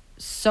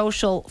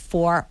social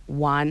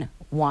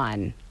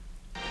 411.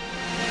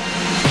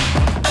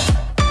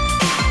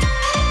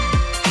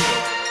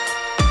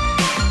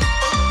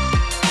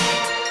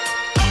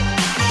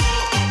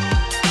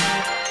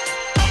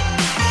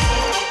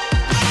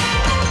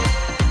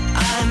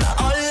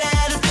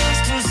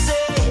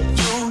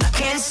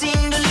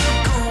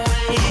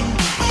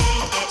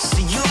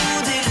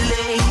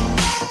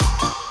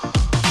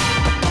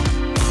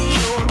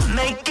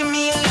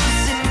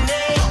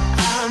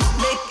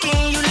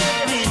 Making you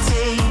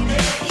levitate.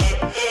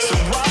 So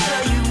what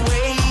are you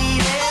waiting?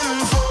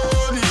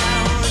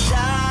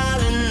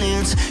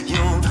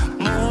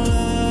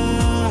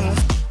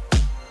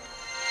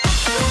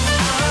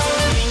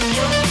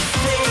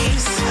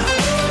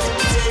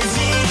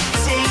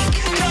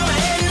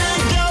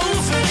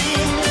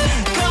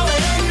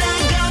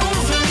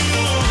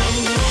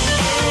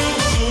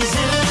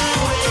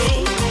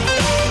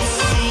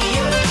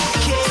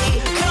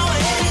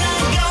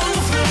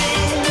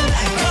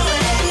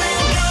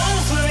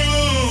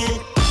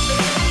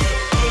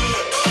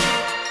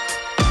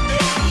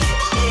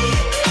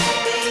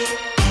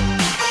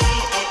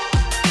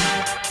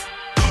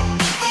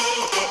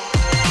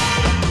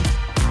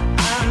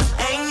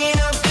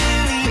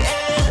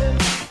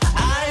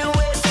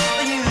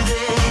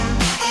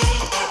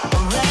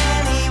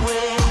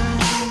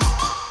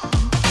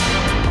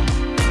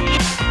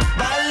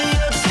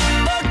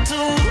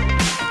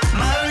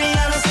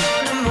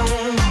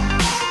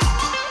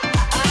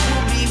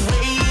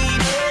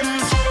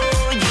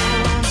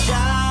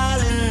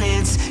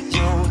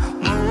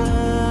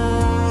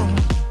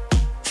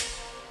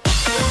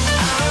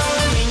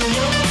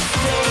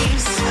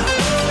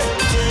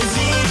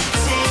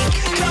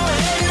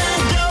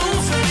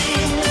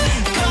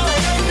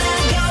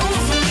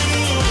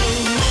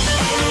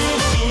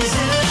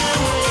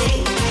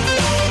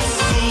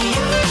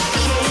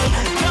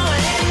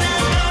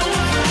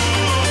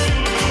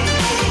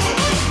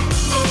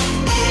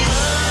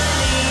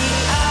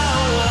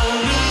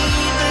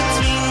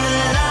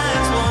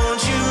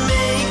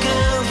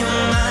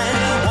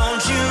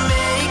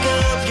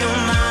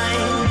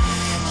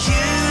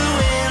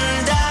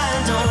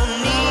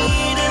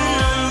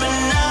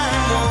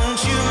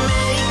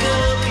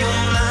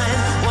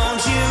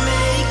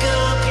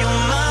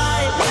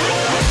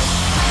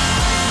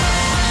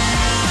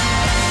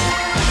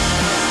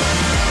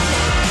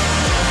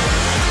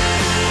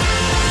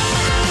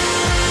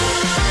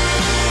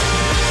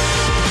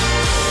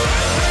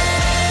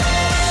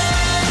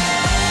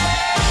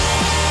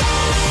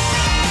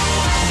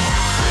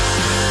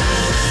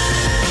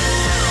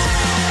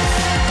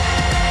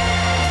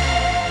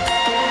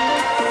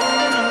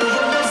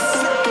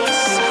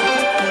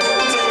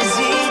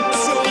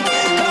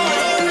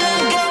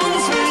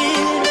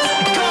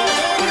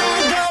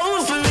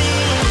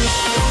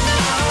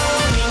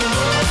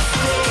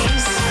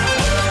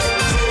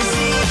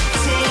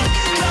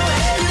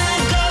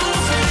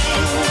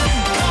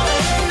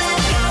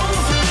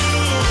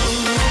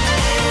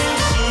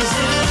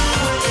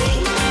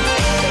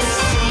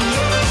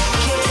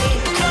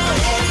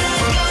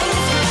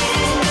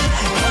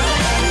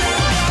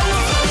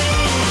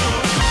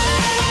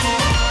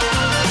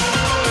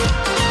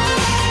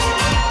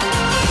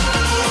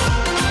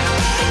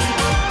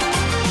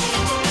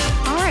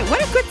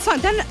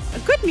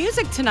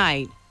 music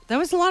tonight. That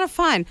was a lot of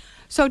fun.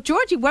 So,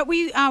 Georgie, what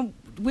we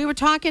were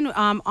talking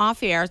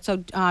off air. So,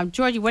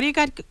 Georgie, what do you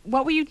got?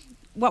 What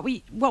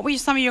were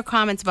some of your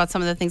comments about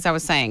some of the things I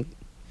was saying?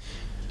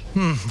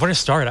 Where to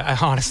start?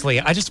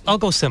 I'll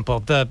go simple.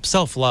 The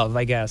self-love,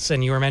 I guess.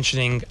 And you were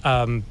mentioning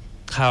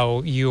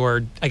how you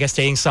were, I guess,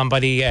 dating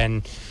somebody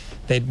and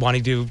they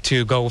wanted you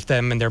to go with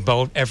them in their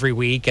boat every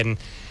week. And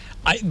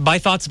my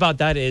thoughts about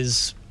that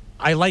is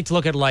I like to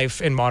look at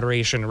life in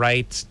moderation,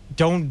 right?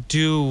 Don't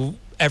do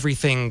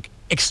everything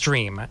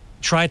extreme.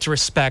 Try to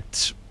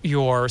respect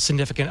your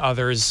significant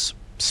other's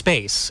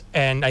space.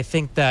 And I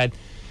think that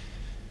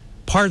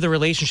part of the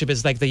relationship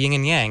is like the yin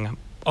and yang.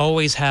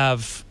 Always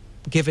have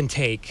give and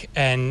take,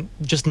 and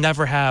just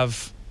never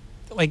have,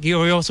 like you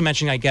were also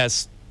mentioning, I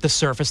guess, the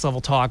surface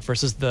level talk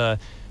versus the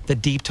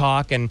deep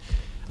talk. And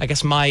I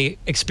guess my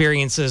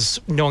experiences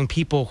knowing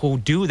people who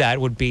do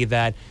that would be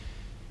that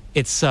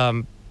it's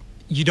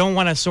you don't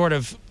want to sort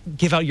of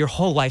give out your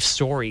whole life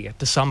story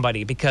to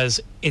somebody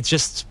because it's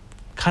just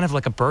kind of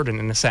like a burden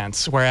in a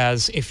sense.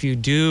 Whereas if you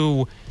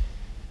do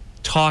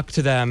talk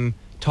to them,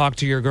 talk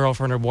to your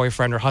girlfriend or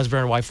boyfriend or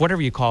husband or wife,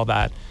 whatever you call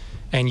that,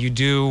 and you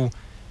do,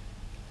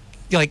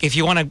 like, if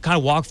you want to kind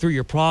of walk through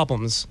your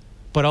problems,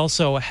 but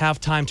also have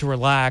time to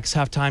relax,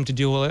 have time to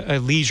do a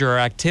leisure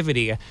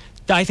activity,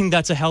 I think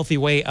that's a healthy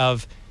way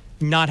of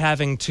not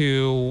having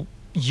to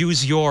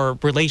use your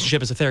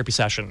relationship as a therapy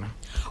session.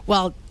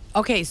 Well,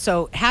 okay,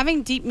 so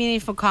having deep,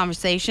 meaningful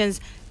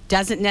conversations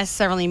doesn't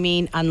necessarily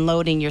mean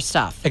unloading your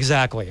stuff.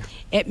 Exactly.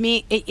 It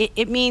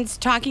means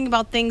talking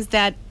about things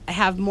that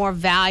have more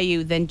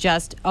value than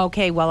just,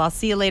 okay, well, I'll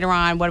see you later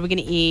on. What are we going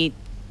to eat?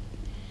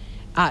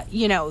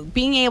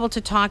 Being able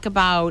to talk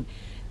about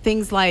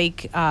things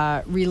like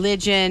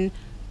religion,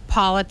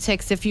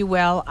 politics, if you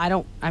will.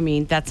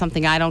 That's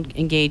something I don't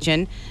engage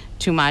in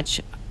too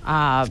much.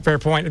 Fair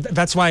point.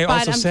 That's why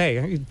I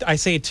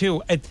say it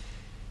too.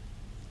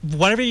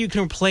 Whatever you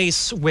can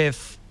replace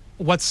with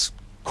what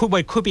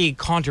could be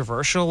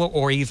controversial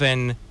or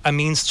even a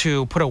means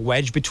to put a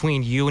wedge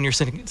between you and your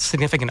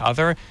significant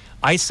other,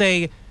 I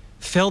say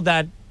fill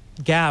that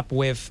gap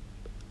with,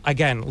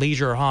 again,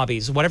 leisure or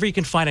hobbies. Whatever you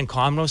can find in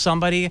common with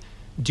somebody,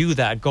 do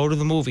that. Go to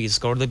the movies,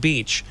 go to the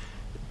beach.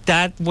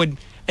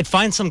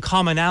 Find some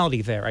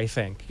commonality there, I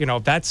think.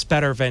 That's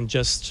better than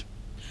just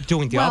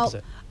doing the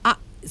opposite.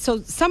 So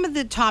some of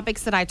the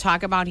topics that I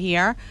talk about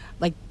here,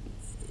 like,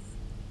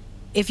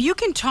 if you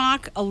can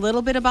talk a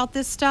little bit about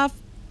this stuff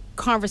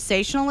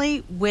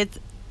conversationally with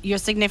your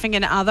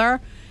significant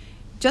other,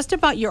 just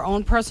about your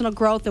own personal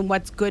growth and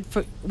what's good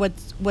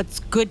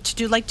to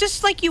do, like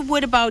just like you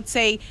would about,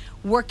 say,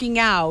 working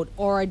out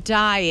or a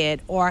diet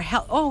or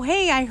oh,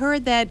 hey, I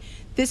heard that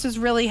this is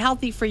really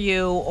healthy for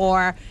you,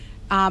 or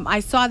I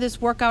saw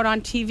this workout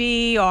on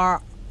TV,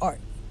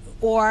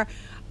 or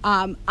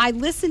I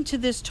listened to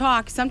this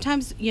talk.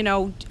 Sometimes,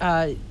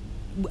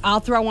 I'll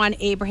throw on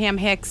Abraham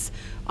Hicks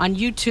on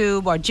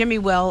YouTube, or Jimmy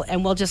will,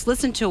 and we'll just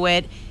listen to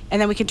it, and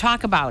then we can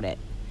talk about it.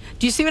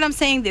 Do you see what I'm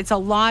saying? It's a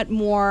lot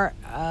more,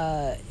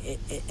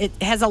 it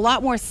has a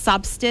lot more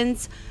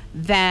substance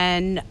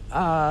than,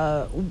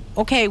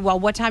 okay, well,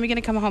 what time are you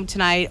going to come home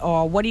tonight?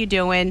 Or what are you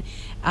doing?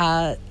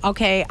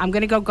 Okay, I'm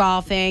going to go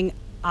golfing.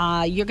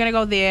 You're going to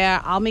go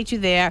there. I'll meet you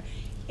there.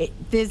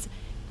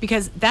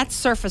 Because that's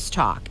surface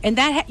talk, and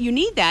that you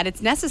need that.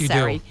 It's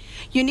necessary.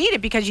 You need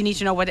it because you need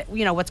to know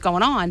what's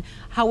going on.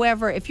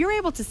 However, if you're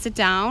able to sit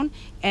down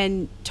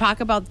and talk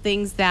about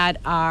things that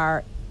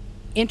are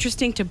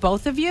interesting to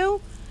both of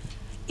you,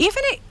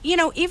 even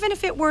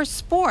if it were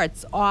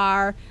sports,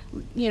 or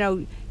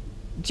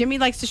Jimmy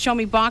likes to show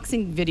me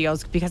boxing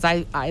videos because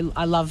I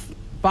love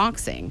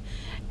boxing,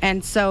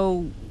 and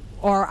so,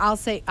 or I'll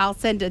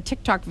send a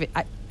TikTok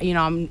video.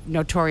 I'm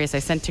notorious. I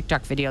send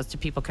TikTok videos to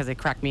people because they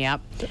crack me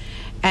up.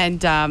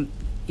 And,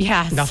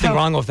 Nothing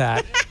wrong with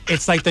that.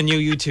 It's like the new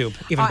YouTube,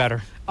 even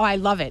better. Oh, I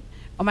love it.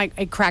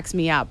 It cracks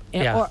me up.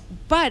 Yeah.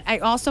 But I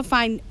also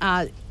find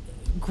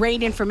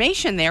great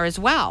information there as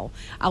well.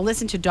 I'll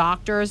listen to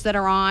doctors that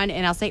are on,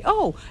 and I'll say,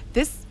 oh,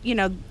 this,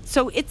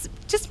 so it's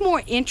just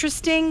more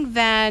interesting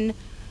than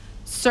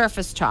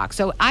surface talk.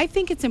 So I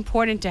think it's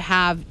important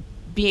to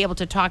be able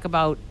to talk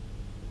about,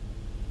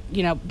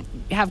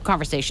 have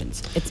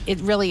conversations. It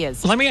really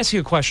is. Let me ask you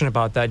a question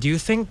about that. Do you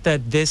think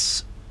that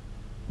this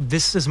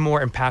is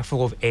more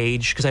impactful of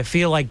age? Because I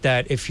feel like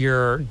that if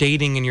you're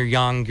dating and you're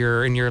young,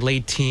 you're in your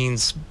late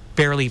teens,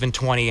 barely even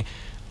 20.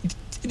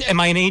 Am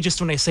I an ageist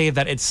when I say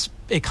that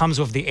it comes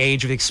with the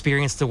age, the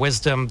experience, the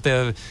wisdom,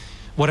 the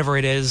whatever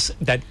it is,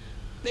 that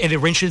it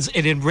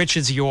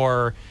enriches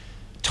your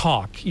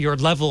talk, your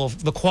level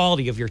of the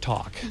quality of your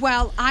talk?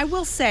 Well, I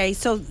will say,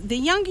 so the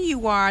younger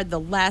you are, the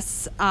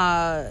less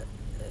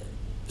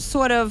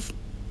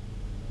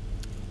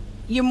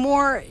you're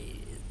more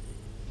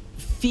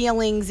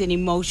feelings and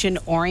emotion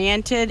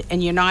oriented,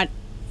 and you're not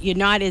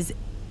as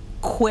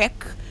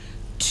quick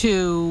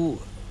to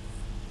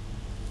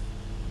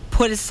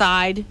put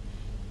aside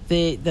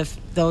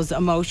those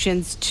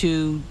emotions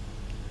to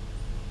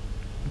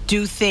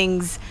do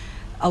things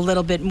a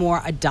little bit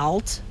more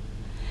adult.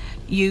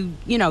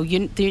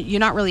 you're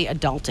not really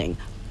adulting.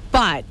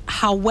 But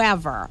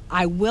however,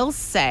 I will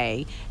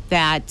say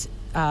that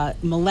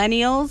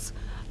millennials,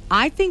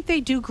 I think they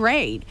do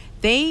great.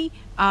 They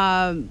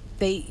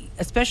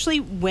especially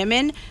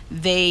women,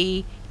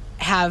 they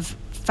have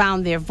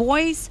found their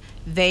voice.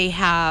 They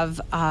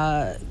have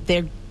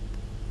their,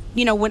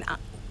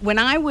 when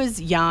I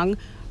was young,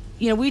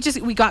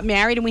 we got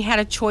married and we had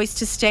a choice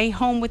to stay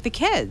home with the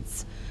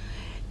kids.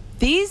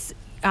 These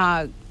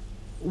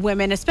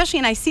women, especially,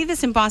 and I see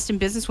this in Boston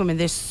businesswomen,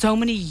 there's so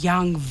many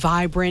young,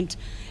 vibrant,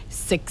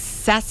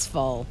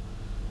 successful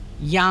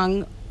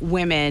young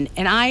women,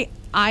 and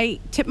I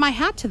tip my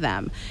hat to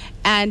them.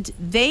 And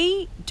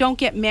they don't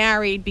get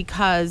married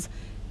because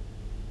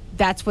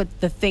that's what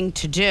the thing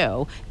to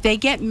do. They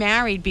get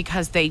married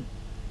because they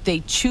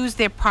choose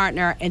their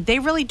partner, and they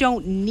really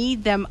don't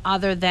need them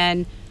other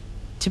than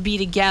to be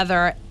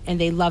together,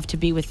 and they love to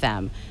be with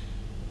them.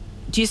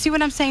 Do you see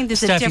what I'm saying? There's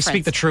Steph, a difference. you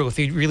speak the truth.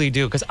 You really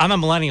do. Because I'm a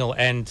millennial,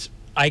 and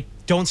I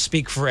don't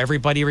speak for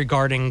everybody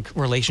regarding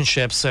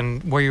relationships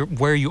and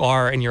where you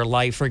are in your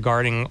life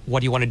regarding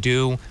what you want to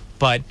do.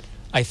 But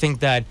I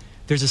think that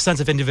there's a sense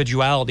of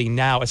individuality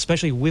now,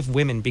 especially with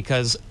women,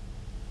 because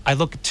I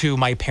look to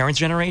my parents'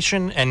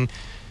 generation, and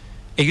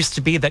it used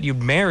to be that you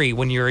marry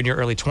when you're in your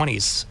early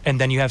 20s, and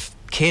then you have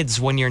kids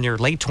when you're in your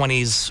late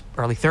 20s,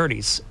 early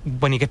 30s,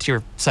 when you get to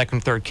your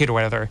second, third kid or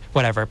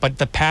whatever. But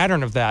the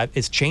pattern of that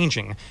is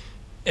changing.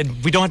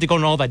 And we don't have to go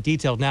into all that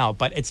detail now,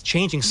 but it's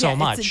changing so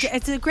much.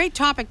 It's a great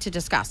topic to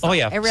discuss. Oh,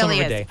 yeah. It really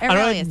is. Day. I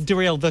don't want to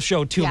derail the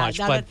show too much,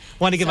 but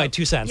want to give my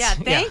 2 cents. Yeah,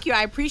 thank you.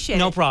 I appreciate it.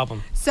 No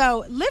problem.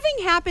 So living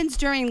happens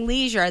during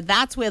leisure.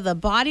 That's where the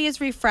body is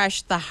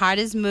refreshed, the heart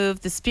is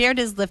moved, the spirit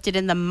is lifted,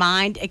 and the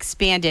mind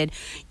expanded.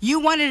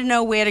 You wanted to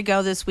know where to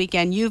go this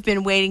weekend. You've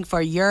been waiting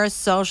for your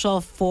social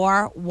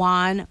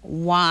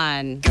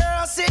 411.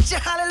 Girl, sit your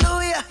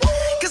hallelujah,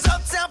 because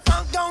Uptown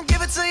Funk don't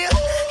give it to you.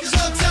 Because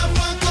Uptown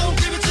Funk don't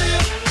give it to you.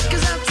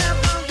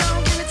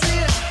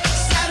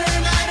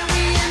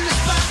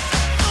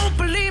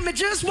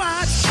 Just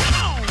watch.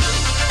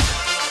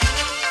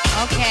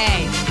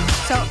 Okay.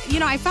 So,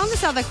 I found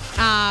this other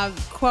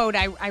quote.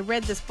 I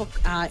read this book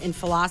in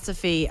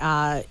philosophy,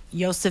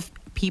 Joseph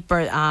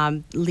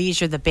Pieper,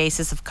 Leisure, the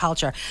Basis of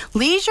Culture.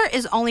 Leisure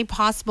is only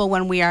possible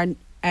when we are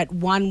at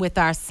one with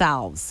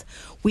ourselves.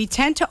 We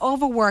tend to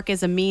overwork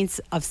as a means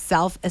of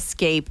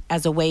self-escape,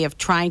 as a way of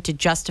trying to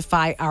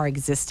justify our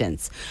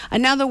existence.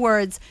 In other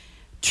words,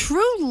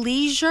 true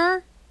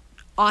leisure,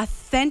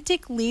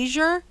 authentic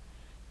leisure,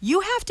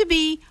 you have to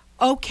be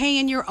okay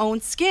in your own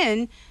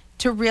skin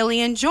to really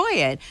enjoy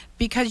it,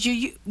 because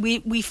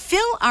we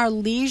fill our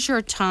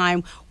leisure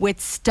time with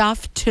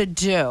stuff to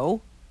do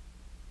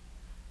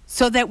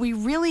so that we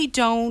really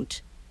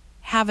don't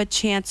have a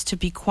chance to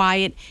be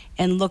quiet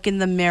and look in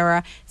the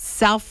mirror,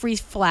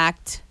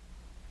 self-reflect,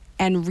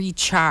 and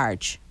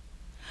recharge.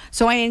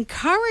 So I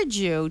encourage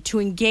you to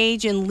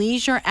engage in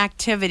leisure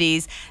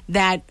activities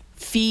that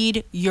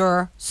feed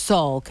your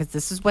soul, because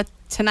this is what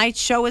tonight's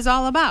show is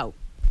all about.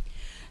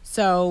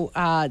 So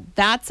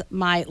that's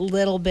my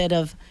little bit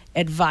of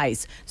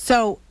advice.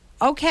 So,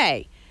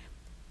 okay,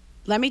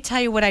 let me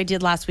tell you what I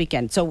did last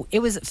weekend. So it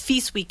was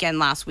feast weekend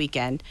last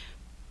weekend.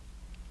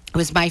 It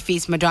was my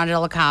feast, Madonna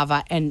della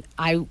Cava, and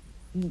I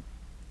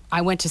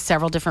went to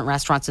several different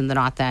restaurants in the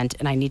North End,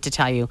 and I need to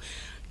tell you,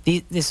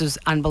 this was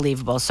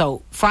unbelievable.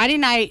 So Friday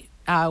night,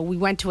 we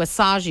went to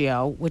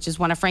Assaggio, which is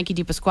one of Frankie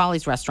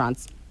DiPasquale's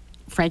restaurants.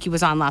 Frankie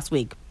was on last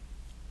week.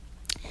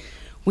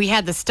 We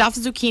had the stuffed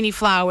zucchini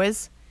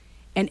flowers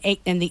and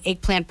the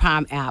eggplant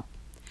parm app.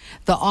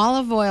 The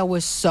olive oil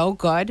was so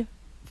good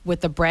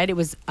with the bread. It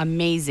was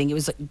amazing. It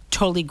was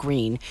totally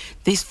green.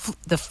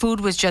 The food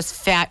was just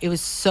fat. It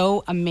was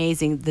so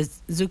amazing. The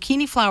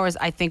zucchini flowers,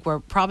 I think, were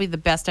probably the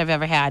best I've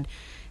ever had.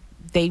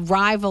 They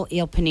rival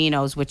Il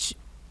Panino's, which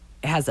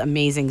has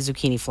amazing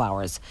zucchini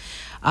flowers.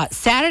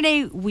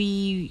 Saturday,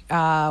 we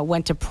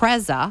went to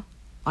Preza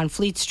on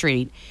Fleet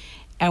Street,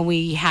 and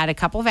we had a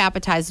couple of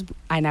appetizers,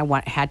 and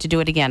I had to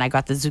do it again. I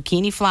got the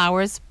zucchini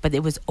flowers, but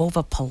it was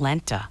over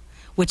polenta,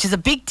 which is a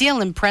big deal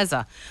in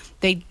Preza.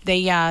 They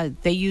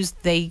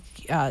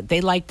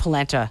like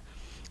polenta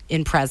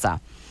in Preza,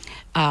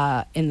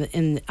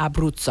 in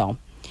Abruzzo.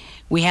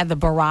 We had the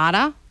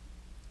burrata,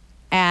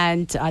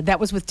 and that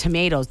was with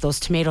tomatoes. Those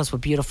tomatoes were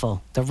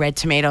beautiful, the red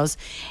tomatoes,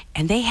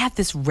 and they had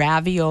this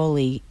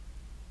ravioli.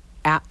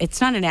 It's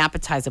not an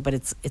appetizer, but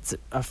it's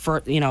a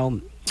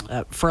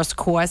first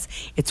course.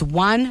 It's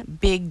one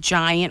big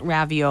giant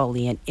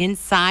ravioli, and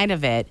inside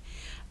of it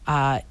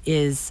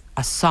is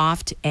a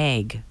soft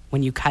egg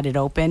when you cut it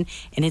open,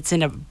 and it's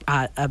in a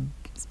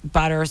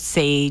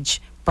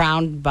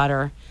brown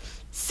butter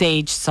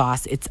sage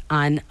sauce. It's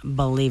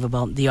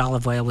unbelievable. The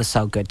olive oil was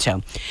so good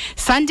too.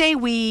 Sunday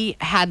we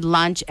had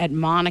lunch at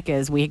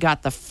Monica's. We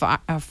got the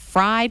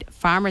fried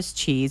farmer's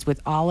cheese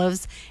with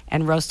olives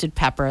and roasted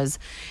peppers.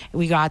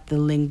 We got the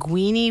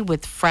linguine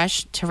with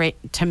fresh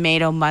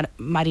tomato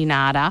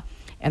marinara,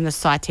 and the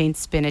sauteed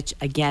spinach.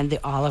 Again, the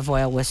olive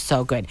oil was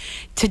so good.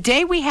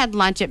 Today we had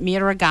lunch at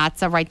Mia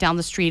Ragazza right down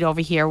the street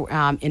over here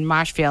in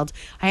Marshfield.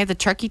 I had the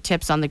turkey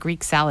tips on the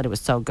Greek salad. It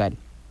was so good.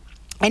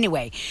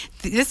 Anyway,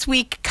 this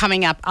week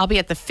coming up, I'll be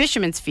at the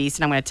Fisherman's Feast,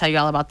 and I'm going to tell you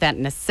all about that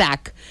in a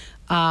sec.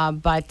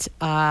 But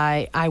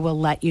I will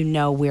let you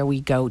know where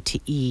we go to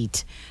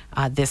eat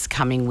this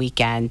coming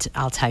weekend.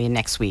 I'll tell you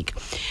next week.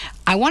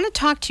 I want to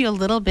talk to you a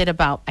little bit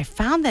about, I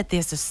found that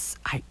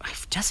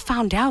I've just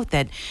found out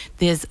that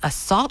there's a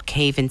salt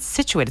cave in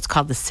Scituate. It's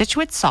called the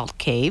Scituate Salt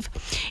Cave.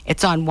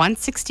 It's on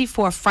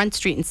 164 Front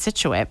Street in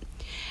Scituate.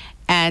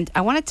 And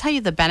I want to tell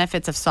you the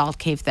benefits of salt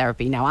cave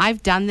therapy. Now,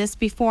 I've done this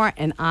before,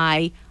 and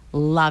I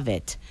love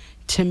it.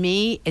 To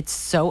me, it's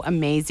so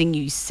amazing.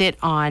 You sit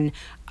on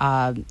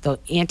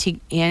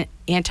the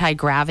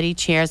anti-gravity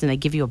chairs, and they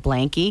give you a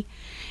blankie,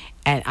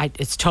 and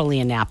it's totally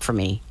a nap for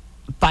me.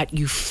 But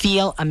you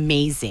feel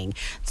amazing.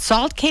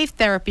 Salt cave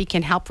therapy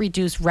can help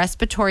reduce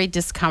respiratory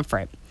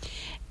discomfort.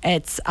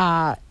 It's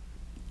all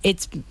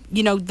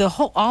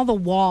the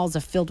walls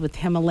are filled with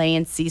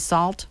Himalayan sea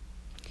salt,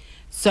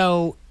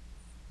 so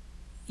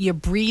you're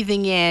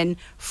breathing in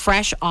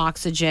fresh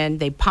oxygen.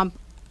 They pump,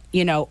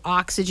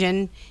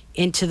 oxygen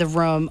into the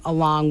room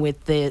along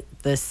with the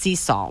sea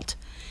salt.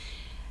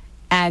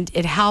 And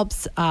it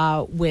helps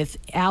with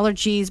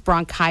allergies,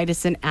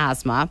 bronchitis, and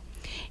asthma.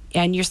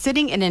 And you're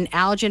sitting in an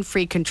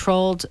allergen-free,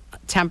 controlled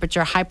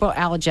temperature,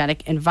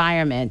 hypoallergenic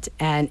environment,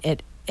 and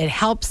it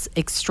helps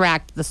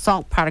extract the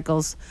salt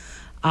particles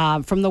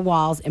from the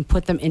walls and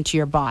put them into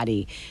your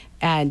body.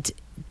 And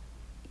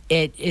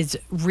it is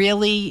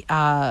really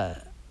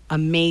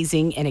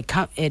amazing, and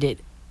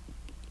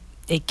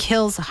it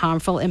kills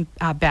harmful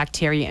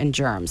bacteria and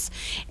germs,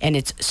 and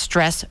it's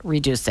stress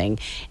reducing.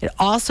 It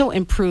also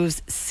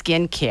improves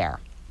skin care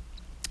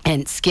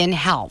and skin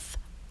health.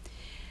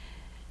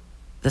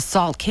 The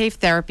salt cave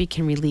therapy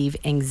can relieve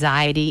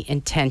anxiety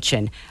and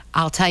tension.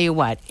 I'll tell you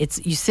what, you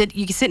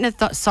can sit in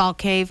a salt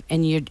cave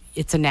and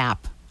it's a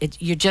nap.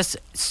 You're just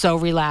so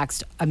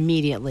relaxed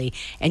immediately,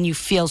 and you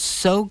feel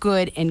so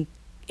good and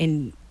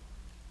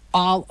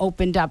all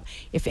opened up.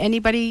 If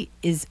anybody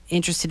is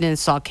interested in a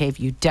salt cave,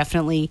 you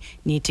definitely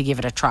need to give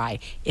it a try.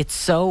 It's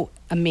so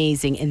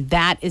amazing, and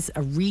that is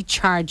a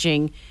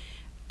recharging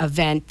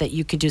event that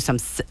you could do some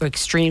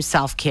extreme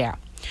self-care.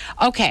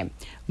 Okay,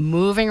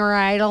 moving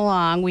right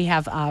along,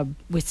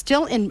 we're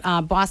still in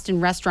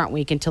Boston Restaurant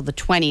Week until the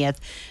 20th.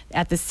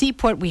 At the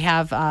Seaport, we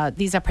have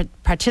these are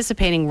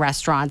participating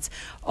restaurants: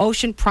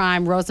 Ocean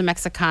Prime, Rosa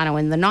Mexicano.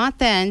 In the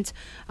North End,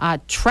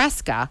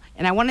 Tresca,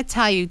 and I want to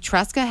tell you,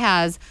 Tresca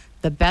has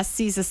the best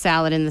Caesar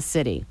salad in the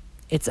city.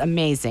 It's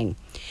amazing.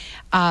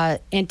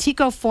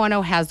 Antico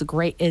Forno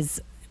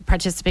is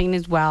participating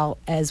as well,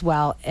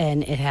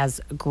 and it has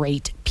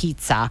great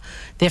pizza.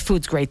 Their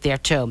food's great there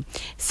too.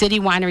 City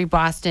Winery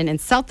Boston,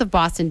 and south of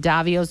Boston,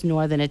 Davio's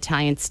Northern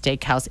Italian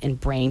Steakhouse in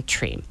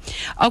Braintree.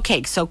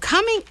 Okay, so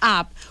coming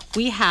up,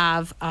 we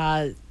have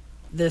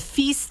the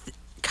feast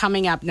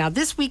coming up. Now,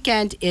 this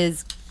weekend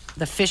is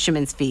the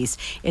Fisherman's Feast.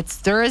 It's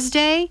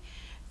Thursday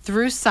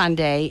through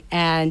Sunday,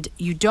 and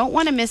you don't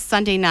want to miss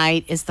Sunday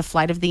night is the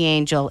Flight of the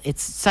Angel.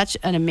 It's such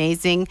an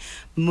amazing,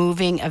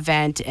 moving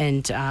event,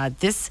 and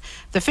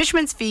the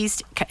Fisherman's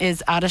Feast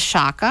is out of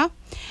Shaka,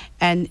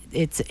 and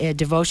it's a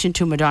devotion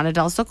to Madonna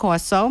del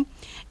Soccorso,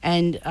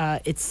 and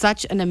it's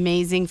such an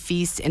amazing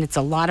feast, and it's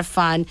a lot of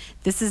fun.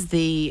 This is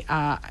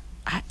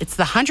it's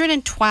the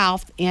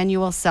 112th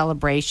annual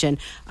celebration.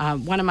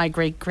 One of my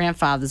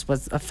great-grandfathers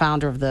was a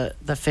founder of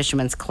the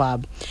Fisherman's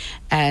Club,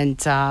 and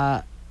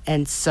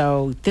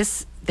so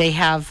they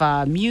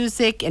have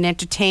music and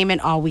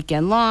entertainment all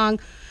weekend long.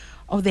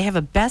 Oh, they have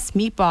a best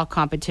meatball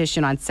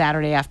competition on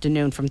Saturday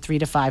afternoon from 3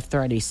 to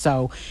 5:30.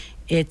 So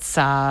it's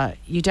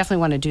you definitely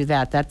want to do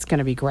that. That's going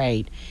to be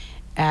great.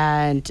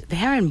 And they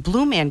have a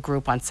Blue Man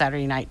group on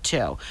Saturday night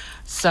too.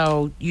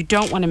 So you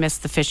don't want to miss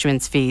the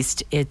Fisherman's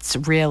Feast. It's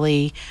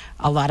really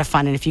a lot of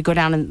fun. And if you go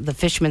down in the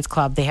Fisherman's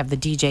Club, they have the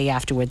DJ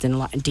afterwards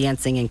and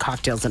dancing and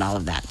cocktails and all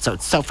of that. So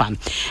it's so fun.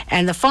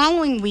 And the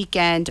following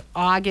weekend,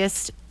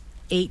 August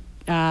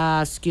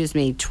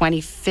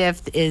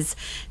 25th is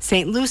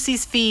St.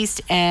 Lucy's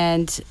Feast,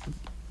 and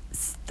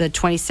the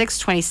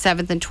 26th,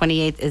 27th, and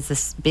 28th is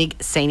this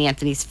big St.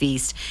 Anthony's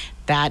Feast.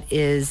 That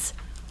is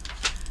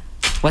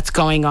what's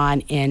going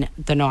on in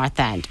the North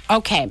End.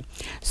 Okay,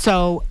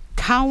 so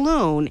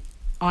Kowloon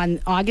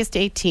on August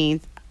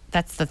 18th,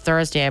 that's the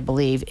Thursday, I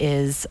believe,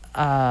 is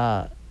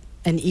an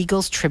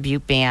Eagles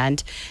tribute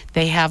band.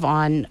 They have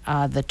on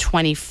the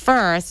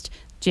 21st,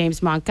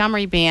 James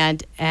Montgomery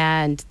Band,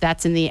 and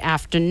that's in the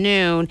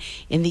afternoon.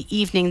 In the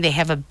evening, they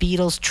have a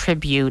Beatles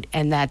tribute,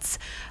 and that's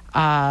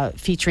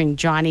featuring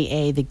Johnny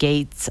A. The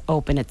gates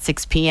open at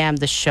 6 p.m.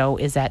 The show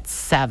is at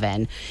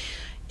 7.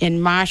 In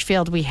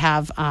Marshfield, we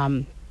have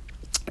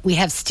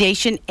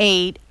Station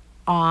 8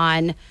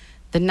 on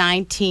the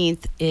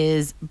 19th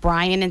is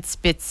Brian and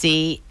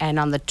Spitzy, and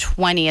on the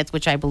 20th,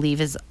 which I believe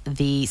is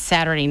the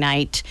Saturday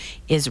night,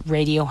 is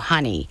Radio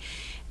Honey.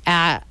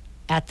 At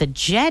the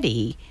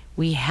Jetty,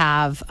 we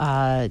have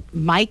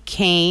Mike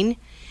Kane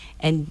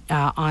And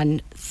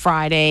on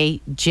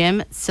Friday,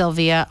 Jim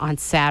Sylvia on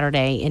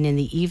Saturday. And in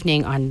the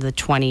evening on the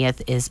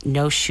 20th is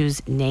No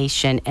Shoes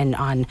Nation. And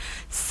on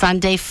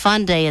Sunday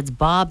Fun Day, it's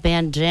Bob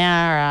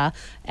Bandera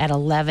at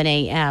 11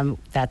 a.m.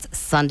 That's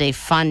Sunday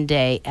Fun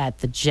Day at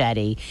the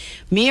Jetty.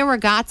 Mia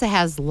Ragazza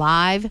has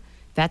live,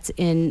 that's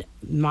in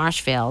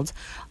Marshfield,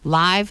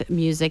 live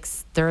music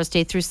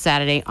Thursday through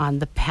Saturday on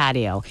the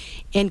patio.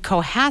 In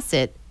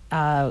Cohasset,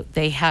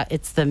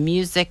 it's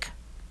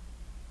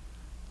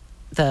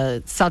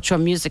the South Shore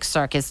Music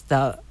Circus.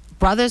 The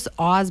Brothers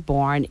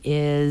Osborne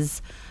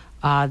is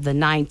the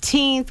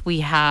 19th.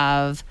 We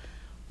have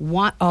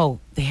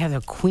they have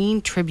a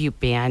Queen tribute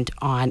band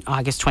on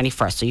August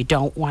 21st, so you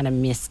don't want to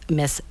miss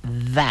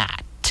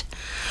that.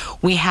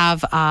 We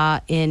have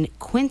in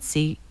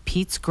Quincy,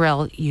 Pete's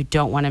Grill. You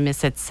don't want to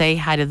miss it. Say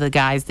hi to the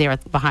guys there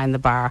behind the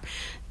bar.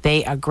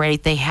 They are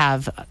great. They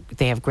have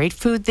great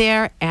food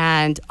there,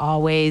 and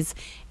always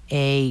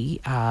a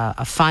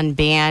fun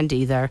band,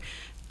 either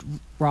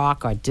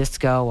rock or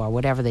disco or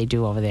whatever they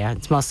do over there.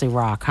 It's mostly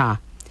rock, huh?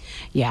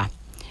 Yeah,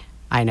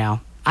 I know.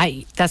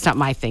 That's not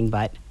my thing,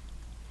 but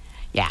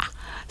yeah.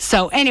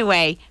 So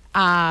anyway,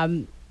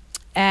 and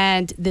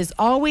there's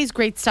always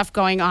great stuff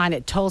going on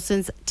at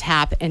Tolson's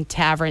Tap and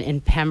Tavern in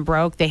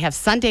Pembroke. They have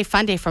Sunday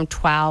Fun Day from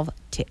 12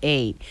 to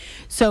 8.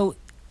 So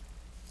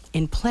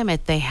in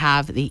Plymouth, they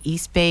have the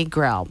East Bay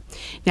Grill.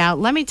 Now,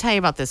 let me tell you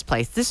about this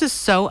place. This is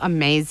so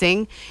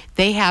amazing.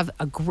 They have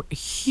a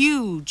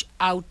huge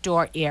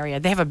outdoor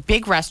area. They have a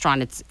big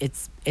restaurant.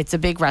 It's a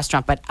big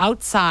restaurant, but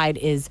outside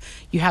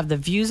you have the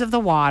views of the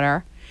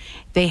water.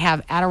 They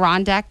have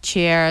Adirondack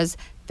chairs.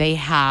 They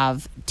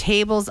have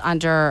tables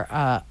under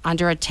a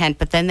tent,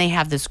 but then they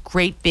have this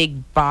great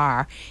big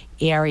bar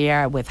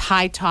area with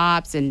high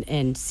tops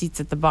and seats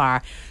at the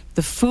bar.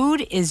 The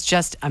food is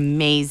just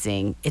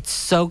amazing. It's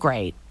so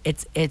great. They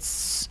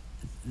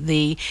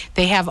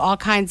have all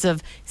kinds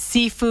of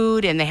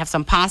seafood, and they have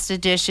some pasta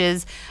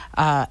dishes,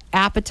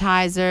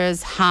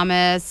 appetizers,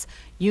 hummus,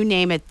 you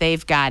name it,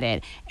 they've got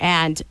it.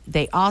 And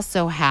they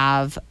also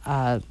have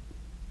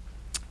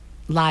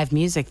live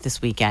music this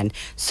weekend.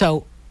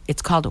 So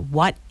it's called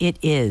What It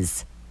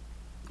Is.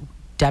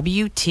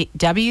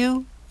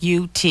 WUTITIZ.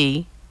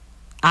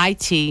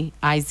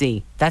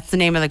 That's the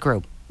name of the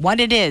group. What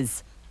It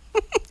Is.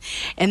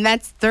 And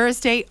that's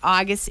Thursday,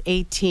 August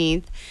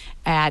 18th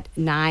at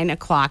 9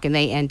 o'clock, and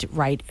they end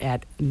right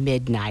at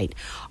midnight.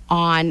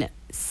 On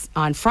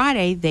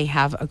Friday, they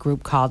have a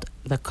group called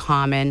The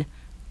Common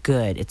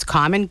Good. It's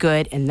Common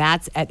Good, and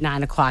that's at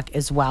 9 o'clock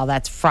as well.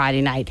 That's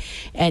Friday night.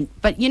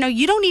 But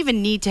you don't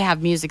even need to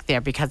have music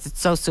there because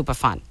it's so super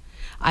fun.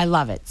 I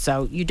love it.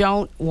 So you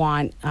don't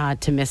want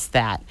to miss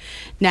that.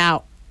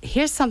 Now,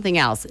 here's something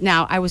else.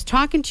 Now, I was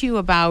talking to you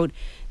about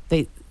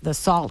the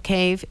Salt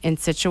Cave in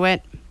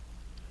Scituate.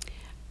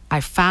 I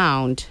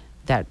found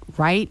that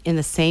right in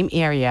the same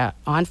area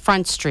on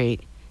Front Street,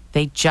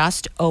 they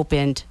just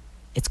opened,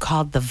 it's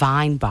called the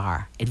Vine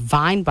Bar. At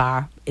Vine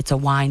Bar, it's a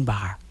wine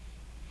bar.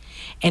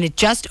 And it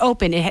just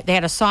opened. They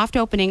had a soft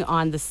opening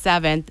on the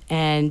 7th,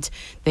 and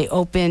they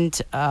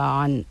opened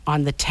on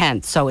the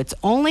 10th. So it's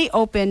only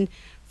open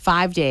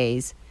 5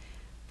 days,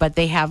 but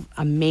they have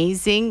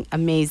amazing,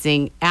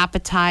 amazing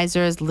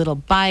appetizers, little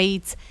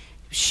bites,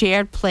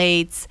 shared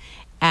plates,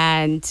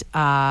 and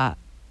of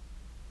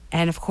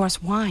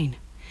course wine.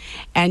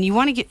 And you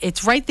want to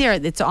it's right there.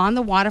 It's on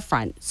the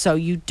waterfront, so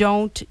you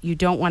don't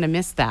want to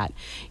miss that.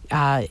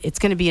 It's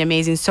going to be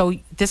amazing. So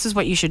this is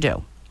what you should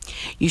do.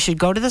 You should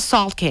go to the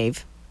Salt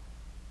Cave,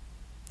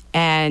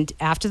 and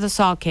after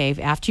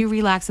you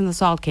relax in the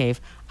Salt Cave,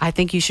 I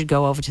think you should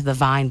go over to the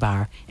Vine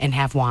Bar and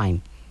have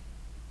wine.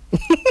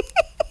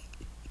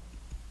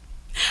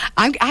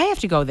 I have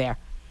to go there.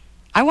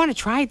 I want to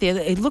try it there.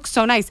 It looks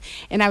so nice.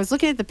 And I was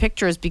looking at the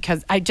pictures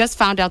because I just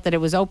found out that it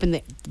was open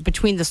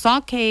between the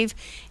Salt Cave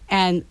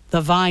and the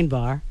Vine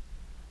Bar.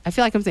 I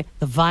feel like I'm saying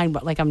the Vine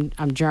Bar, like I'm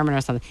German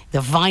or something.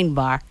 The Vine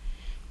Bar.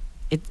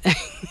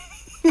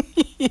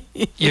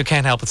 You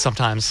can't help it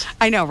sometimes.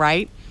 I know,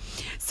 right?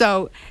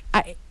 So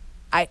I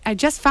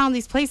just found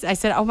these places. I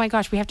said, oh my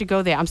gosh, we have to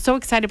go there. I'm so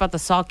excited about the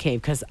Salt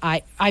Cave because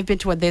I've been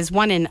to there's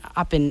one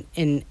up in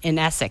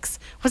Essex.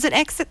 Was it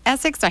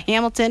Essex or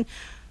Hamilton?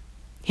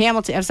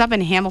 Hamilton. I was up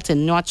in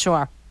Hamilton, North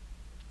Shore,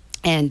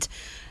 and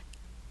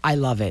I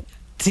love it.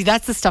 See,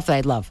 that's the stuff that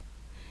I love.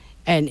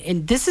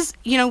 And this is,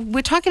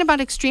 we're talking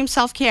about extreme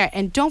self-care.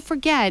 And don't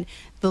forget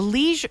the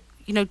leisure,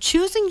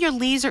 choosing your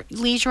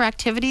leisure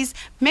activities,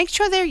 make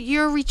sure that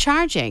you're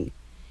recharging.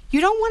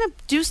 You don't want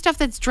to do stuff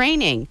that's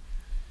draining.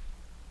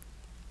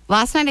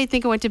 Last night, I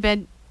think I went to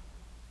bed.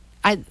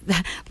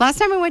 Last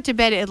time I went to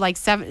bed at like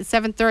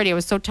 7:30. I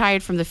was so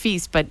tired from the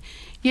feast, but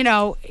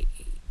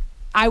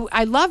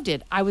I loved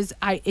it.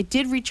 It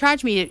did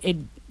recharge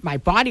me. My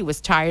body was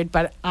tired,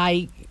 but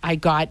I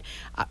got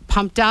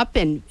pumped up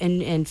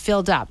and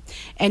filled up.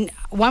 And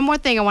one more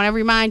thing I want to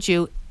remind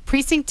you,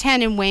 Precinct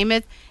 10 in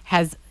Weymouth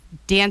has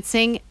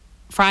dancing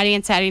Friday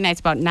and Saturday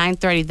nights about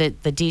 9:30.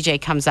 The DJ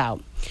comes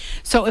out.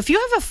 So if you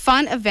have a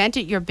fun event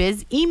at your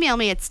biz, email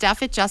me at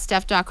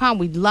steph@juststeph.com.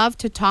 We'd love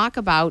to talk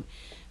about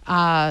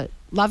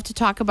Love to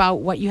talk about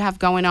what you have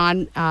going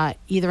on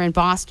either in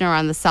Boston or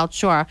on the South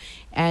Shore.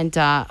 And,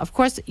 of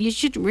course, you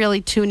should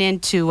really tune in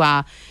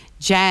to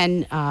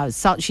Jen.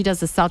 She does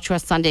the South Shore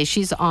Sunday.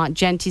 She's on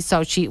Jen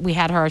Tissot. We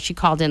had her. She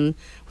called in.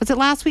 Was it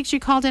last week she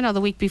called in or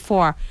the week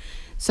before?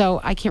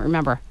 So I can't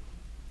remember.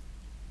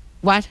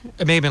 What?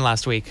 It may have been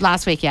last week.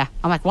 Last week, yeah.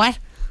 I'm like, what?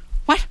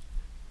 What?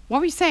 What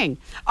were you saying?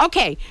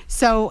 Okay,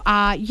 so,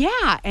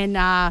 yeah,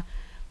 and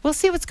we'll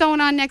see what's going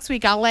on next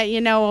week. I'll let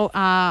you know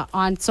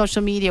on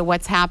social media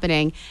what's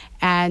happening.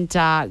 And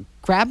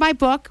grab my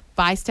book,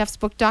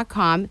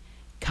 buystephsbook.com.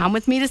 Come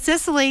with me to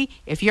Sicily.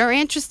 If you're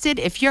interested,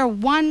 if you're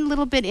one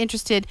little bit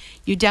interested,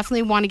 you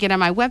definitely want to get on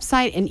my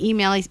website and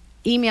email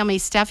me,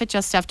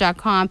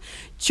 steph@juststeph.com.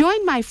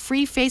 Join my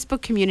free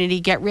Facebook community,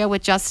 Get Real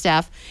with Just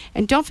Steph.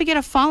 And don't forget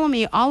to follow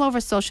me all over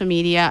social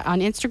media. On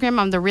Instagram,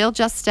 I'm The Real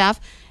Just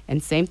Steph.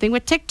 And same thing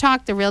with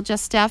TikTok, The Real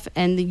Just Steph.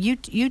 And the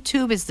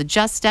YouTube is The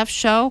Just Steph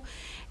Show,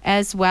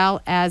 as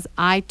well as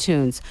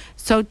iTunes.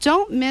 So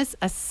don't miss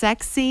a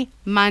sexy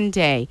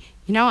Monday.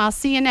 I'll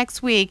see you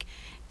next week.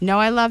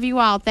 I love you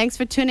all. Thanks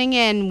for tuning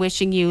in.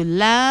 Wishing you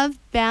love,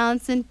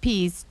 balance, and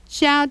peace.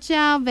 Ciao,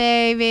 ciao,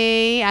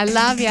 baby. I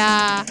love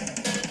ya.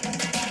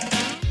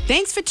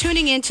 Thanks for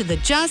tuning in to the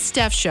Just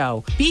Steph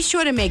Show. Be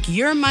sure to make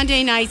your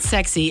Monday night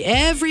sexy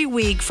every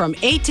week from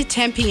 8 to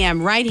 10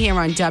 p.m. right here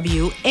on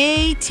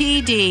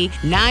WATD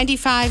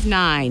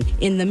 95.9.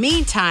 In the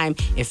meantime,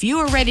 if you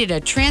are ready to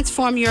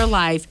transform your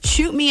life,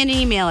 shoot me an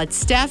email at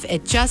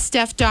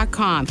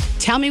steph@juststeph.com.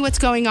 Tell me what's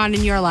going on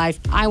in your life.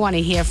 I want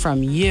to hear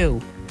from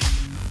you.